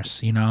the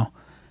nurse, you know?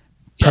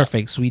 Yeah.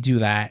 Perfect. So we do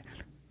that.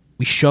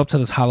 We show up to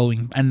this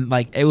Halloween, and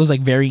like it was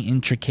like very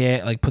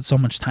intricate, like put so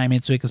much time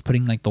into it, because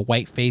putting like the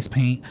white face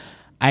paint.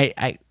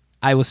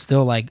 I was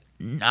still like,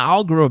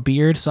 I'll grow a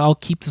beard, so I'll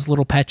keep this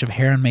little patch of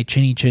hair on my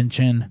chinny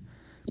chin.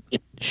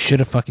 Should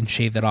have fucking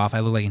shaved it off. I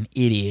look like an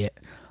idiot.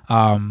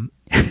 And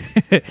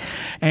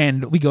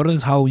we go to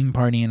this Halloween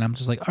party, and I'm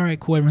just like, all right,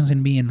 cool. Everyone's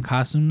gonna be in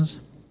costumes.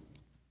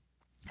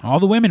 All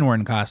the women were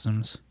in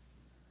costumes.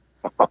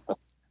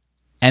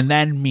 And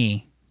then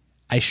me.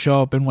 I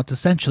show up in what's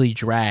essentially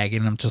drag,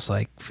 and I'm just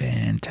like,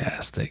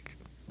 fantastic.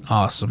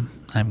 Awesome.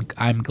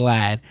 I'm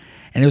glad.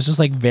 And it was just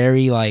like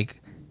very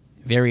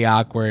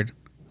awkward.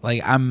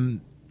 Like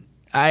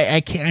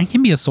I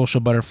can be a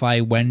social butterfly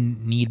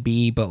when need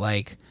be, but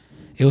like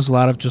it was a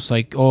lot of just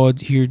like, oh,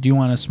 here, do you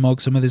want to smoke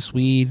some of this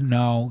weed?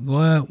 No.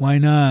 What? Why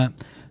not?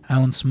 I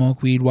don't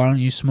smoke weed. Why don't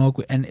you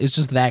smoke? And it's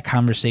just that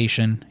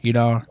conversation, you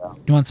know?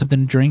 You want something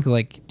to drink?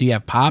 Like, do you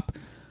have pop?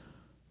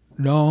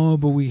 No,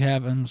 but we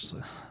have. I'm just,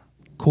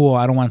 cool.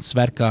 I don't want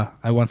Svedka.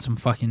 I want some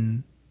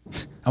fucking.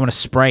 I want a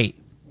Sprite.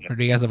 Or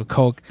do you guys have a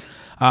Coke?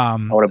 I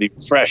want to be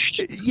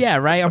refreshed. Yeah,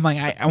 right. I'm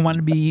like, I want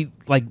to be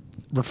like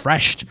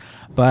refreshed,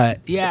 but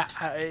yeah,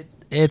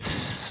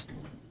 it's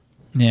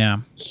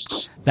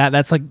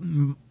that's like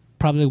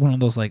probably one of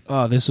those like,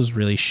 oh, this was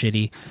really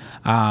shitty.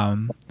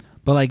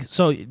 But like,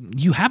 so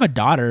you have a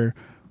daughter.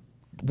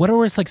 What are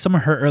like some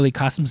of her early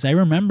costumes? I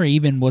remember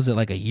even, was it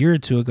like a year or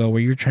two ago,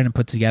 where you were trying to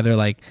put together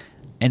like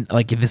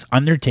this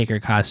Undertaker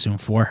costume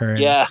for her?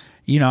 Yeah. And,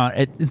 you know,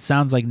 it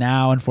sounds like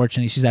now,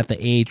 unfortunately, she's at the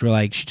age where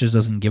like she just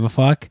doesn't give a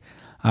fuck.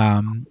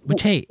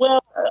 Which, hey,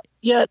 well,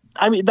 yeah,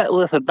 I mean,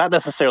 listen, not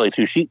necessarily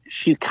too.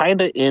 She's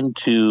kind of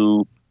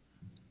into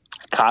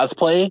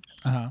cosplay.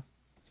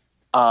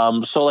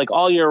 So like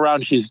all year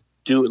round, she's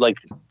been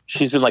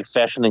like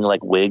fashioning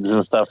like wigs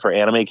and stuff for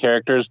anime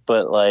characters,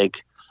 but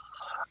like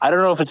I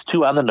don't know if it's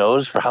too on the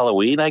nose for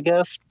Halloween, I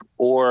guess,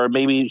 or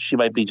maybe she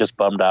might be just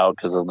bummed out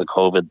because of the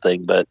COVID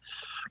thing. But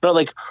no,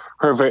 like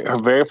her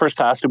very first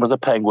costume was a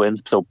penguin,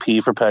 so P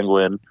for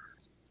penguin.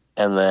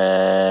 And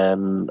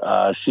then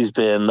she's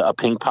been a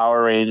pink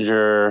Power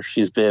Ranger.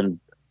 She's been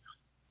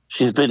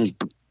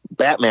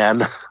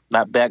Batman,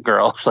 not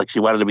Batgirl. Like she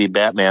wanted to be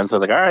Batman, so I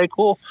was like, all right,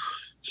 cool.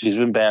 She's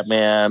been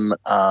Batman.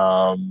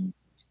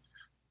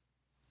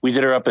 We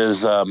did her up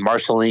as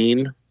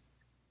Marceline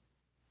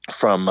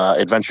from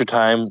Adventure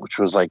Time, which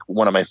was like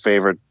one of my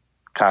favorite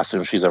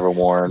costumes she's ever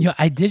worn. Yeah,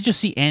 I did just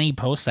see Annie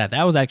post that.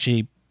 That was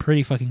actually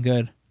pretty fucking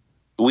good.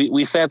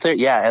 We sat there,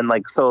 yeah, and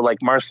like so, like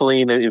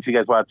Marceline. If you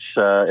guys watch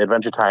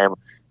Adventure Time,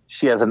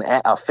 she has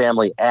a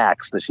family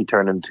axe that she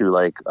turned into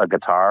like a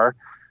guitar,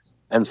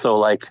 and so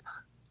like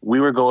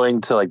we were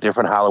going to like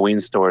different Halloween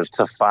stores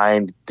to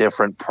find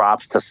different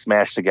props to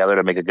smash together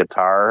to make a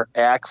guitar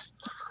axe.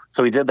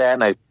 So we did that,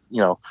 and I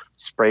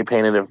spray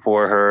painted it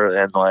for her,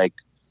 and like,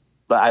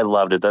 but I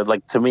loved it.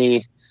 Like to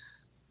me,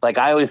 like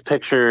I always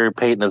picture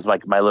Peyton as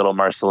like my little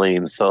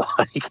Marceline. So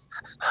like,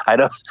 I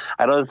know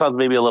it sounds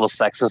maybe a little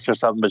sexist or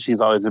something, but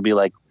she's always gonna be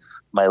like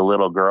my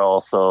little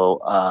girl.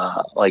 So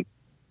like,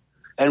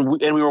 and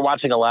we were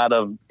watching a lot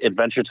of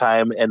Adventure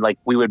Time, and like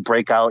we would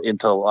break out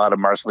into a lot of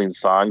Marceline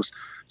songs,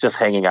 just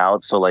hanging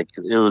out. So like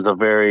it was a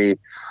very, I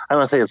don't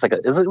want to say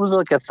it was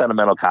like a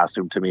sentimental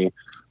costume to me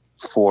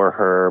for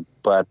her,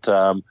 but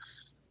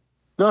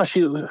no,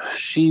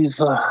 she's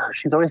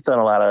always done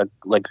a lot of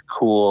like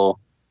cool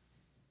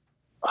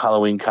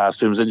Halloween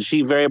costumes, and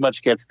she very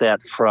much gets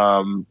that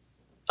from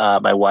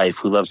my wife,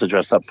 who loves to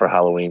dress up for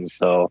Halloween.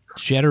 So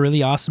she had a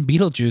really awesome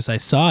Beetlejuice. I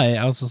saw it.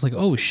 I was just like,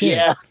 oh shit.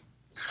 Yeah.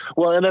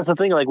 Well, and that's the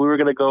thing. Like we were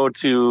going to go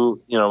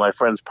to my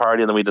friend's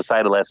party, and then we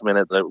decided last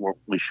minute that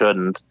we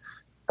shouldn't.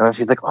 And then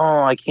she's like,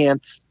 "Oh, I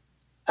can't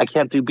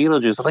do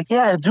Beetlejuice." I'm like,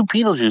 "Yeah, do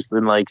Beetlejuice."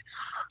 And like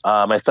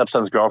my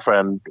stepson's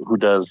girlfriend, who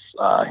does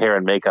hair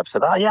and makeup,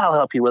 said, "Oh yeah, I'll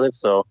help you with it."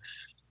 So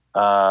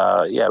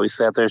yeah, we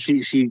sat there.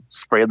 She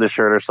sprayed the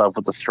shirt herself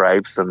with the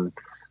stripes, and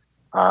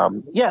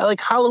yeah,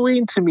 like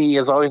Halloween to me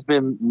has always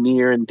been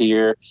near and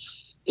dear.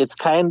 It's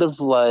kind of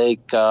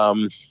like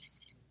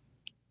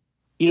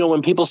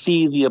when people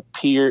see the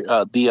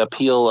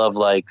appeal of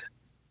like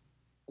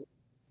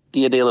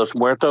Dia de los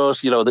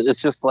Muertos,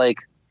 it's just like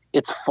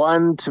it's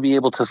fun to be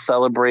able to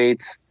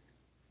celebrate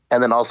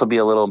and then also be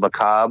a little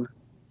macabre.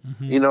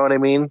 Mm-hmm. You know what I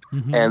mean?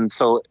 Mm-hmm. And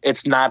so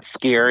it's not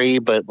scary,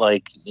 but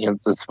like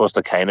it's supposed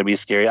to kind of be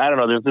scary. I don't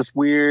know. There's this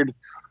weird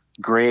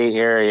gray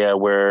area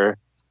where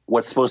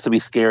what's supposed to be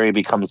scary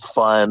becomes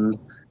fun,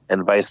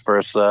 and vice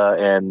versa.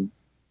 And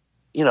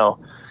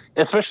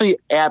especially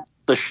at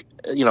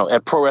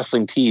at Pro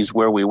Wrestling Tees,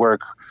 where we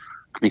work,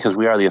 because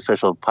we are the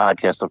official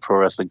podcast of Pro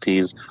Wrestling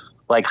Tees.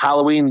 Like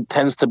Halloween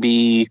tends to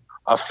be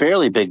a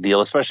fairly big deal,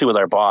 especially with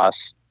our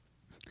boss.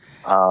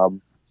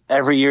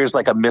 Every year is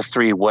like a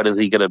mystery. What is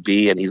he going to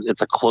be? And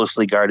it's a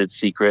closely guarded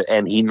secret.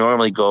 And he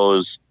normally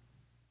goes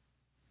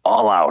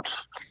all out.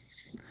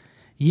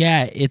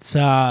 Yeah, it's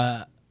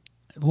what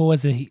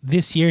was it?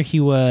 This year he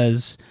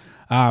was.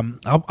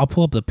 I'll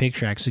pull up the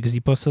picture actually, because he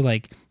posted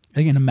like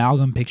an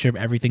amalgam picture of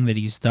everything that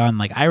he's done.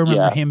 Like I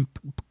remember him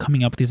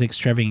coming up with these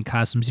extravagant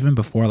costumes even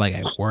before like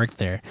I worked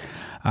there.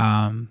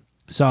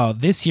 So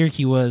this year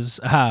he was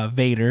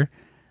Vader.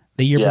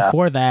 The year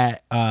before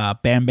that,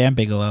 Bam Bam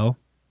Bigelow.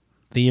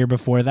 The year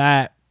before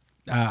that,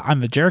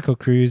 on the Jericho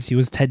Cruise, he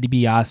was Ted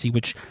DiBiase,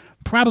 which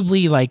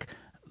probably like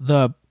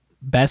the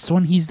best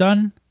one he's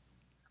done.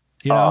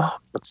 Oh,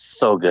 that's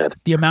so good.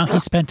 The amount he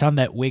spent on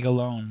that wig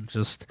alone,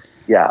 just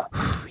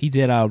he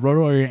did Road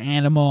Warrior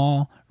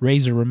Animal,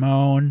 Razor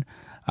Ramon,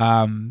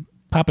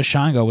 Papa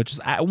Shango, which is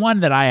one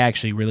that I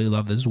actually really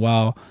love as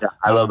well. Yeah,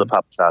 I love the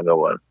Papa Shango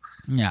one.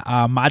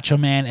 Yeah, Macho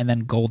Man, and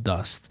then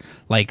Goldust.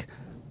 Like,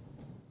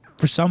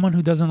 for someone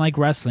who doesn't like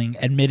wrestling,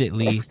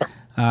 admittedly,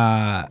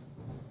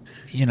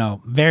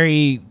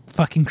 very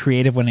fucking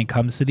creative when it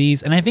comes to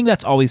these, and I think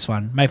that's always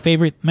fun. My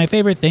favorite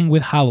thing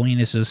with Halloween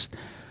is just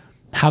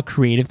how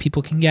creative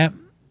people can get.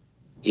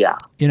 Yeah,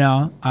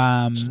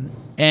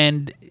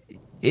 and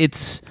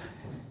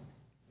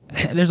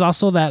there's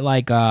also that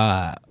like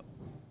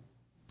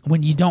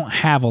when you don't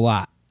have a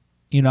lot,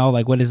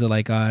 like what is it,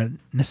 like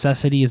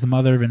necessity is the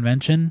mother of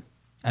invention.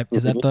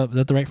 Is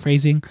that the right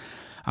phrasing?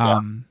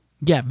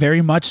 Yeah,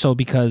 very much so,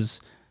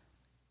 because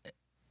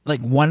like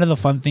one of the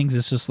fun things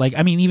is just like,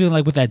 I mean, even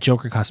like with that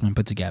Joker costume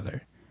put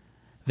together,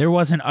 there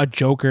wasn't a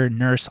Joker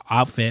nurse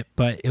outfit,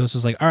 but it was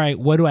just like, all right,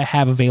 what do I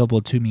have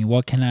available to me?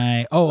 What can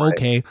I? Oh,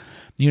 okay,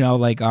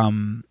 like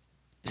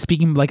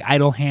speaking of like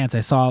idle hands, I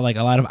saw like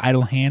a lot of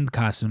idle hand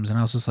costumes, and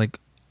I was just like,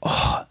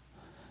 oh,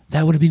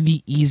 that would have been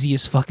the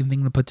easiest fucking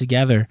thing to put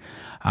together.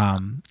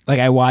 Like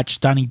I watched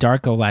Donnie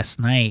Darko last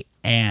night,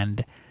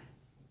 and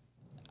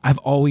I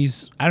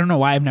don't know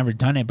why I've never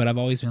done it, but I've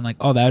always been like,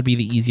 oh, that would be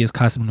the easiest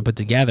costume to put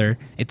together.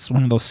 It's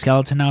one of those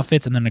skeleton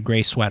outfits and then a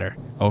gray sweater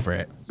over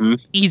it. Mm-hmm.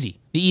 Easy.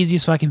 The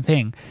easiest fucking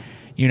thing,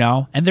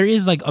 And there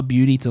is like a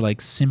beauty to like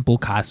simple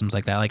costumes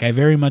like that. Like I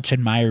very much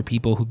admire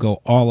people who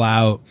go all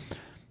out,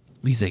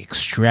 these like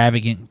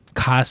extravagant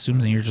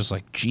costumes, and you're just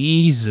like,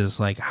 Jesus,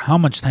 like how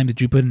much time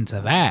did you put into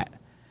that?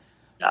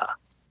 Yeah.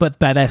 But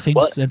by that same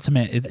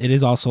sentiment, it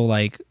is also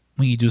like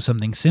when you do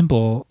something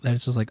simple, that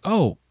it's just like,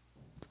 oh,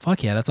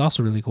 fuck yeah, that's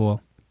also really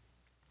cool.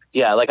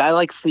 Yeah, like I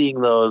like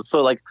seeing those.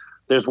 So like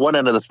there's one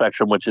end of the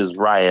spectrum, which is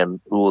Ryan,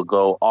 who will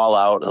go all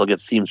out. He'll get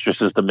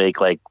seamstresses to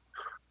make like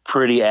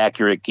pretty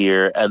accurate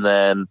gear. And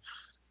then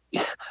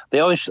I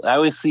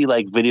always see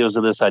like videos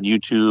of this on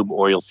YouTube,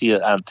 or you'll see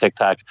it on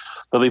TikTok.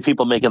 There'll be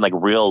people making like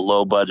real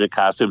low budget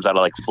costumes out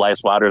of like fly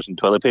swatters and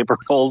toilet paper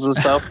rolls and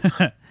stuff.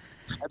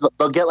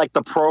 They'll get like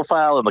the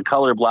profile and the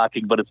color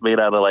blocking, but it's made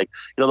out of like,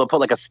 they'll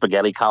put like a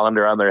spaghetti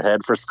colander on their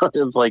head for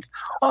something. It's like,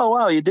 oh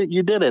wow, you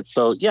did it.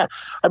 So yeah,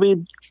 I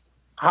mean,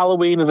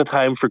 Halloween is a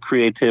time for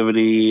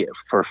creativity,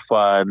 for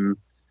fun.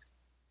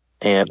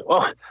 And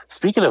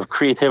speaking of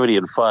creativity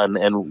and fun,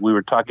 and we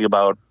were talking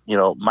about,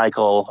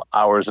 Michael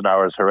Hours and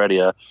Hours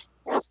Heredia.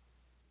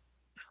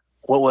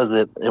 What was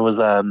it? It was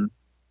on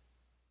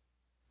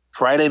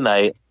Friday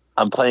night.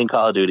 I'm playing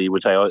Call of Duty,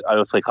 which I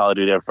always play Call of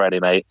Duty on Friday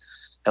night,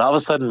 and all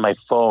of a sudden my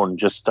phone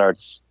just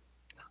starts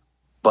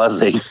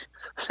buzzing,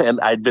 and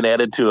I'd been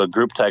added to a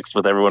group text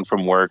with everyone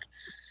from work,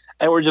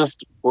 and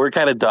we're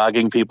kind of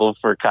dogging people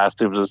for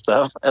costumes and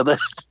stuff, and then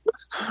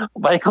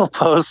Michael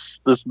posts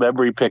this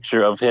memory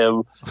picture of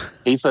him.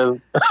 He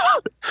says,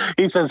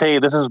 "Hey,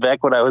 this is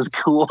back when I was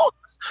cool,"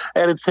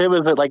 and it's him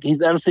as like he's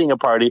emceeing a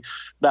party.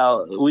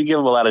 Now we give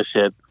him a lot of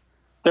shit.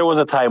 There was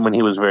a time when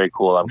he was very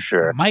cool, I'm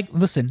sure. Mike,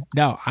 listen,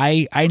 no,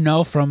 I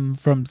know from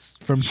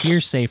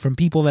hearsay from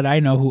people that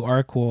I know who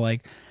are cool.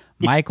 Like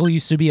Michael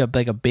used to be a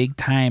big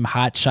time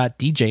hotshot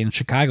DJ in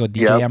Chicago,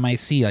 DJ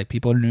MIC. Like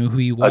people knew who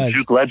he was. A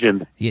juke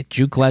legend. Yeah,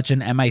 juke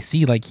legend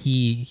MIC. Like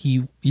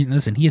he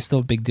listen, he is still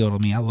a big deal to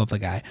me. I love the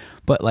guy,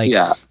 but like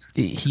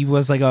he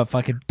was like a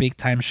fucking big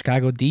time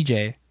Chicago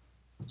DJ.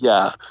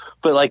 Yeah,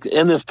 but like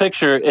in this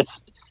picture,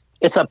 it's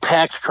a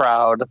packed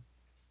crowd.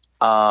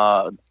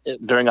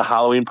 During a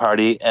Halloween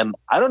party, and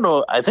I don't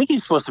know, I think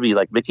he's supposed to be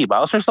like Mickey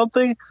Mouse or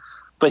something,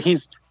 but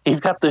he's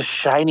got the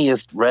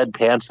shiniest red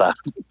pants on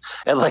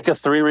and like a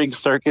 3-ring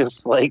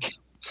circus like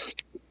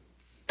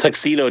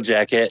tuxedo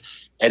jacket,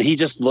 and he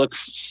just looks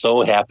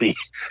so happy.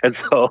 And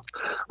so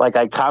like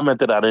I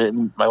commented on it,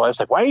 and my wife's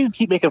like, "Why do you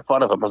keep making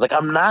fun of him?" I was like,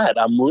 I'm not,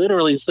 I'm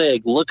literally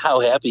saying look how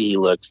happy he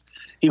looks.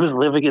 He was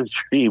living his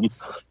dream.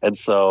 And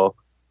so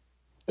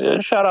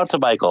shout out to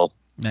Michael.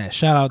 Yeah,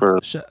 shout out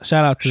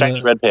to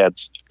shiny red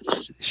pants.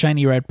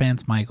 Shiny red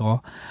pants,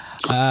 Michael.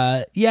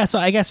 Yeah, so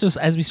I guess just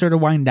as we sort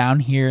of wind down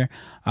here,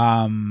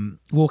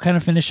 we'll kind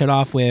of finish it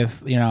off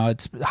with,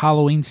 it's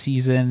Halloween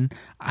season.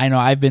 I know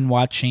I've been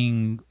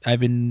watching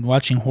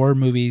horror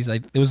movies.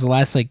 Like it was the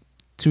last like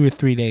 2 or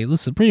 3 days.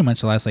 This is pretty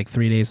much the last like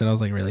 3 days that I was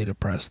like really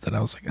depressed. That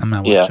I was like, I'm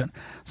not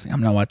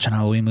watching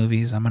Halloween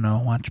movies. I'm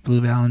gonna watch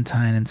Blue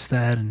Valentine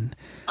instead, and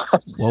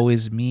woe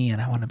is me,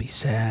 and I want to be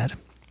sad.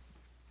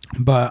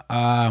 But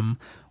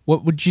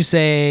what would you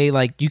say,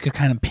 like, you could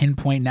kind of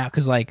pinpoint now?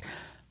 Because, like,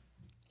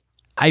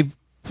 I've,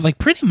 like,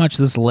 pretty much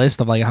this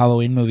list of, like,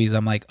 Halloween movies,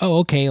 I'm like, oh,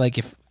 okay, like,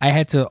 if I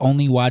had to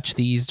only watch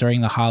these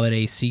during the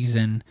holiday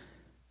season,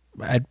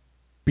 I'd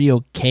be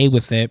okay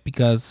with it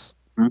because,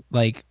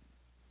 like,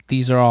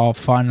 these are all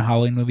fun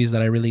Halloween movies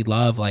that I really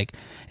love. Like,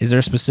 is there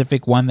a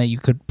specific one that you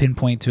could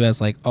pinpoint to as,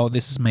 like, oh,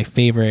 this is my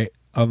favorite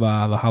of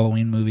the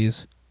Halloween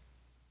movies?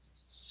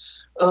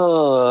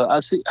 I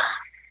see.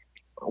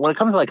 When it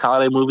comes to like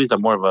holiday movies,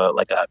 I'm more of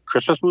a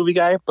Christmas movie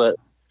guy. But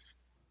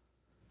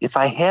if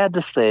I had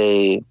to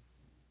say,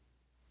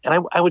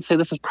 and I would say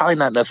this is probably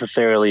not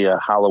necessarily a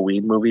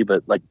Halloween movie,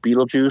 but like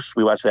Beetlejuice,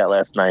 we watched that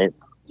last night.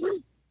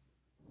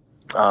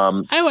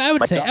 I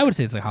would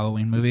say it's a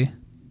Halloween movie.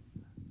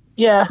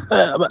 Yeah,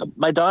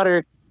 my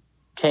daughter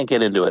can't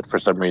get into it for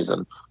some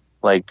reason.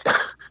 Like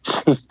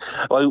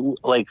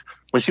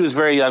when she was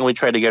very young, we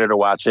tried to get her to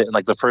watch it, and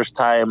like the first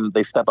time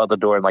they step out the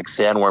door and like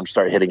sandworms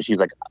start hitting, she's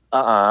like,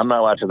 I'm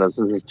not watching this.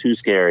 This is too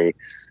scary.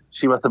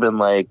 She must have been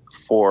like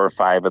 4 or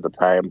 5 at the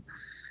time.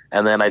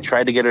 And then I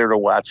tried to get her to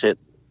watch it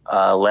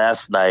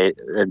last night,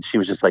 and she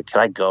was just like,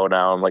 "Can I go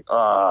now?" I'm like, "Oh,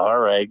 all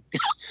right."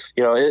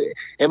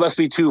 It must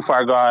be too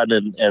far gone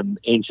and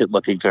ancient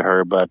looking to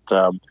her. But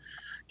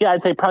yeah,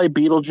 I'd say probably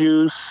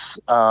Beetlejuice.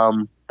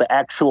 The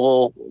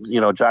actual,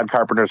 John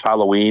Carpenter's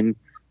Halloween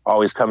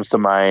always comes to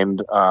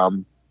mind.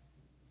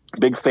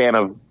 Big fan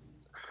of,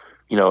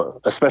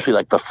 especially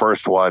like the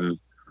first one.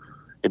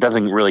 It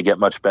doesn't really get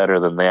much better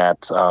than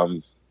that.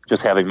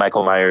 Just having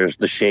Michael Myers,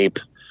 the Shape,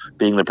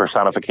 being the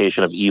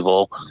personification of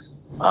evil.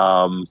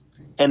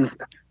 And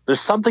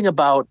there's something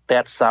about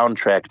that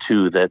soundtrack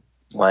too that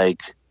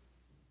like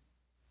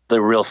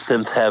the real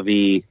synth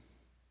heavy,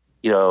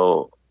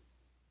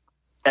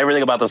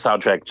 everything about the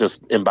soundtrack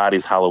just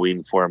embodies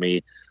Halloween for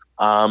me.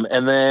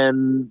 And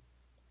then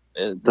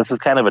this is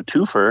kind of a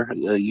twofer.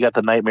 You got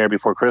The Nightmare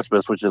Before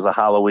Christmas, which is a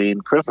Halloween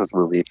Christmas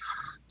movie.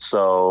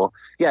 So,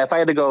 yeah, if I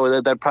had to go,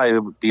 that'd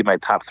probably be my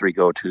top 3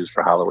 go-tos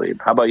for Halloween.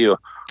 How about you?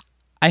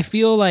 I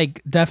feel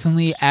like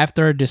definitely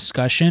after a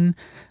discussion,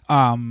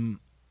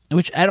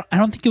 which I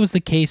don't think it was the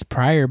case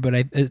prior, but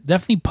I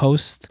definitely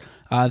post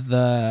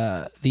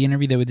the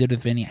interview that we did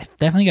with Vinny. I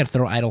definitely got to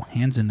throw Idle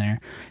Hands in there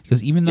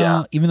because even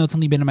though it's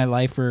only been in my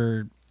life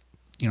for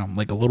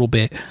like a little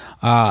bit,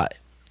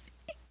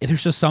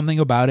 there's just something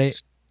about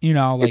it,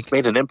 like it's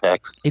made an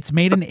impact. It's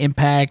made an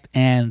impact,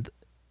 and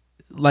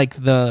like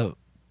the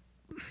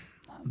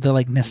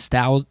like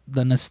nostalgia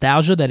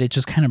that it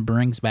just kind of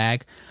brings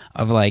back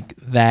of like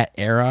that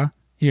era,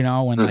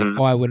 when like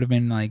I would have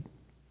been like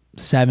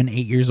 7,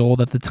 8 years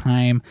old at the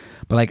time,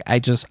 but like I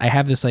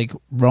have this like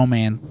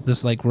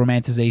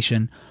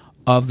romanticization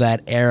of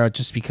that era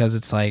just because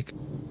it's like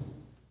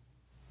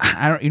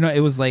I don't it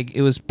was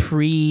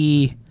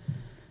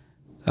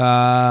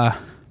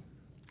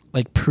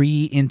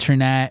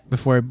pre-internet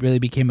before it really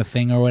became a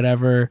thing or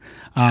whatever.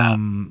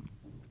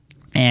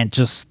 And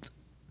just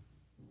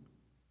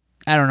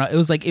I don't know.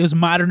 It was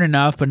modern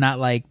enough, but not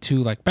like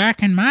too like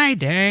back in my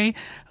day.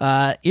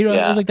 It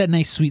was like that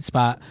nice sweet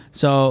spot.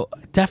 So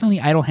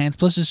definitely Idle Hands.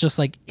 Plus, it's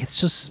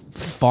just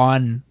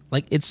fun.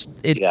 Like it's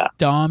Yeah.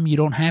 dumb. You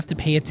don't have to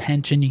pay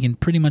attention. You can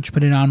pretty much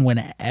put it on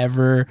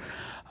whenever,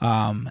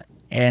 and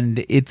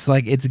it's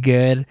like it's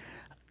good.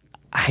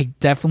 I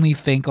definitely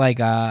think like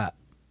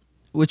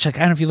which I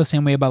kind of feel the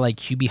same way about like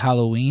Hubie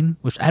Halloween,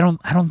 which I don't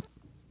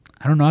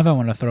know if I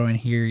want to throw in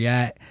here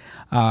yet,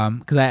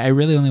 because I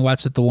really only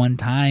watched it the one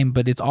time.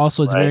 But it's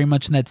very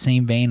much in that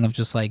same vein of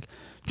just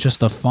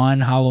a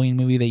fun Halloween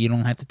movie that you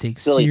don't have to take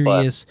Silly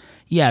serious. fun.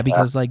 Yeah,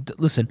 because like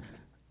listen,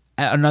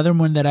 another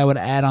one that I would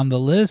add on the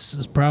list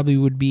is probably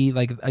would be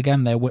like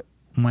again that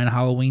when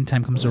Halloween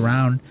time comes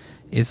around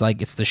is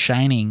like it's The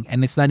Shining,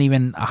 and it's not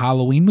even a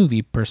Halloween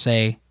movie per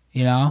se,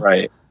 you know?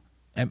 Right.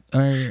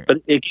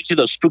 But it gives you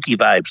those spooky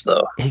vibes,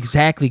 though.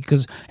 Exactly,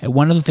 because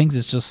one of the things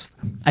is just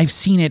I've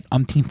seen it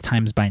umpteenth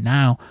times by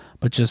now,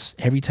 but just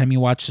every time you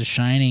watch The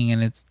Shining,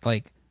 and it's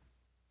like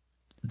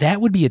that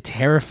would be a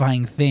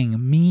terrifying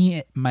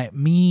thing.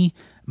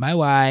 My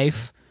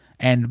wife,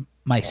 and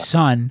my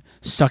son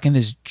stuck in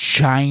this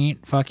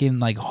giant fucking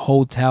like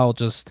hotel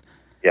just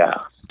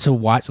to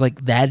watch.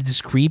 Like that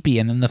is creepy,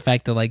 and then the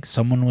fact that like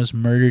someone was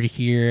murdered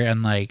here,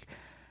 and like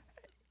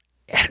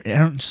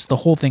just the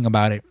whole thing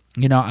about it.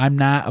 You know, I'm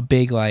not a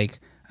big like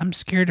I'm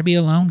scared to be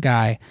alone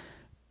guy,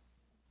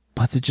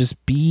 but to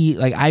just be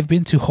like I've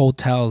been to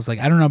hotels. Like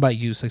I don't know about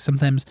you, so like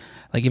sometimes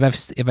like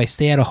if I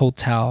stay at a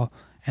hotel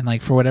and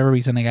like for whatever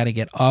reason I got to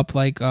get up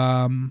like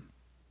up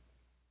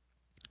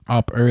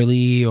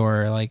early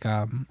or like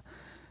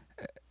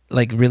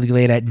really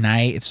late at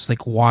night, it's just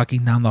like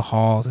walking down the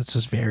halls. It's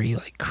just very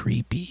like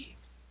creepy.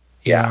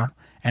 Yeah. You know?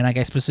 And like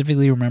I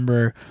specifically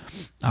remember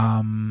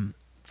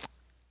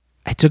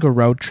I took a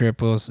road trip.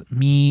 It was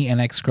me, an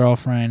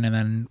ex-girlfriend, and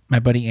then my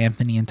buddy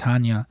Anthony and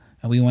Tanya.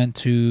 And we went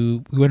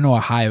to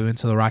Ohio. We went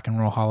to the Rock and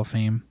Roll Hall of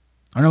Fame.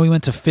 Or no, we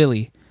went to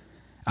Philly.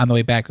 On the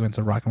way back, we went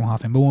to Rock and Roll Hall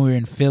of Fame. But when we were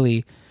in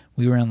Philly,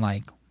 we were in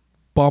like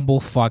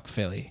bumblefuck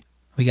Philly.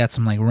 We got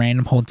some like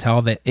random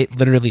hotel that it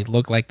literally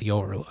looked like the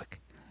Overlook.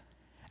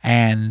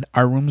 And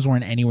our rooms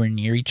weren't anywhere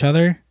near each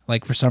other.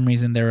 Like for some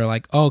reason, they were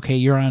like, oh, okay,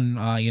 you're on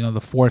the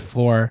fourth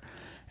floor.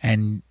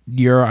 And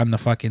you're on the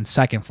fucking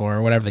second floor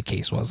or whatever the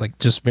case was, like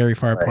just very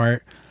far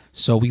apart.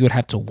 So we would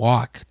have to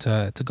walk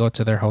to go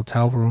to their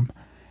hotel room,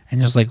 and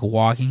just like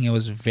walking, it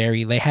was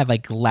they had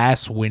like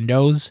glass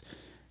windows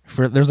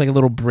there's like a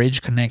little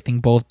bridge connecting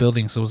both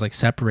buildings. So it was like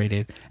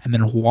separated, and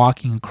then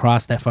walking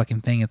across that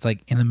fucking thing, it's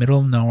like in the middle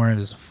of nowhere,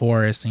 there's a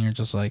forest, and you're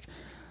just like,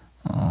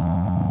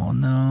 oh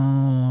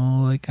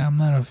no, like I'm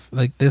not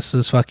like this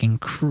is fucking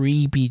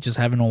creepy just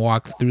having to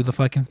walk through the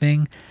fucking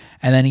thing.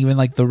 And then even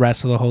like the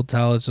rest of the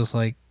hotel is just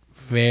like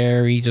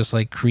very just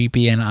like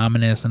creepy and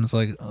ominous, and it's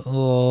like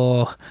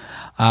oh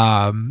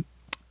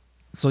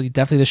so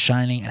definitely The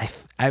Shining. And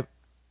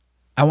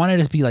I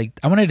wanted to be like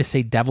I wanted to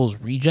say Devil's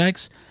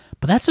Rejects,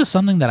 but that's just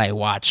something that I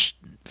watch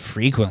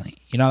frequently,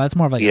 you know. That's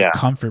more of like a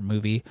comfort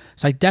movie.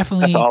 So I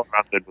definitely that's all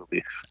around good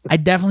movie. I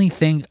definitely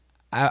think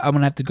I'm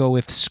gonna have to go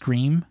with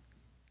Scream,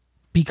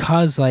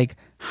 because like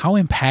how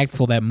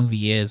impactful that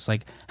movie is,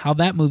 like how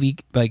that movie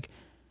like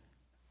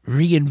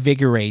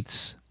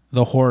reinvigorates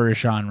the horror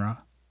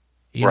genre.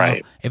 You know?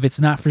 If it's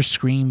not for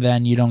Scream,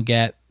 then you don't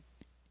get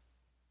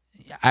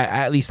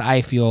at least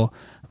I feel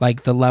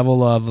like the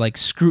level of like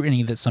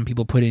scrutiny that some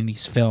people put in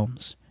these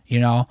films. You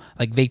know,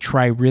 like they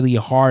try really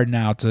hard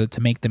now to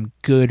make them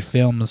good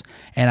films,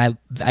 and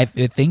I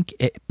think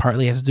it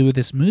partly has to do with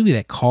this movie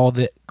that called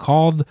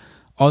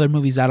all their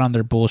movies out on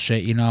their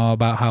bullshit. You know,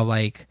 about how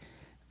like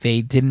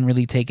they didn't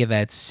really take it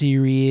that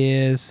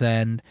serious,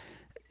 and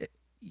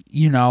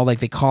you know, like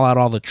they call out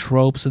all the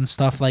tropes and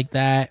stuff like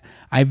that.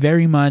 I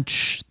very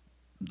much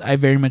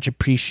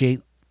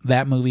appreciate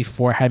that movie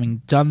for having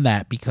done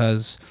that,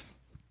 because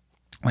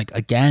like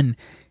again,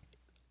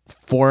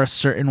 for a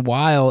certain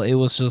while it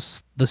was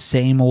just the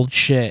same old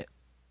shit,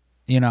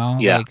 you know.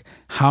 Like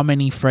how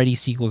many Freddy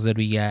sequels did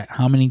we get,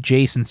 how many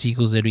Jason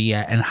sequels did we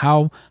get, and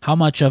how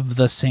much of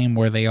the same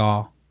were they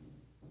all?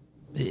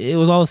 It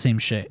was all the same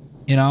shit,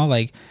 you know.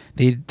 Like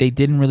they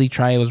didn't really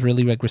try. It was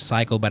really like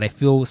recycled. But I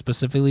feel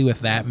specifically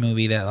with that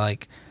movie that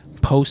like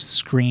post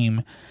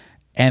Scream,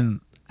 and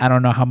I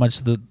don't know how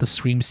much the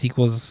Scream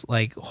sequels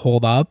like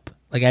hold up.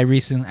 Like I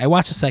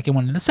watched the second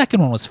one, and the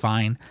second one was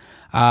fine.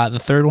 The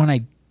third one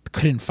I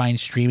couldn't find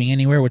streaming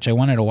anywhere, which I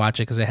wanted to watch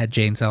it because it had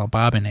Jay and Silent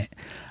Bob in it.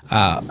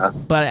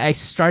 But I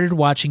started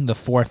watching the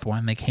fourth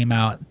one that came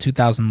out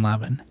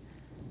 2011.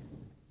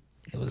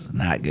 It was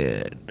not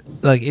good.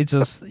 Like it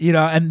just, you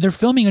know, and they're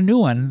filming a new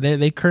one.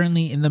 They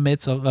currently in the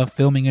midst of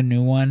filming a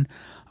new one.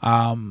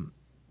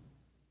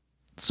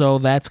 So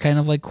that's kind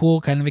of like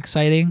cool, kind of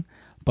exciting.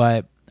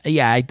 But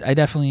yeah, I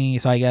definitely,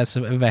 so I guess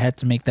if I had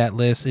to make that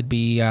list, it'd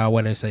be,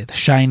 what did I say? The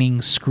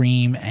Shining,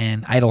 Scream,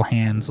 and Idle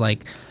Hands.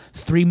 Like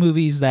 3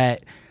 movies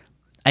that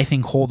I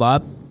think hold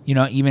up, you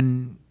know,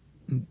 even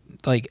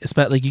like,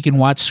 especially like you can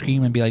watch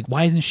Scream and be like,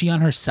 why isn't she on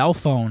her cell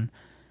phone?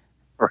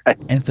 Right.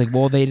 And it's like,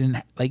 well, they didn't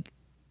like,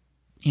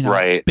 you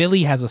know,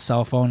 Billy has a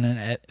cell phone,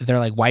 and they're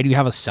like, why do you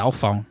have a cell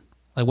phone?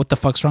 Like, what the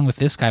fuck's wrong with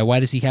this guy? Why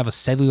does he have a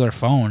cellular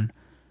phone?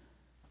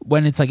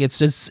 when it's like it's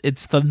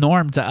the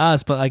norm to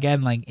us, but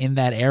again, like in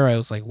that era, it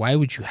was like, why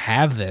would you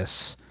have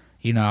this?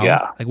 You know,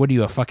 like, what are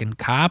you, a fucking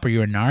cop? Are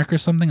you a narc or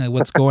something? Like,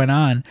 what's going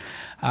on?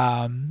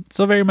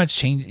 So very much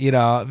change, you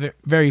know,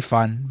 very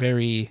fun,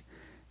 very,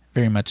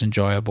 very much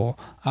enjoyable.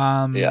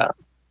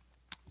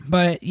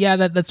 But yeah,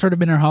 that's sort of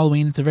been our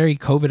Halloween. It's a very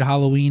COVID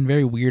Halloween,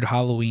 very weird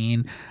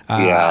Halloween.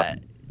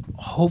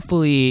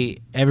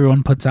 Hopefully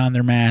everyone puts on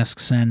their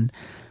masks, and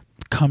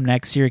come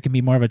next year it can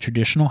be more of a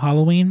traditional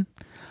Halloween.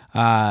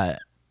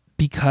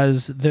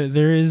 Because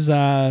there's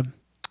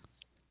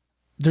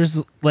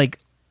like,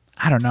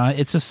 I don't know,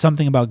 it's just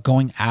something about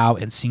going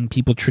out and seeing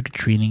people trick or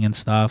treating and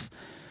stuff.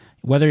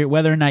 Whether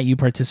or not you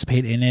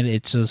participate in it,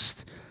 it's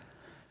just,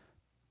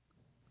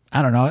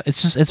 I don't know,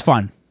 it's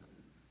fun,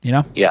 you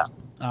know? Yeah.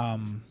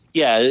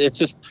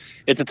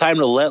 It's a time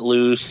to let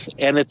loose,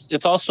 and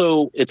it's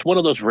also one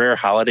of those rare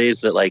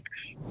holidays that like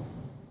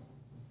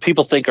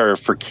people think are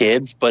for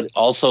kids, but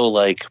also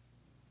like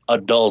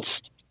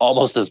adults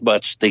almost as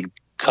much. They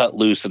cut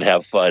loose and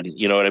have fun.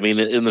 You know what I mean?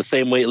 In the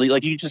same way,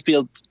 like you just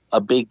be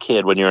a big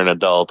kid when you're an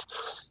adult,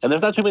 and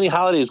there's not too many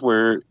holidays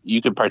where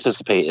you can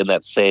participate in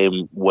that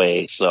same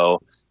way.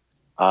 So,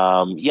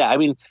 I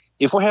mean,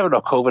 if we're having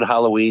a COVID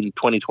Halloween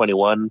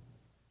 2021,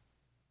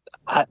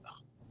 I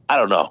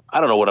don't know. I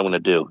don't know what I'm going to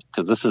do,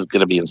 because this is going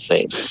to be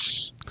insane.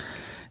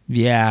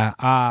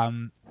 Yeah.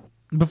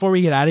 Before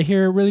we get out of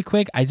here really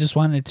quick, I just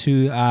wanted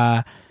to,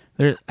 I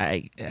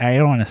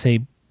don't want to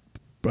say,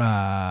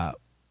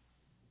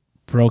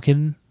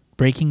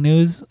 breaking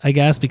news, I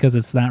guess, because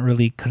it's not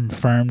really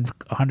confirmed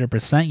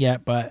 100%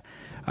 yet, but,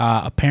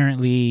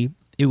 apparently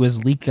it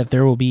was leaked that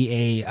there will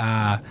be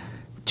a,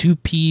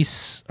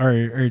 2-piece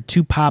or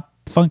 2-pop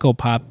Funko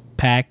Pop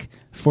pack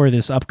for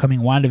this upcoming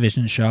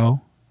WandaVision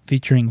show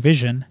featuring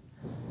Vision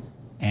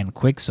and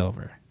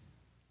Quicksilver.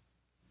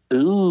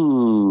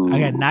 Ooh.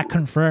 Again, not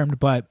confirmed,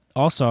 but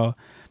also,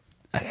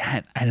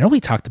 I know we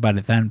talked about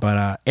it then,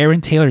 but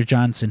Aaron Taylor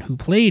Johnson, who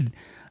played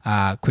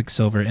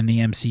Quicksilver in the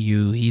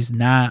MCU, he's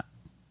not,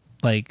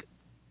 like,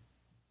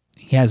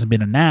 he hasn't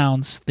been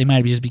announced. They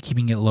might just be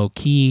keeping it low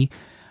key.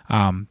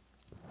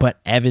 But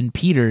Evan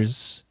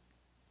Peters,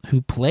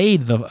 who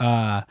played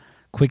the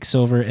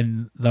Quicksilver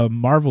in the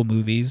Marvel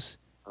movies,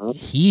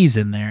 he's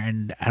in there,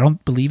 and I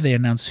don't believe they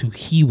announced who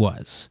he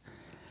was.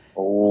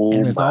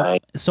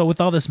 So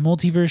with all this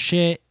multiverse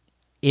shit,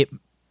 it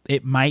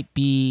might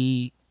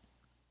be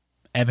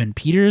Evan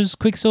Peters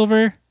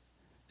Quicksilver.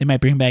 They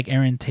might bring back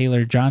Aaron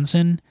Taylor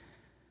Johnson,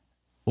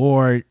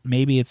 or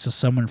maybe it's just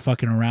someone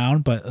fucking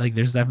around. But like,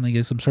 there's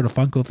definitely some sort of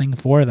Funko thing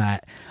for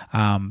that.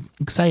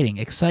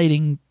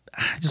 Exciting.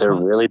 They're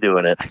really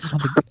doing it. I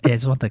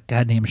just want the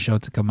goddamn show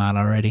to come out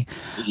already.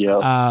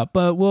 Yeah.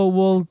 But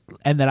we'll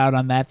end that out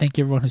on that. Thank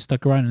you everyone who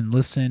stuck around and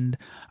listened.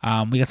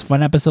 We got some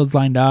fun episodes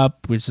lined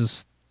up. We're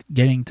just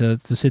getting to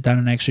sit down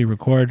and actually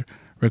record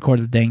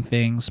the dang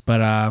things.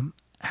 But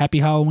happy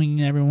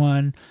Halloween,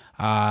 everyone.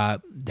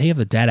 Day of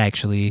the Dead,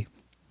 actually.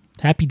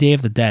 Happy Day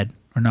of the Dead.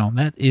 Or no,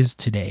 that is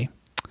today.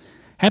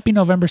 Happy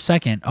November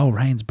 2nd. Oh,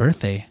 Ryan's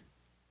birthday.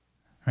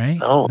 Right?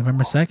 Oh.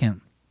 November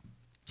 2nd.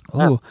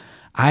 Oh,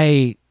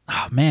 yeah.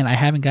 Man, I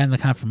haven't gotten the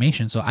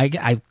confirmation, so I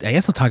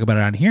guess I'll talk about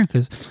it on here,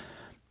 because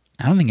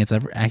I don't think it's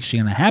ever actually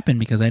going to happen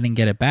because I didn't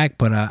get it back.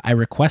 But I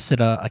requested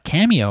a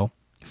cameo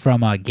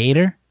from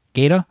Gator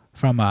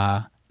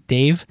from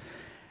Dave.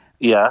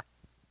 Yeah.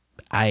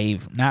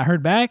 I've not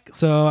heard back,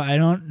 so I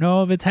don't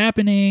know if it's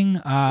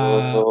happening.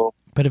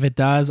 But if it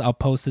does, I'll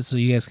post it so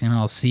you guys can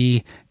all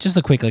see. Just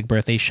a quick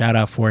birthday shout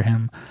out for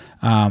him.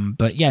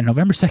 But yeah,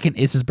 November 2nd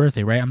is his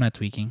birthday, right? I'm not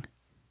tweaking.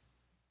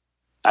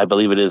 I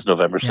believe it is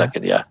November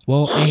 2nd, yeah.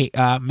 Well, hey,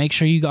 make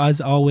sure you guys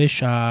all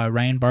wish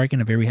Ryan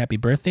Barkin a very happy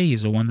birthday.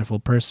 He's a wonderful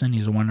person.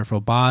 He's a wonderful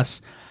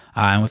boss.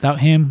 And without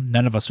him,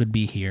 none of us would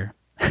be here.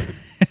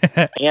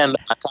 And on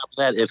top of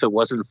that, if it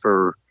wasn't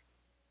for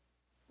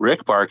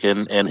Rick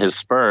Barkin and his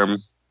sperm,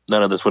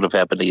 none of this would have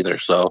happened either.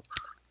 So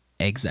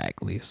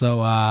exactly.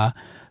 So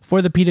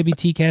for the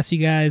PWT cast, you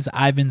guys,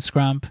 I've been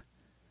Scrump.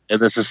 And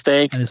this is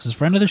Stank. And this is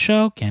friend of the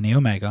show, Kenny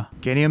Omega.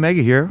 Kenny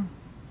Omega here,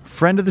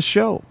 friend of the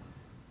show.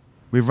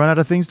 We've run out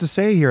of things to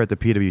say here at the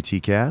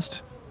PWT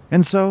cast,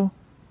 and so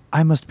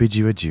I must bid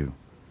you adieu.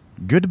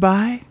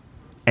 Goodbye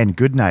and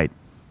good night.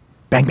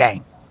 Bang,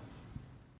 bang.